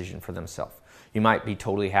that decision for themselves. You might be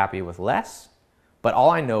totally happy with less, but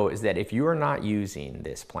all I know is that if you are not using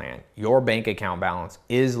this plan, your bank account balance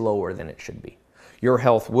is lower than it should be. Your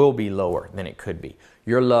health will be lower than it could be.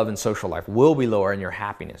 Your love and social life will be lower, and your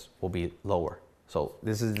happiness will be lower. So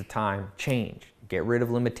this is the time, change. Get rid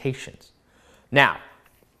of limitations. Now,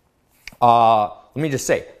 let me just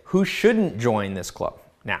say, who shouldn't join this club?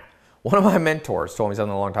 Now, one of my mentors told me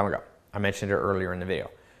something a long time ago. I mentioned it earlier in the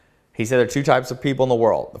video. He said there are 2 types of people in the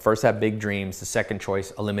world. The first have big dreams. The second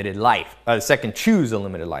choose a limited life.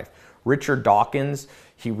 Richard Dawkins,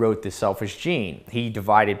 he wrote The Selfish Gene. He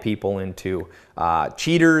divided people into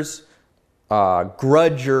cheaters,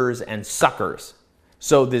 grudgers, and suckers.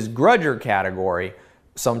 So this grudger category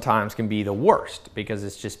sometimes can be the worst because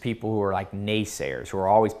it's just people who are like naysayers, who are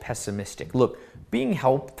always pessimistic. Look, being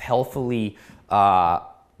healthily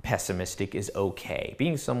pessimistic is okay.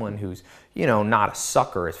 Being someone who's, you know, not a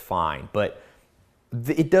sucker is fine, but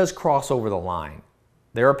it does cross over the line.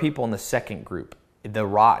 There are people in the second group, the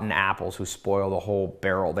rotten apples, who spoil the whole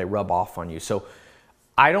barrel. They rub off on you. So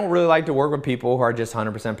I don't really like to work with people who are just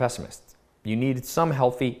 100% pessimists. You need some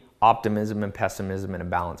healthy optimism and pessimism in a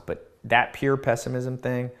balance, but that pure pessimism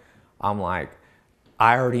thing, I'm like,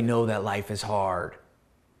 I already know that life is hard.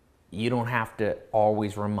 You don't have to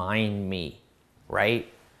always remind me,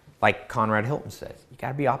 right? Like Conrad Hilton says, you got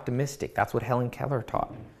to be optimistic. That's what Helen Keller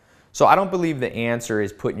taught. So I don't believe the answer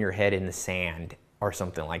is putting your head in the sand or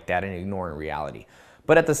something like that and ignoring reality.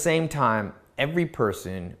 But at the same time, every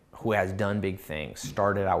person who has done big things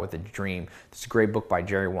started out with a dream. It's a great book by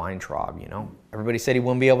Jerry Weintraub, you know. Everybody said he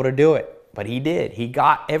wouldn't be able to do it, but he did. He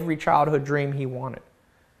got every childhood dream he wanted.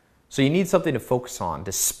 So you need something to focus on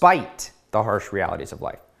despite the harsh realities of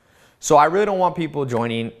life. So I really don't want people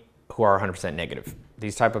joining who are 100% negative.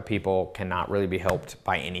 These type of people cannot really be helped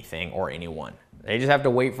by anything or anyone. They just have to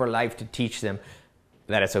wait for life to teach them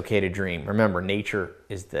that it's okay to dream. Remember, nature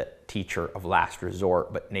is the teacher of last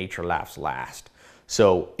resort, but nature laughs last.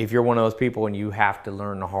 So if you're one of those people and you have to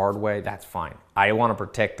learn the hard way, that's fine. I want to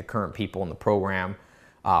protect the current people in the program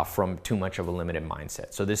from too much of a limited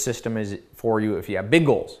mindset. So this system is for you if you have big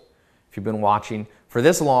goals. If you've been watching for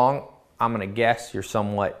this long, I'm going to guess you're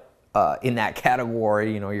somewhat in that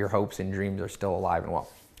category. You know, your hopes and dreams are still alive and well.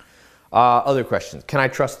 Other questions. Can I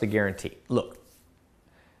trust the guarantee? Look,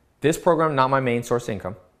 this program, not my main source of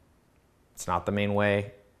income. It's not the main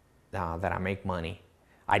way that I make money.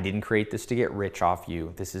 I didn't create this to get rich off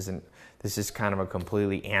you. This is kind of a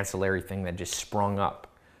completely ancillary thing that just sprung up.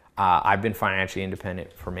 I've been financially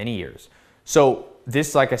independent for many years. So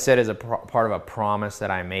this, like I said, is a part of a promise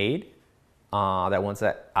that I made, that once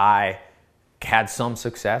that I had some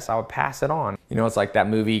success, I would pass it on. You know, it's like that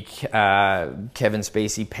movie, Kevin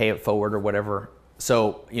Spacey, Pay It Forward or whatever.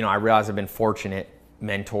 So, you know, I realized I've been fortunate.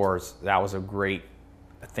 Mentors, that was a great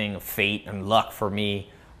thing of fate and luck for me.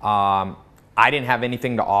 I didn't have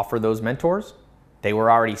anything to offer those mentors. They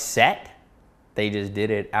were already set. They just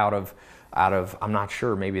did it out of, I'm not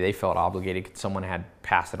sure, maybe they felt obligated because someone had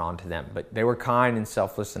passed it on to them. But they were kind and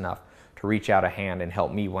selfless enough to reach out a hand and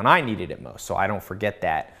help me when I needed it most. So I don't forget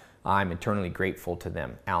that. I'm eternally grateful to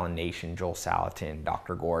them. Alan Nation, Joel Salatin,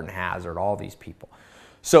 Dr. Gordon Hazard, all these people.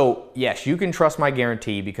 So yes, you can trust my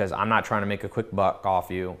guarantee because I'm not trying to make a quick buck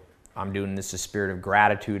off you. I'm doing this in a spirit of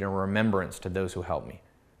gratitude and remembrance to those who helped me.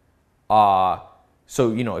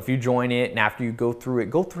 So, you know, if you join it and after you go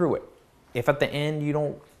through it. If at the end you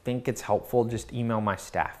don't think it's helpful, just email my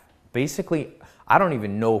staff. Basically, I don't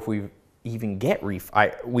even know if we even get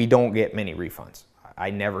we don't get many refunds.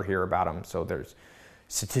 I never hear about them. So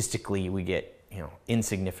statistically we get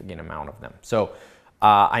insignificant amount of them. So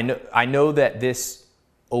I know that this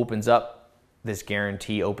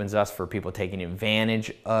guarantee opens us for people taking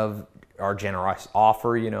advantage of our generous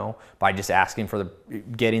offer, by just asking for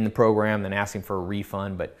getting the program, then asking for a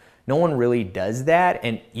refund. But no one really does that.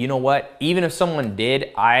 And you know what? Even if someone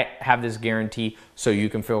did, I have this guarantee so you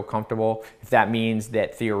can feel comfortable. If that means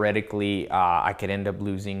that theoretically I could end up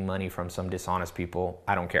losing money from some dishonest people,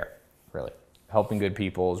 I don't care, really. Helping good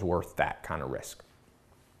people is worth that kind of risk.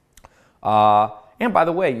 And by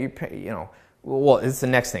the way, well, it's the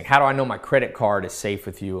next thing. How do I know my credit card is safe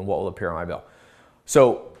with you and what will appear on my bill?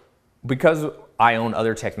 So because I own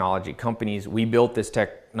other technology companies, we built this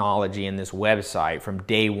technology and this website from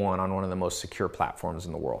day one on one of the most secure platforms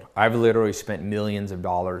in the world. I've literally spent millions of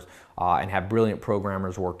dollars and have brilliant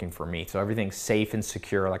programmers working for me. So everything's safe and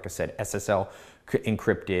secure. Like I said, SSL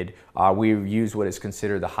encrypted. We use what is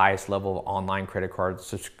considered the highest level of online credit card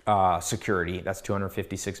security. That's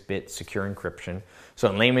 256-bit secure encryption. So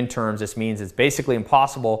in layman terms, this means it's basically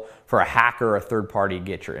impossible for a hacker or a third party to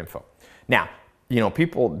get your info. Now,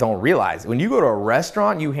 people don't realize when you go to a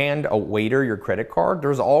restaurant, you hand a waiter your credit card,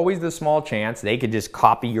 there's always the small chance they could just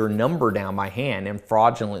copy your number down by hand and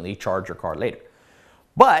fraudulently charge your card later.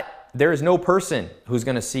 But there is no person who's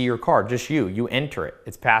going to see your card, just you. You enter it.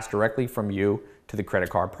 It's passed directly from you to the credit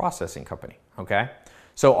card processing company, okay?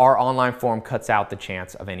 So our online form cuts out the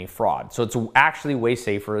chance of any fraud. So it's actually way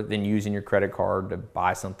safer than using your credit card to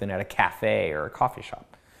buy something at a cafe or a coffee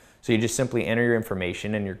shop. So you just simply enter your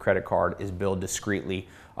information and your credit card is billed discreetly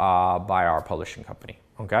by our publishing company,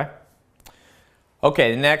 okay?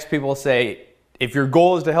 Okay, next people say, if your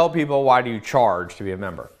goal is to help people, why do you charge to be a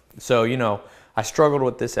member? So, I struggled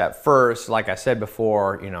with this at first. Like I said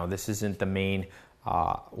before, this isn't the main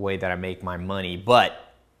way that I make my money.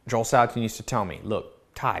 But Joel Salatin used to tell me,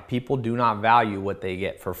 look, Ty, people do not value what they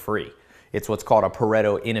get for free. It's what's called a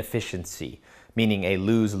Pareto inefficiency, meaning a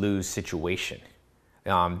lose-lose situation.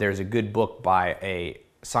 There's a good book by a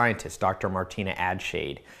scientist, Dr. Martina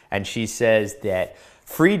Adshade, and she says that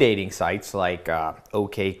free dating sites like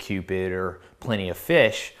OkCupid or Plenty of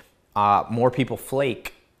Fish, more people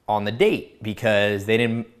flake on the date because they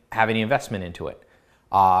didn't have any investment into it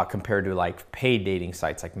compared to like paid dating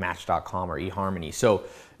sites like Match.com or eHarmony. So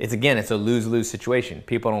it's a lose-lose situation.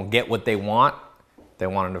 People don't get what they want. They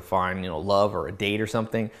wanted to find love or a date or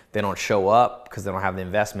something. They don't show up because they don't have the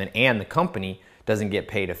investment, and the company doesn't get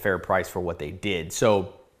paid a fair price for what they did.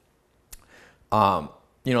 So,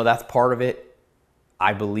 that's part of it.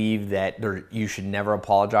 I believe that you should never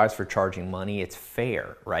apologize for charging money. It's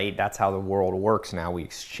fair, right? That's how the world works now. We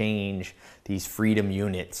exchange these freedom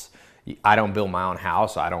units. I don't build my own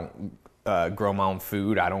house. I don't grow my own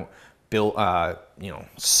food. I don't build,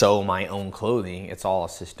 sew my own clothing. It's all a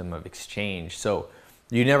system of exchange. So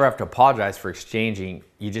you never have to apologize for exchanging.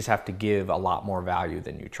 You just have to give a lot more value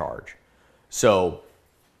than you charge. So,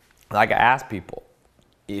 like I ask people,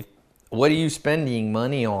 what are you spending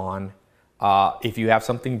money on? If you have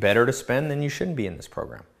something better to spend, then you shouldn't be in this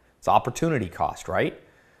program. It's opportunity cost, right?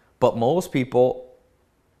 But most people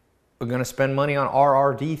are going to spend money on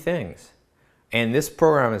RRD things. And this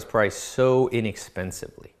program is priced so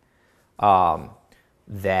inexpensively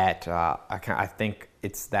that I think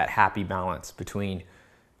it's that happy balance between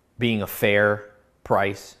being a fair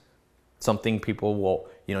price, something people will,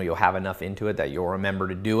 you'll have enough into it that you'll remember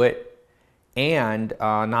to do it, and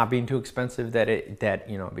not being too expensive that it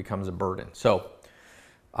becomes a burden. So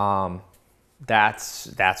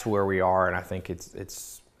that's where we are, and I think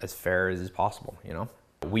it's as fair as is possible.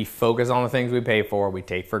 We focus on the things we pay for. We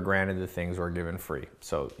take for granted the things we're given free.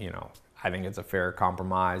 So I think it's a fair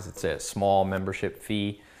compromise. It's a small membership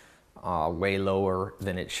fee, way lower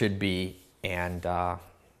than it should be, and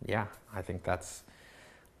yeah, I think that's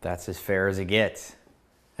as fair as it gets.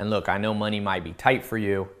 And look, I know money might be tight for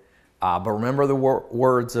you, but remember the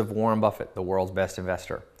words of Warren Buffett, the world's best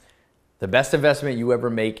investor. The best investment you ever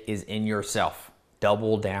make is in yourself.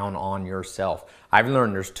 Double down on yourself. I've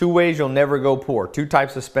learned there's 2 ways you'll never go poor, 2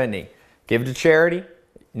 types of spending. Give to charity.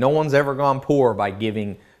 No one's ever gone poor by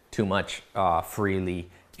giving too much freely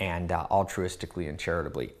and altruistically and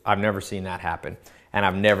charitably. I've never seen that happen. And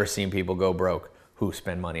I've never seen people go broke who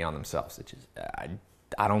spend money on themselves.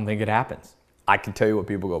 I don't think it happens. I can tell you what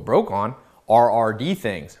people go broke on. RRD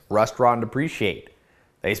things, restaurant depreciate.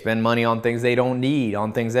 They spend money on things they don't need,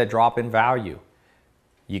 on things that drop in value.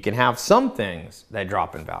 You can have some things that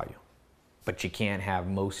drop in value, but you can't have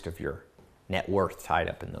most of your net worth tied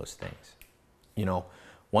up in those things.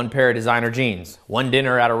 1 pair of designer jeans, 1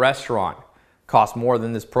 dinner at a restaurant costs more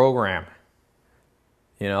than this program.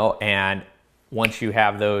 And once you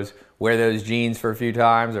have those wear those jeans for a few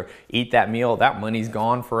times or eat that meal, that money's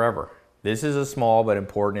gone forever. This is a small but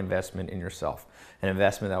important investment in yourself. An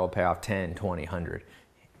investment that will pay off 10, 20, 100,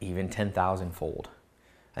 even 10,000 fold.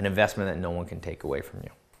 An investment that no one can take away from you.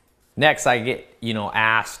 Next, I get,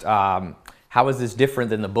 asked, how is this different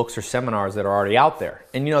than the books or seminars that are already out there?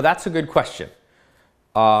 And that's a good question.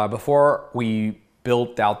 Before we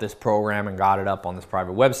built out this program and got it up on this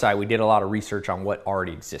private website, we did a lot of research on what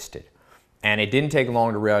already existed. And it didn't take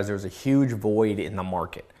long to realize there was a huge void in the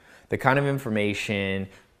market. The kind of information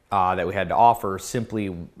that we had to offer, simply,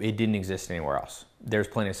 it didn't exist anywhere else. There's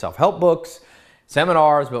plenty of self-help books,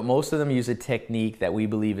 seminars, but most of them use a technique that we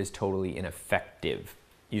believe is totally ineffective.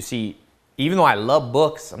 You see, even though I love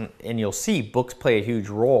books, and you'll see books play a huge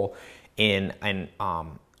role in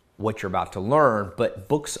what you're about to learn, but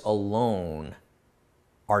books alone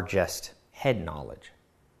are just head knowledge.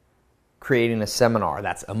 Creating a seminar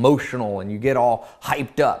that's emotional and you get all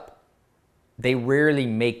hyped up, they rarely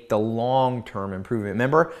make the long-term improvement.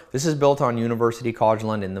 Remember, this is built on University College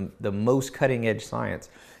London, the most cutting-edge science.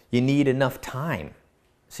 You need enough time.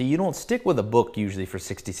 So you don't stick with a book usually for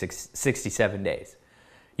 67 days.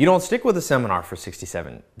 You don't stick with a seminar for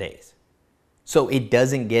 67 days. So it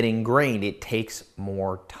doesn't get ingrained. It takes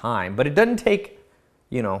more time. But it doesn't take,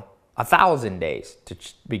 1,000 days to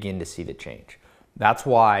begin to see the change. That's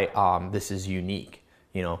why this is unique.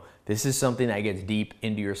 This is something that gets deep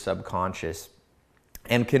into your subconscious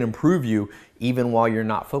and can improve you even while you're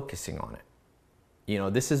not focusing on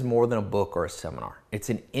it. This is more than a book or a seminar. It's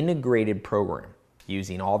an integrated program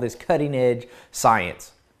using all this cutting edge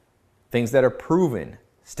science, things that are proven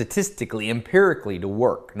statistically, empirically to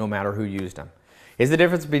work no matter who used them. Is the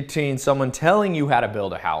difference between someone telling you how to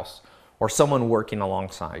build a house or someone working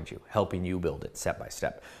alongside you, helping you build it step by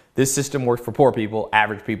step. This system works for poor people,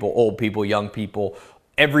 average people, old people, young people,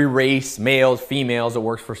 every race, males, females. It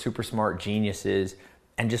works for super smart geniuses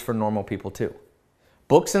and just for normal people too.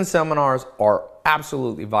 Books and seminars are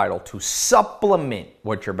absolutely vital to supplement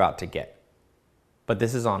what you're about to get. But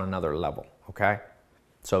this is on another level, okay?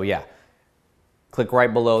 So yeah, click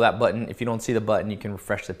right below that button. If you don't see the button, you can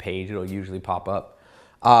refresh the page. It'll usually pop up.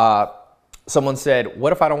 Someone said,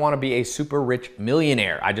 what if I don't want to be a super rich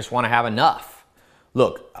millionaire? I just want to have enough.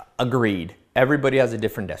 Look, agreed. Everybody has a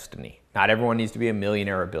different destiny. Not everyone needs to be a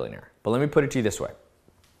millionaire or a billionaire. But let me put it to you this way.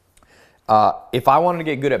 If I wanted to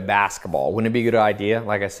get good at basketball, wouldn't it be a good idea,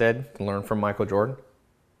 like I said, to learn from Michael Jordan?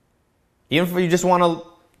 Even if you just want to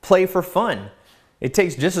play for fun, it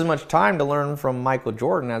takes just as much time to learn from Michael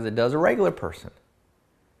Jordan as it does a regular person.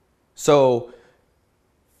 So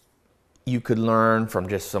you could learn from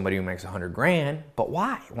just somebody who makes 100 grand, but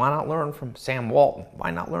why? Why not learn from Sam Walton?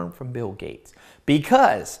 Why not learn from Bill Gates?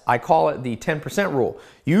 Because I call it the 10% rule.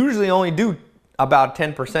 You usually only do about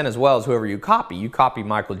 10% as well as whoever you copy. You copy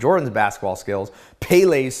Michael Jordan's basketball skills,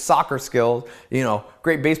 Pele's soccer skills,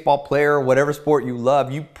 great baseball player, whatever sport you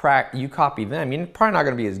love, you copy them. You're probably not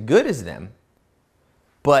going to be as good as them.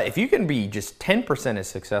 But if you can be just 10% as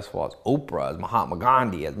successful as Oprah, as Mahatma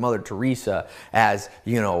Gandhi, as Mother Teresa, as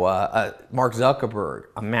Mark Zuckerberg,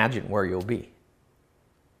 imagine where you'll be.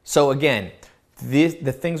 So again, the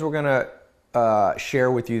things we're going to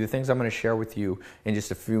share with you, the things I'm going to share with you in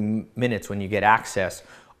just a few minutes when you get access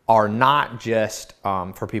are not just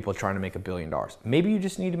for people trying to make $1 billion. Maybe you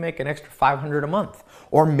just need to make an extra $500 a month.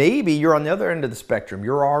 Or maybe you're on the other end of the spectrum.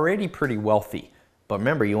 You're already pretty wealthy. But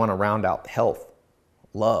remember, you want to round out health,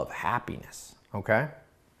 love, happiness, okay?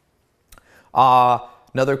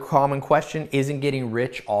 Another common question, isn't getting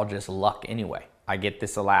rich all just luck anyway? I get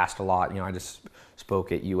this asked a lot. I just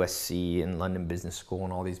spoke at USC and London Business School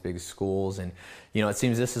and all these big schools, and it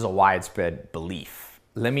seems this is a widespread belief.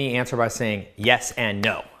 Let me answer by saying yes and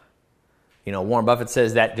no. Warren Buffett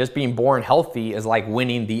says that just being born healthy is like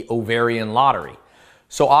winning the ovarian lottery.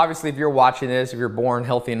 So obviously if you're watching this, if you're born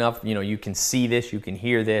healthy enough, you can see this, you can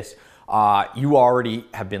hear this, you already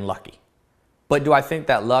have been lucky. But do I think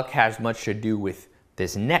that luck has much to do with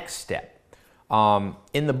this next step?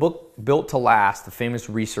 In the book Built to Last, the famous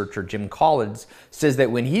researcher Jim Collins says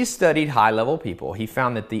that when he studied high-level people, he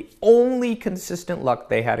found that the only consistent luck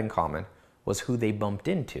they had in common was who they bumped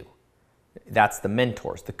into. That's the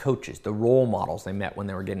mentors, the coaches, the role models they met when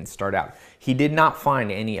they were getting started out. He did not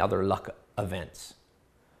find any other luck events.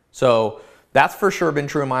 So that's for sure been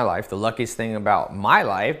true in my life. The luckiest thing about my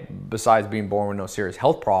life, besides being born with no serious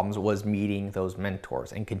health problems, was meeting those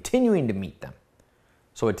mentors and continuing to meet them.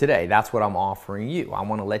 So today, that's what I'm offering you. I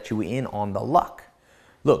want to let you in on the luck.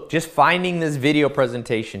 Look, just finding this video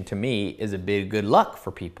presentation to me is a big good luck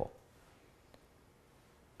for people.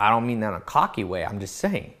 I don't mean that in a cocky way. I'm just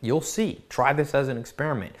saying, you'll see. Try this as an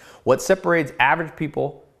experiment. What separates average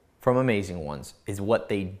people from amazing ones is what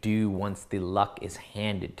they do once the luck is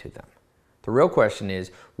handed to them. The real question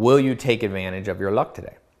is, will you take advantage of your luck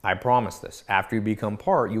today? I promise this. After you become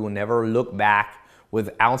part, you will never look back with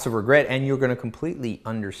an ounce of regret, and you're going to completely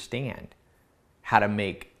understand how to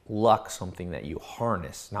make luck something that you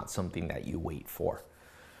harness, not something that you wait for.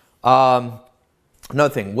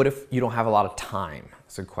 Another thing, what if you don't have a lot of time?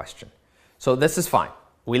 That's a question. So this is fine.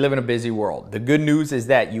 We live in a busy world. The good news is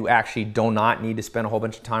that you actually do not need to spend a whole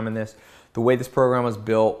bunch of time on this. The way this program was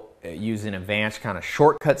built, using an advanced kind of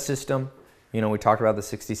shortcut system. You know, we talked about the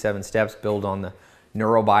 67 steps built on the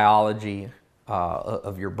neurobiology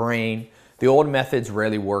of your brain. The old methods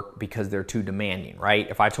rarely work because they're too demanding, right?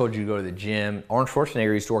 If I told you to go to the gym, Arnold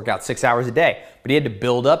Schwarzenegger used to work out 6 hours a day, but he had to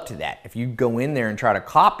build up to that. If you go in there and try to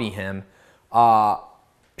copy him,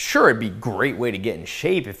 sure, it'd be a great way to get in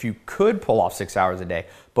shape if you could pull off 6 hours a day,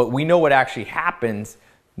 but we know what actually happens.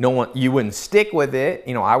 You wouldn't stick with it,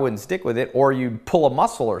 you know, I wouldn't stick with it, or you'd pull a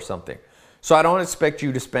muscle or something. So I don't expect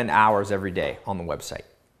you to spend hours every day on the website.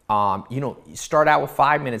 You know, you start out with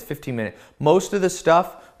 5 minutes, 15 minutes. Most of the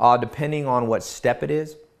stuff, depending on what step it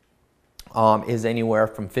is anywhere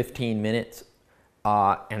from 15 minutes,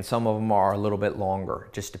 and some of them are a little bit longer.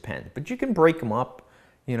 It just depends. But you can break them up.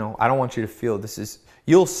 You know, I don't want you to feel this is,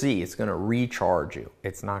 you'll see it's going to recharge you.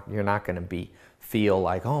 You're not going to feel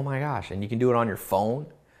like, oh my gosh. And you can do it on your phone.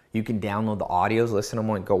 You can download the audios, listen to them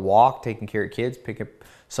when you go walk, taking care of kids, pick up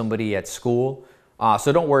somebody at school.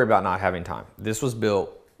 So don't worry about not having time. This was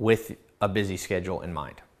built with a busy schedule in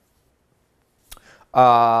mind.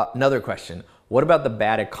 Another question, what about the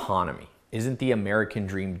bad economy? Isn't the American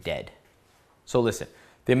dream dead? So listen,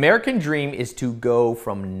 the American dream is to go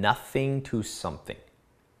from nothing to something.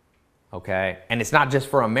 Okay? And it's not just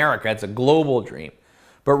for America, it's a global dream.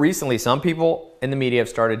 But recently, some people in the media have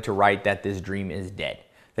started to write that this dream is dead.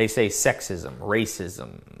 They say sexism,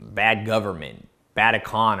 racism, bad government, bad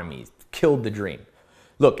economy killed the dream.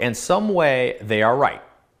 Look, in some way, they are right.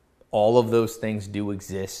 All of those things do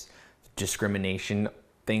exist. Discrimination,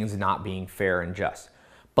 things not being fair and just.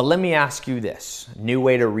 But let me ask you this, new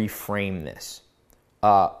way to reframe this.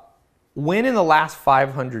 When in the last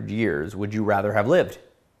 500 years would you rather have lived?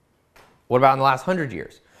 What about in the last 100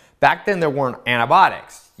 years? Back then there weren't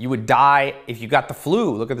antibiotics. You would die if you got the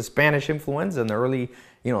flu. Look at the Spanish influenza in the early,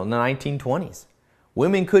 in the 1920s.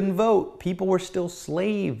 Women couldn't vote. People were still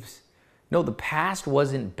slaves. No, the past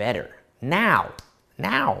wasn't better. Now,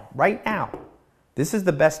 right now, this is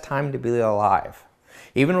the best time to be alive.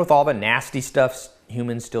 Even with all the nasty stuff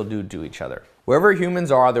humans still do to each other. Wherever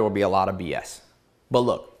humans are, there will be a lot of BS. But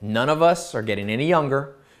look, none of us are getting any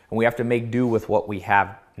younger, and we have to make do with what we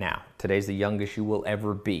have now. Today's the youngest you will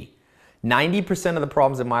ever be. 90% of the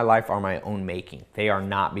problems in my life are my own making. They are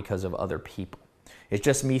not because of other people. It's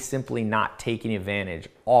just me simply not taking advantage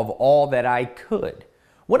of all that I could.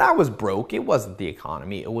 When I was broke, it wasn't the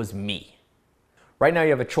economy, it was me. Right now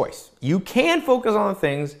you have a choice. You can focus on the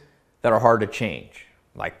things that are hard to change,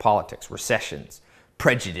 like politics, recessions,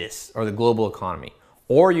 prejudice, or the global economy.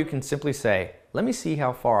 Or you can simply say, let me see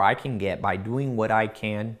how far I can get by doing what I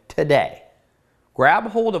can today. Grab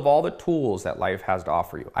hold of all the tools that life has to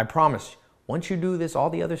offer you. I promise you, once you do this, all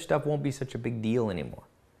the other stuff won't be such a big deal anymore.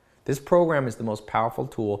 This program is the most powerful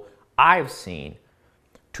tool I've seen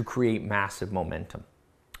to create massive momentum.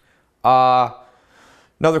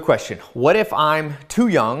 Another question, what if I'm too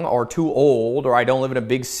young or too old, or I don't live in a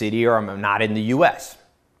big city, or I'm not in the US?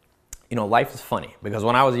 Life is funny because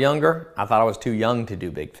when I was younger, I thought I was too young to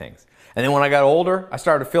do big things. And then when I got older, I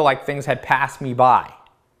started to feel like things had passed me by.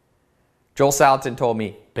 Joel Salatin told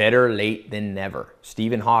me, better late than never.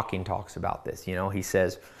 Stephen Hawking talks about this. He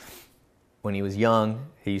says when he was young,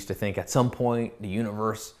 he used to think at some point the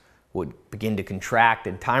universe would begin to contract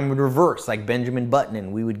and time would reverse like Benjamin Button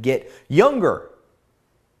and we would get younger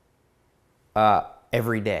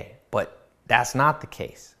every day. But that's not the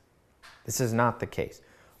case. This is not the case.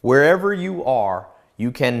 Wherever you are,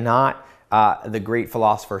 you cannot, the great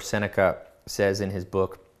philosopher Seneca says in his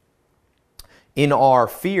book, in our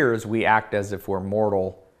fears, we act as if we're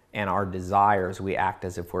mortal, and our desires, we act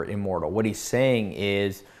as if we're immortal. What he's saying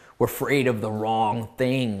is we're afraid of the wrong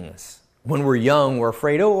things. When we're young, we're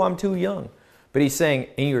afraid, oh, I'm too young. But he's saying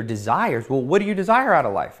in your desires, well, what do you desire out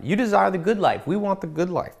of life? You desire the good life. We want the good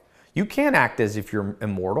life. You can't act as if you're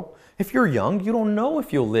immortal. If you're young, you don't know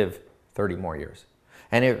if you'll live 30 more years.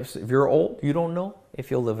 And if you're old, you don't know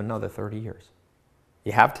if you'll live another 30 years.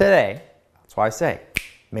 You have today. That's why I say,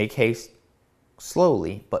 make haste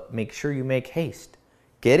slowly, but make sure you make haste.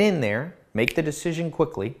 Get in there, make the decision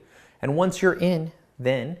quickly, and once you're in,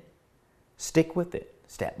 then stick with it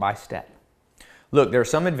step by step. Look, there are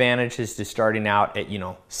some advantages to starting out at,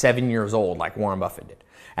 7 years old, like Warren Buffett did.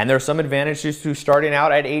 And there are some advantages to starting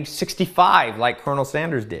out at age 65, like Colonel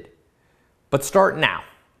Sanders did. But start now,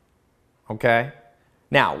 okay?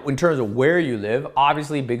 Now, in terms of where you live,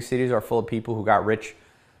 obviously big cities are full of people who got rich,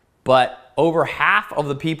 but over half of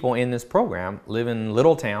the people in this program live in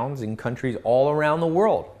little towns in countries all around the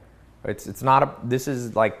world. This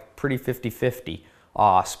is like pretty 50-50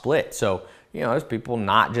 split. So, there's people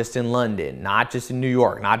not just in London, not just in New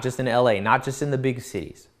York, not just in LA, not just in the big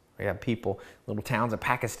cities. We have people, little towns of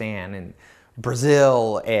Pakistan and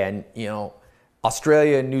Brazil and,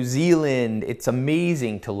 Australia and New Zealand. It's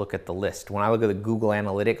amazing to look at the list. When I look at the Google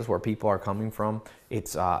Analytics where people are coming from,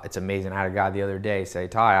 it's amazing. I had a guy the other day say,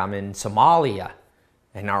 Ty, I'm in Somalia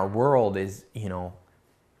and our world is,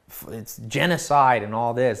 it's genocide and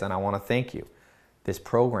all this, and I want to thank you. This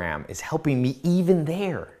program is helping me even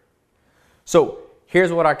there. So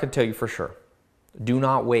here's what I can tell you for sure. Do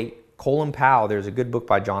not wait. Colin Powell, there's a good book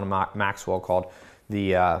by John Maxwell called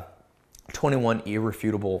The 21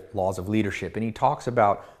 Irrefutable Laws of Leadership. And he talks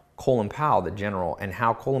about Colin Powell, the general, and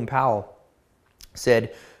how Colin Powell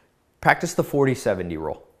said, practice the 40-70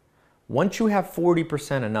 rule. Once you have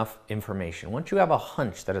 40% enough information, once you have a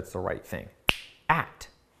hunch that it's the right thing, act.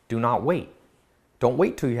 Do not wait. Don't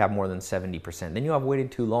wait till you have more than 70%. Then you have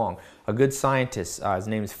waited too long. A good scientist, his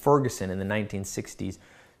name is Ferguson, in the 1960s,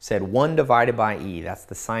 said 1 divided by E, that's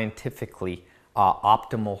the scientifically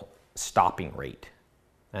optimal stopping rate.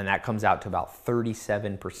 And that comes out to about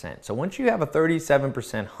 37%. So once you have a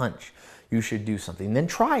 37% hunch, you should do something. Then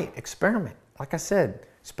try it, experiment. Like I said,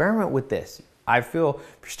 experiment with this. I feel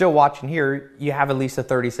if you're still watching here, you have at least a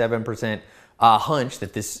 37% hunch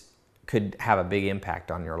that this could have a big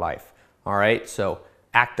impact on your life. All right, so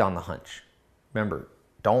act on the hunch. Remember,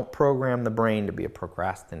 don't program the brain to be a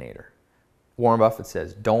procrastinator. Warren Buffett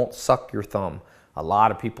says, don't suck your thumb. A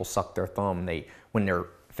lot of people suck their thumb. When they're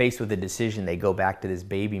faced with a decision, they go back to this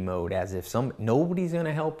baby mode as if nobody's going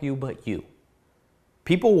to help you but you.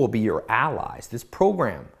 People will be your allies. This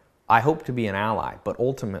program, I hope to be an ally, but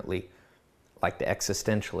ultimately, like the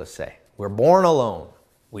existentialists say, we're born alone.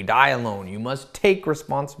 We die alone. You must take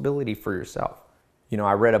responsibility for yourself.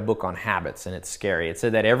 I read a book on habits and it's scary. It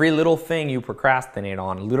said that every little thing you procrastinate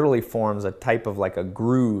on literally forms a type of like a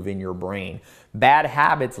groove in your brain. Bad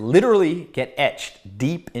habits literally get etched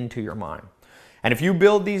deep into your mind. And if you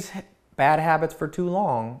build these bad habits for too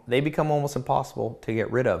long, they become almost impossible to get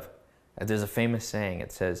rid of. There's a famous saying.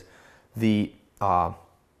 It says, the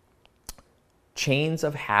chains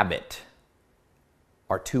of habit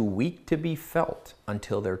are too weak to be felt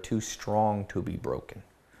until they're too strong to be broken.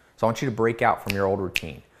 So I want you to break out from your old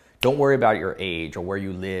routine. Don't worry about your age or where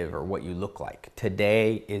you live or what you look like.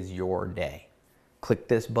 Today is your day. Click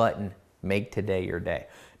this button, make today your day.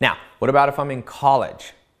 Now, what about if I'm in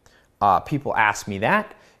college? People ask me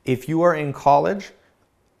that. If you are in college,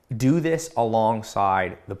 do this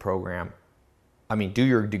alongside the program. Do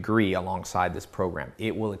your degree alongside this program.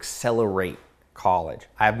 It will accelerate college.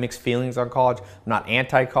 I have mixed feelings on college. I'm not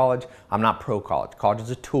anti-college. I'm not pro-college. College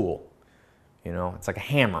is a tool. It's like a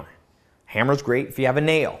hammer. Hammer's great if you have a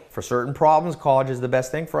nail. For certain problems, college is the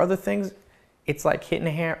best thing. For other things, it's like hitting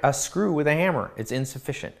a screw with a hammer. It's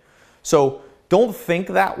insufficient. So don't think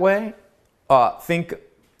that way. Think,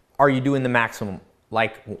 are you doing the maximum?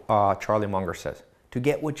 Like Charlie Munger says, to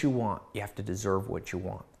get what you want, you have to deserve what you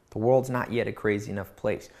want. The world's not yet a crazy enough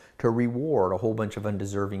place to reward a whole bunch of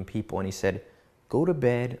undeserving people. And he said, go to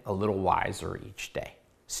bed a little wiser each day.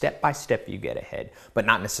 Step by step you get ahead, but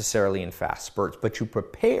not necessarily in fast spurts, but you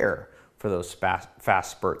prepare for those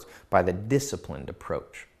fast spurts by the disciplined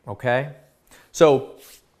approach, okay? So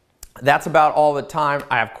that's about all the time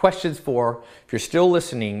I have questions for. If you're still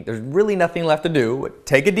listening, there's really nothing left to do.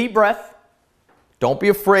 Take a deep breath. Don't be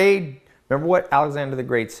afraid. Remember what Alexander the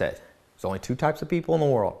Great said. There's only 2 types of people in the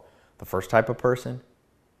world. The first type of person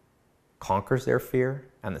conquers their fear,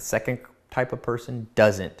 and the second type of person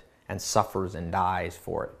doesn't and suffers and dies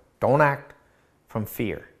for it. Don't act from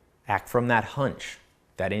fear. Act from that hunch,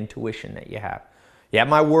 that intuition that you have. You have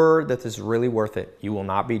my word that this is really worth it. You will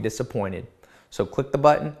not be disappointed. So click the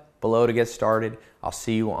button below to get started. I'll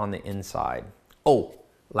see you on the inside. Oh,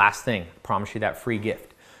 last thing, I promise you that free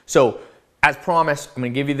gift. So as promised, I'm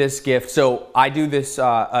going to give you this gift. So I do this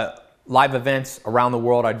live events around the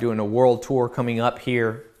world. I'm doing a world tour coming up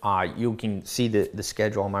here. You can see the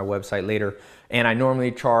schedule on my website later. And I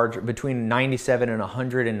normally charge between $97 and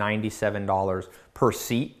 $197 per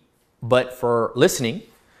seat. But for listening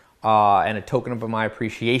and a token of my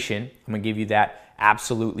appreciation, I'm going to give you that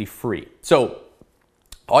absolutely free. So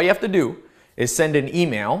all you have to do is send an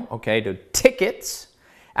email, okay, to tickets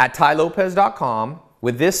at tylopez.com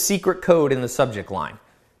with this secret code in the subject line.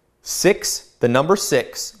 6, the number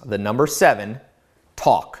 6, the number 7,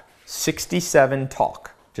 talk. 67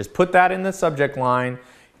 talk. Just put that in the subject line.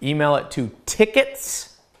 Email it to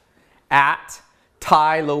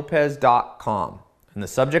tickets@tylopez.com. In the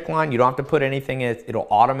subject line, you don't have to put anything in it. It'll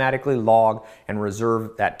automatically log and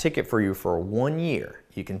reserve that ticket for you for 1 year.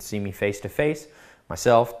 You can see me face to face,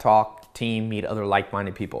 myself, talk, team, meet other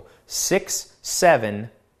like-minded people. 6, 7,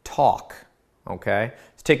 talk. Okay?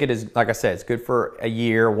 This ticket is, like I said, it's good for a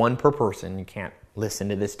year, 1 per person. You can't listen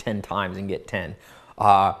to this 10 times and get 10.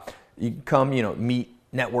 You can come, meet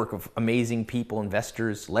network of amazing people,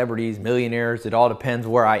 investors, celebrities, millionaires. It all depends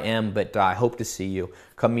where I am, but I hope to see you.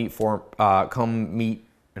 Come meet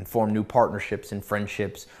and form new partnerships and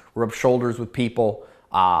friendships. Rub shoulders with people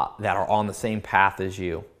that are on the same path as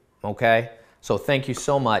you. Okay? So thank you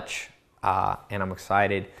so much, and I'm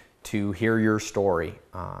excited to hear your story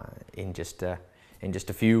in just a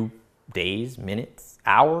few days, minutes,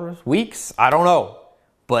 hours, weeks. I don't know.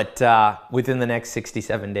 But within the next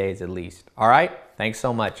 67 days at least. All right? Thanks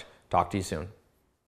so much. Talk to you soon.